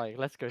banana, like,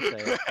 let's go say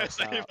it. Fuck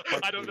Save. that,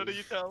 fuck I don't know you. that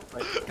you tell.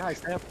 Like,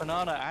 guys, they have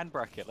banana and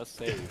bracket. Let's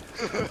see.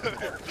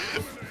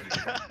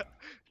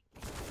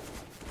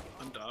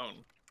 I'm down.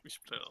 We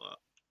should play like that.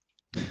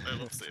 I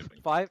love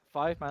saving.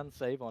 Five-man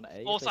save on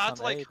A. If Also, they I had come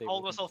to like A, they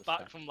hold will myself just back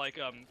stack. from like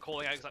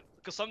calling out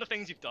because some of the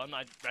things you've done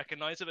I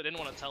recognize it, but I didn't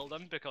want to tell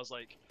them because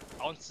like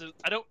I want to.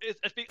 I don't.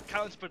 It's been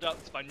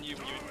counterproductive if I knew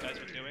what you guys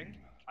were doing.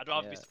 I'd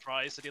rather be Yeah.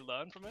 surprised that you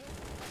learn from it.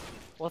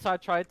 Also, I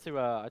tried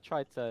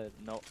to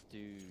not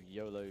do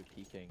YOLO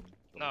peeking.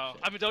 No,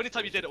 bullshit. I mean the only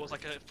time you did it was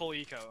like a full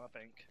eco, I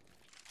think.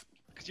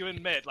 Because you were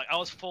in mid, like I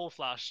was full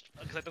flashed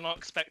because I did not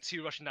expect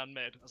two rushing down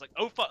mid. I was like,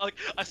 oh fuck, like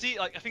I see,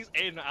 like I think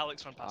it's Aiden and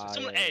Alex run past.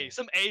 Someone yeah.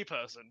 some A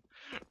person,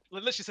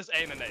 literally says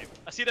A in the name.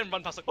 I see them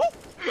run past, like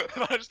oh,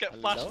 and I just get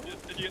flashed. Hello?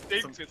 And you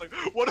think it's like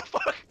what the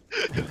fuck?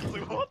 It's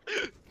like what?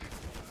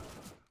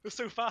 It's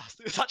so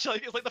fast. It's actually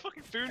like, it's like the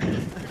fucking food.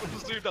 People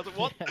just zoomed. I was like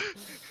what?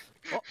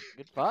 Oh,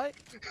 goodbye.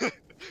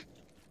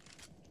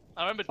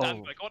 I remember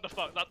Dan Oh. like what the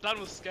fuck? That Dan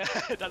was scared.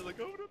 Dan was like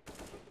oh.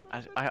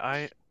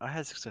 I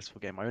had a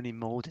successful game. I only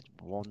molded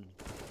one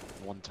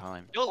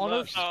time. Your On a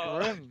lurks,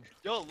 scrim.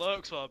 your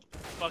lurks were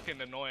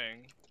fucking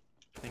annoying.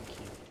 Thank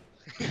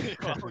you.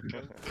 You're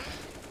welcome.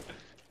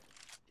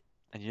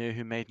 And you know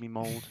who made me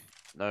mold?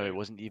 No, it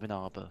wasn't even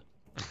Arbor.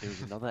 It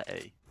was another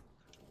A.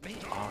 Me?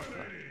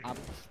 Arthur.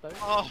 Amstone?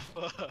 Oh,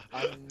 fuck.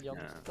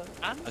 Youngster?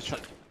 And I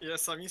tried.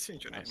 Yes, I'm using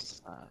your name.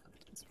 That's,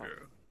 It's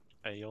true.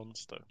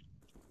 Aeonsto.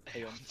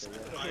 Youngster,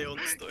 yeah. I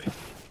understood.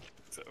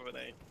 Sort of an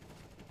A.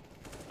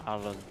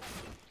 Alan.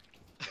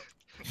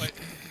 Wait,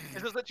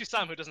 is this literally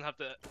Sam who doesn't have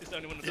the? Is the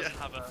only one who doesn't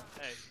have a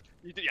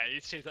A? You do, yeah, you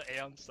change that A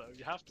on so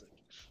you have to.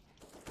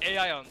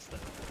 AI on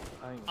stuff.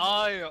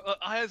 I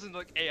as in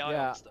like AI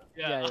Yeah. on stuff.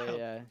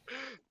 Yeah.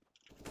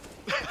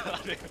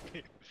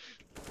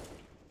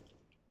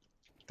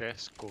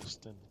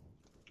 Disgusting.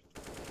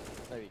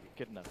 There you go.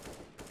 Good enough.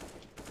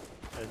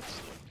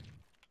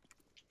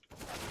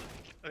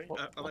 I What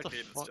like the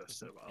Aiden's fuck just does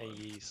so an well.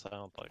 AE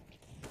sound like?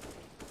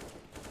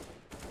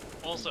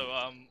 Also,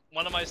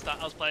 one of my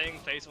I was playing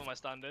Face with my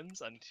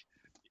stand-ins, and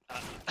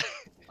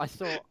I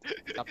saw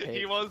a pig.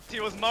 he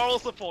was moral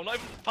support, not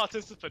even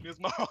participant. He was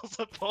moral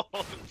support.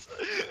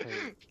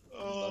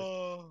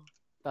 Oh.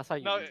 That's how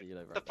you No, use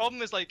Elo, right? the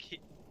problem is like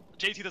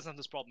JT doesn't have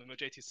this problem. But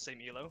JT's the same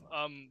elo.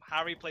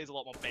 Harry plays a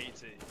lot more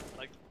baity.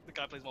 Like the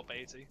guy plays more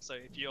baity. So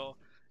if you're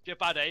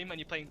bad aim and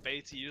you're playing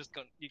baity, you just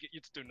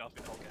do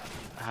nothing the whole game.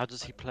 How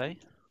does he play?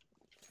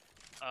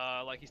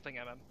 Like he's playing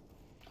MM.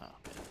 Oh,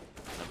 okay.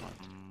 Never mind.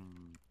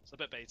 It's a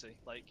bit baity.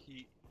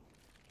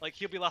 Like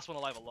he'll be last one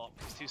alive a lot.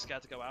 He's too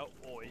scared to go out,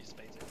 or he's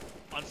baity.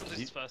 And sometimes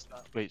He- his first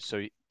start. Wait,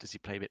 so does he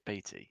play a bit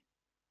baity?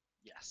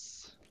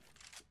 Yes.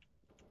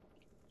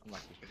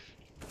 Unlucky.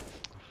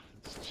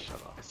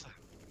 Shut up.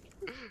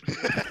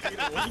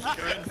 Aiden, what are you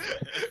going for?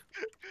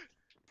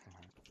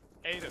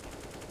 Aiden.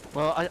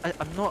 Well,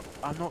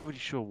 I'm not really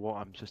sure what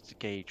I'm supposed to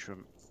gauge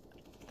from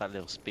that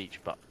little speech,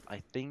 but I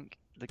think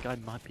the guy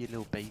might be a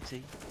little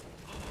baity.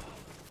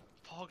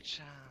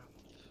 PogChamp.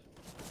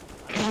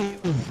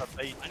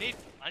 Hey, I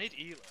need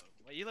Elo.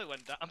 My Elo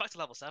went down. I'm back to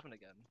level 7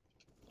 again.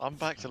 I'm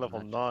back to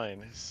level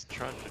 9. It's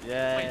tragic. Wait,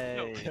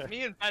 no. Yay!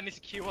 Me and Ben need to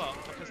queue up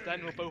because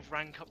then we'll both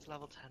rank up to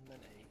level 10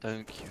 and 8.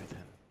 Don't queue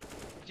them.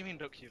 What do you mean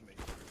don't queue me?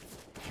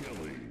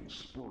 Killing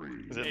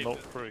spree. Is it Hey, not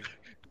but- free?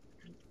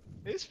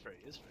 It's free,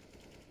 it's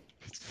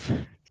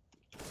free.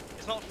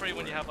 It's not free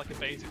when you have like a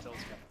beta till spell.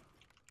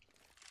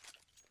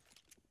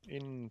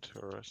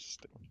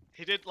 Interesting.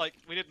 We did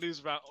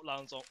lose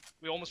rounds on,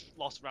 we almost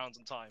lost rounds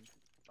in time.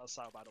 That's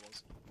how bad it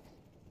was.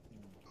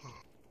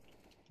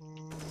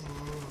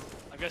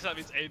 I guess that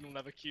means Aiden will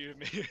never queue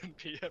me and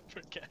P ever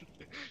again.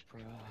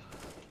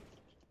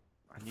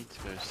 I need to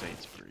go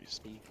Sainsbury's.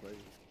 Speed close.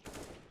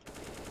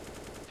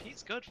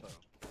 Pete's good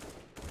though.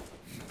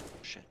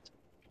 Shit.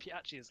 Pete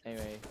actually is.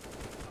 Anyway,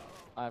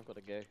 I've got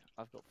to go.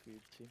 I've got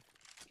food too.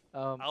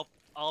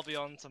 I'll be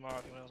on tomorrow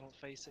if you want to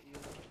face it.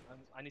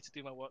 I need to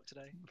do my work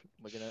today.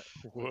 We're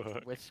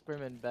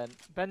scrimming Ben.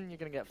 Ben, you're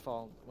gonna get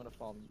farmed. I'm gonna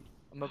farm you.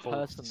 I'm gonna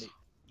False. personally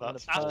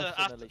That's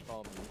personally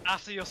farm you.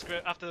 After the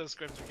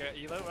scrims, we get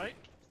Elo, right?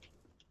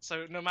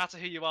 So no matter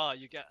who you are,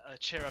 you get a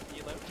cheer up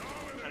Elo,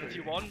 and if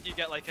you want, you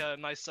get like a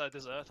nice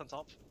dessert on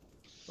top.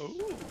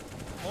 Ooh.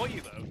 More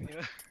Elo. You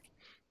know?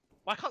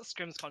 Why can't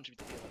scrims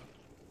contribute to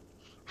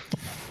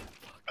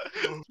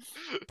Elo?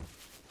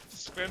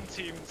 Scrim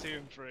team 2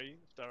 and 3,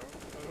 Durham.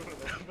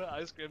 But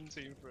I scrim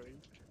team 3.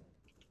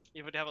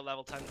 Even they have a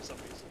level 10 for some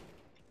reason.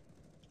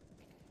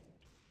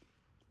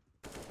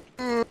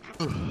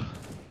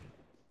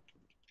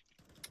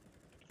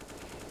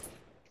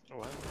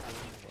 Well,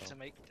 To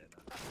make dinner.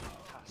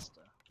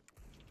 Pasta.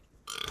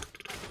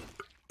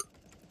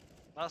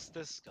 That's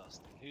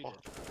disgusting. Who did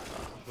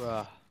that?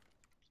 Bruh.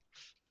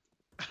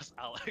 That's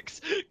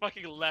Alex.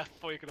 Fucking left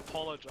before you can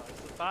apologise.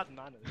 That's bad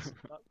manners.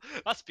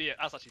 That's BM.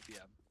 That's actually BM.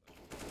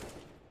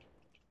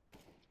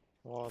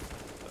 what the...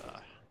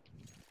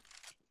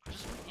 I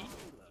just want Elo,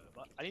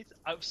 but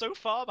I'm so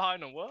far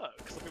behind on work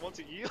because I've been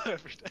wanting Elo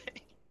every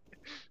day.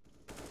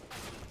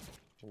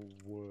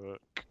 work.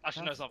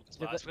 Actually, no, it's not because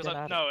of that. It's Get because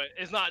out no,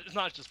 it's not. It's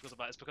not just because of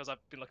that. It's because I've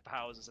been looking for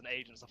houses and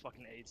agents are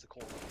fucking aides to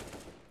call them.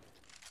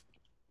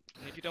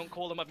 And if you don't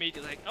call them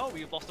immediately, like, oh,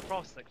 you've lost the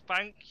process. Like,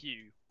 thank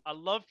you. I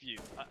love you.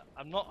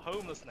 I'm not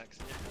homeless next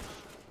year.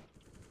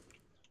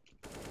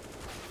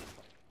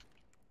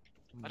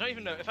 I don't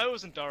even know if I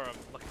was in Durham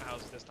looking at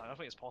houses this time. I don't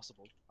think it's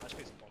possible. I just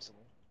think it's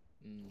impossible.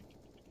 Mm.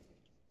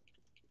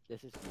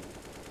 This is you.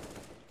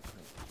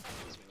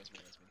 That's me. That's me.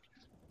 That's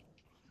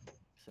me.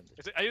 Send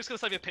it. Are you just gonna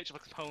send me a picture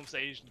of like a homeless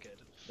Asian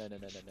kid? No.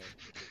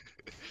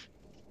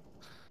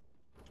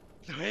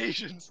 No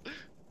Asians.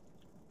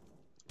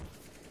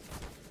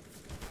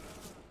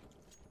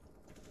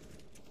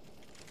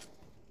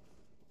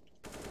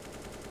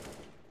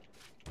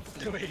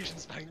 No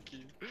Asians, thank you.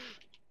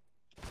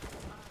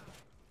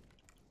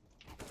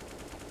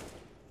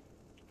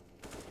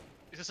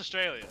 Is this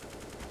Australia?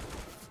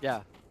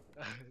 Yeah.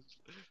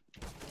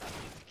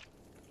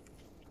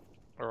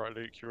 Alright,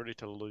 Luke, you're ready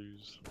to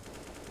lose.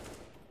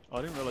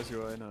 I didn't realise you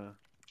were in a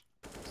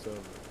server.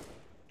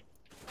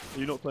 Are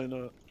you not playing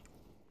a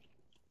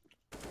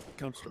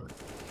Counter-Strike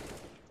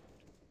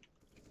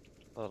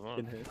I don't know.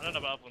 in here? I don't know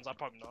about other ones. I'm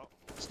probably not.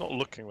 It's not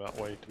looking that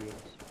way, to be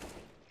honest.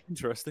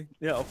 Interesting.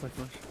 Yeah, I'll play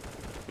Flash.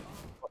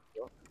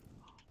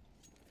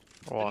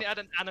 Didn't Alright. it add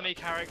an anime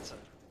character,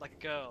 like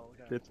a girl?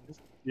 Did-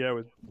 Yeah,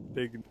 with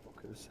big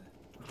knockers.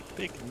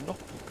 Big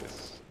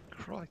knockers.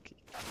 Crikey.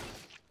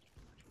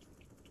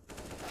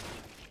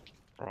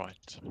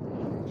 Right.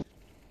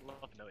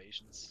 Love no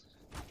Asians.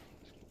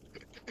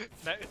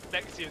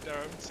 Next year,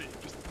 Durham team,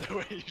 just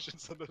no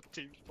Asians on the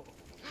team for.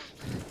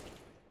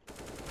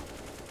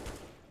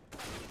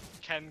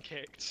 Ken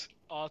kicked.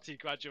 RT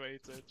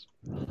graduated.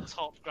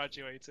 Top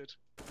graduated.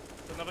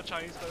 Is another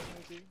Chinese person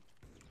in the team?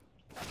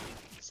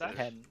 Seth?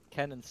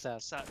 Ken and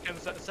Seth.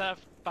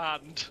 Seth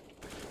banned.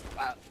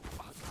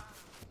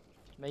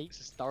 Mate,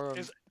 Durham,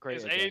 Is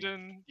great again.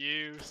 Aiden,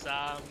 you,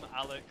 Sam,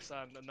 Alex,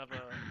 and another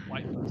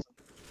white person.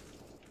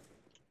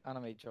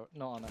 Anime joke.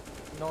 Not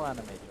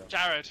anime joke.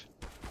 Jared!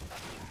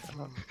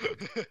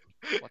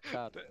 Watch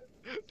out.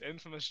 The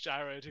infamous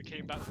Jared who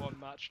came back one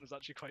match and was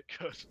actually quite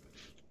good.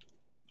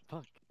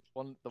 Fuck.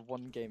 The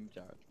one game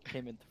Jared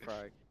came into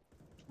frag.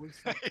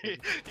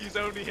 He's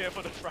only here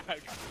for the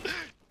frag.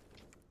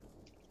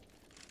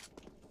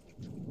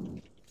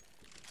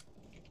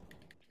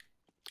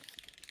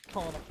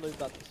 Can't upload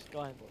that to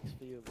Skybox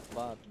for you, it's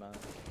bad, man.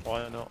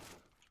 Why not?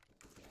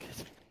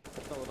 Because I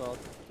thought I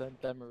was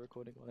demo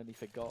recording one and he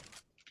forgot.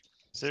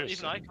 Seriously?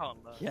 Even I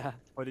can't learn. Yeah.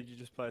 Why did you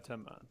just play a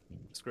 10-man?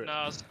 Script.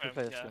 No, it's grim,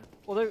 Fair yeah.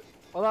 scrim.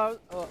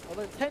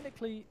 Although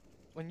technically,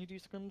 when you do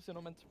scrims, you're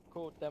not meant to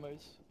record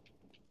demos.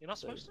 You're not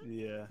So- supposed to?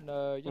 Yeah.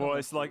 No, you're not Well, meant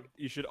it's to. like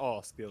you should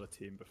ask the other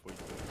team before you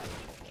do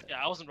it.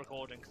 Yeah, I wasn't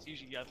recording because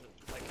usually you have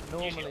like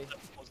Normally. usually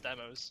was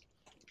demos.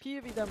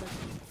 PvE demos,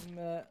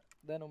 meh,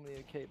 they're normally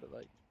okay, but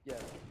like, yeah,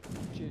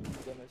 GOG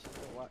demos is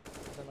not whack.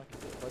 Then I can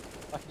do it, like,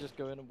 I can just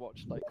go in and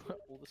watch like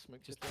all the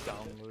smoke Just systems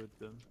and download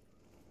them.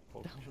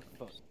 shit.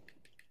 Fuck.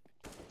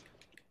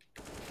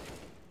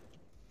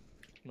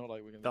 Not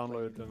like we're gonna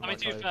Download them. I mean, like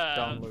to be I fair,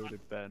 downloaded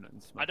Ben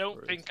and Smash I don't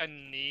Bros. think I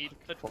need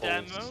the Balls.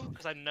 demo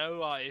because I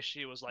know our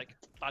issue was like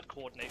bad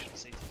coordination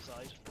CT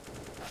side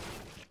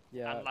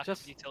Yeah, and lack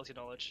just of utility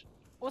knowledge.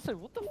 also,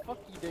 what the fuck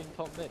are you doing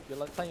top mid? You're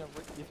like playing,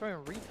 you're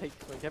throwing retakes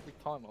like every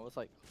time. I was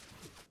like,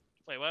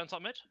 Wait, we're on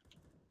top mid?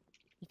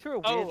 you threw a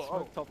weird Oh,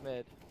 smoke oh. top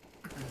mid.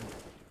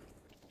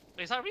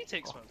 Wait, is that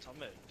retake smoke top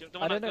mid? The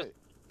I one don't that know. goes-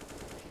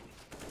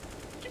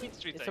 What do you mean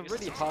it's retake? It's a It's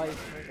really just- high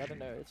smoke. I don't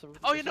know. It's a.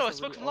 Oh, it's you know, I just a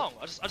spoke really from long.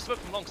 I just spoke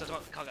from long because I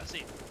can't get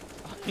seen.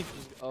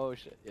 Oh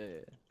shit! Yeah.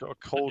 Got a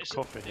cold It's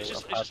coffee here. It's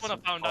just, I've it's just had when I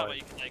some found out pie. that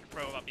you can like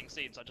throw without being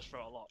seen, so I just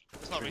throw a lot.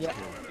 It's not Yeah,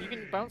 retake. you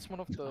can bounce one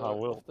off the I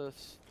will. the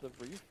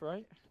roof,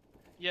 right?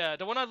 Yeah,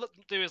 the one I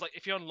do is like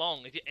if you're on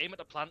long, if you aim at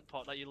the plant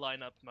pot that you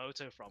line up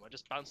Moto from, it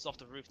just bounces off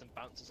the roof and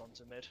bounces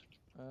onto mid.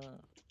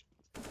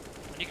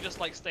 And you can just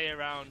like stay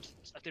around.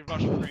 If they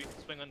rush through, you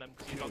can swing on them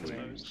because you're not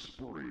Killing exposed.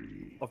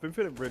 spree. I've been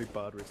feeling really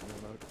bad recently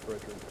when I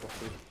drink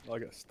coffee. I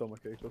get a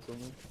stomachache or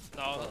something.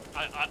 No,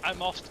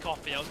 I'm off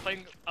coffee. I was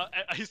playing.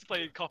 I used to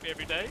play coffee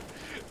every day.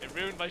 It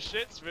ruined my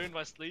shits, ruined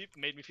my sleep,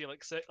 made me feel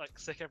like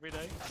sick every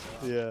day.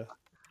 Yeah.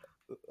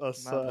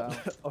 That's Man down.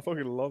 I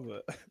fucking love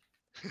it.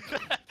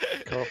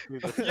 Coffee. You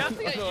have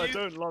to get No, I used-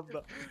 don't love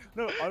that.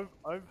 No,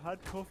 I've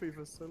had coffee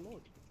for so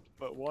long,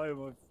 but why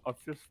am I?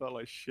 I've just felt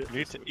like shit. You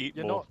need to eat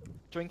You're more. not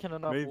drinking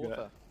enough Maybe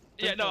water.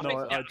 Yeah, no, I No,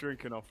 think, I yeah,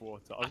 drink enough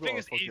water. I I've think got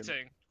it's a fucking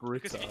eating.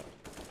 Brita. because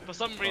for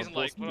some I reason, bought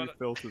like some when new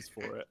filters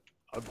for it.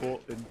 I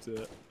bought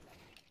into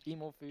Eat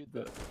more food.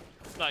 the.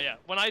 no, yeah,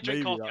 when I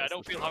drink Maybe coffee, I that's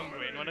don't the feel problem.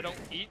 hungry, and when I don't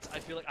eat, I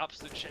feel like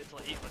absolute shit until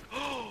I eat. Like,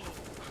 oh,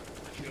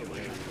 I feel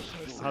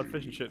like I had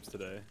fish and chips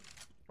today.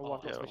 Oh,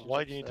 I've got Yeah, fish and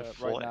why do you chips, need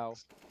to right flex? now?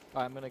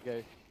 Alright, I'm gonna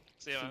go.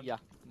 See ya, man. ya.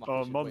 My Oh,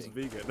 fish is mum's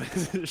waiting. vegan,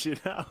 isn't she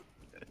now?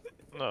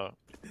 No.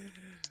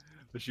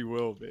 But she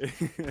will be.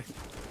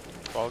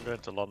 I'm going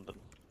to London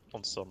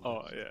on Sunday.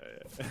 Oh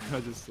yeah. I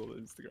just saw the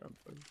Instagram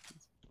post.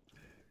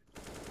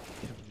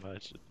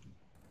 Imagine.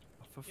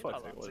 For You're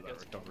not fuck's sake, allowed what to is go that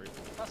to recovery?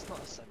 That's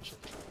not essential.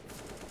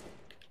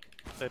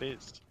 That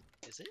is.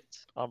 Is Is it?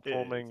 I'm It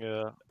forming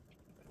a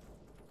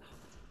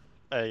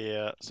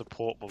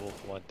support bubble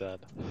for my dad.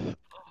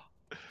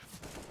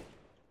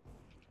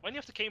 When are you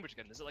off to Cambridge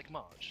again? Is it like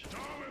March?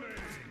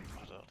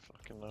 I don't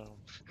fucking know.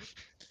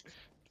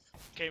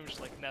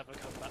 Cambridge like never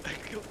come back.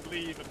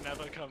 Leave and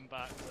never come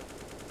back.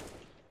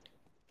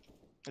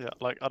 Yeah,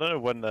 like I don't know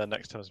when the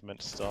next term is meant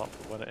to start,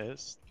 but when it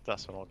is,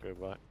 that's when I'll go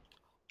back.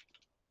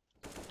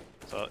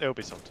 So it'll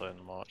be sometime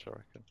in March, I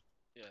reckon.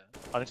 Yeah.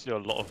 I need to do a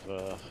lot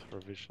of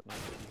revision over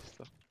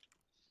Easter.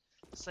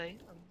 Say,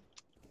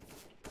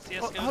 What,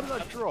 CS:GO. how did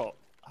that drop?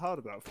 How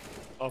did that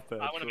up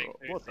air I want to make drop?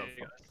 food, What the see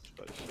you fuck? guys.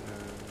 That shit.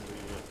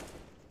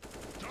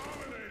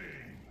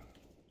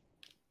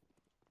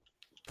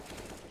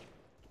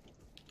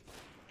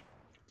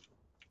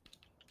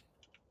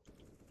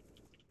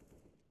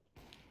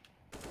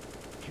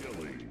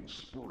 Killing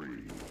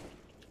spree.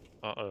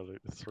 Uh-oh, Luke,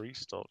 the 3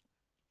 stock.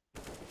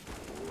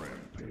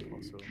 Rampage.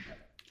 Awesome.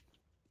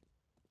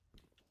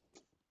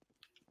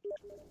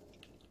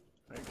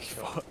 Thank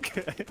fuck.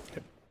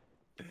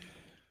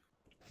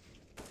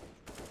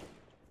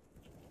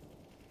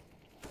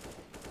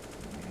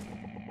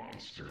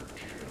 Monster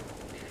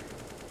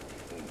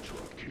kill. Ultra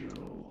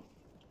kill.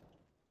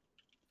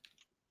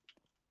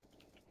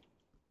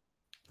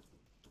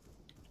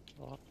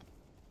 What?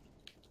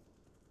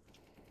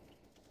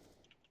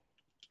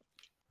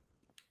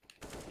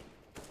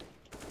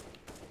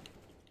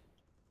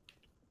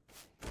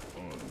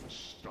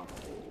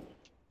 Unstoppable.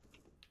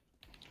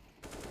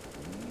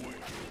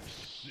 Wicked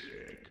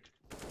sick.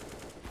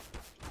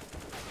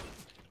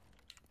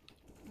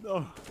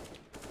 No.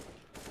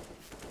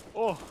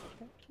 Oh.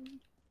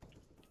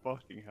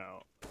 Fucking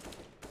hell.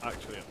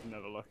 Actually, I'm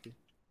never lucky.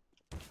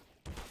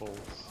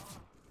 False.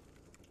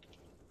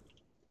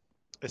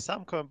 Is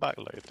Sam coming back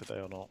later today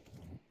or not?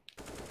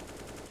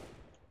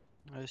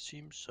 I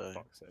assume so.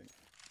 Fuck's sake.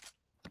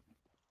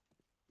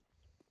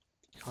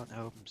 Can't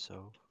help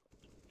himself.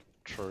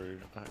 True,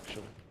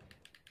 actually.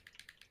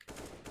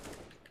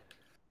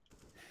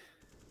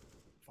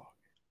 Fuck.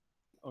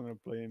 I'm gonna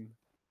blame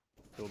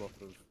build off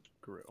of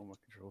grit on my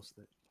control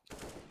stick.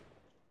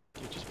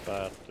 You're just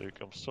bad, Luke.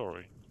 I'm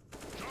sorry.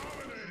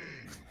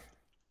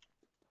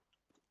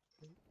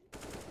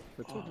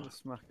 We're talking to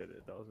smack at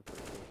it, that was a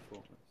pretty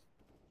cool performance.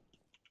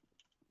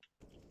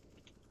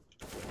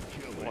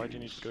 Why do you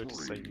need to go to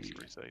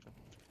Sainsbury's,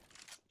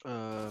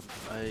 Aiden?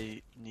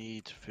 I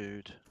need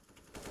food.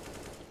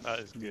 That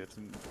is Need good.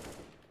 some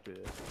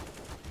beer.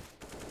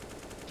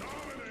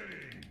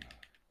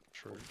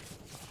 True.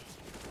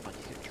 I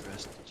need to get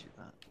dressed to do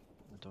that.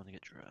 I don't want to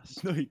get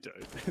dressed. No, you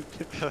don't.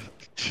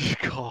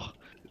 God.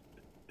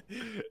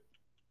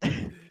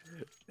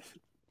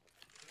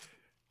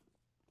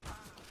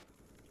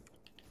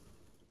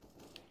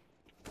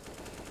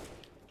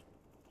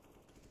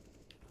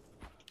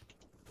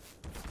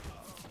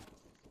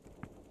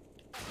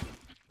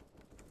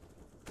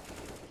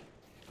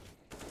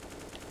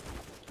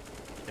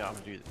 Yeah, I'm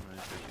gonna go do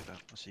that.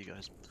 I'll see you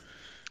guys.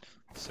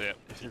 See ya.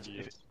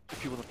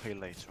 If you want to play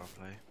later, I'll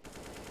play.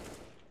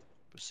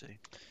 We'll see.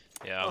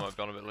 Yeah, I might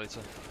be on a bit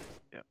later.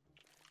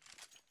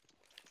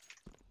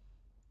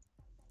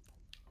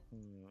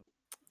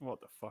 What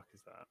the fuck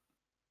is that?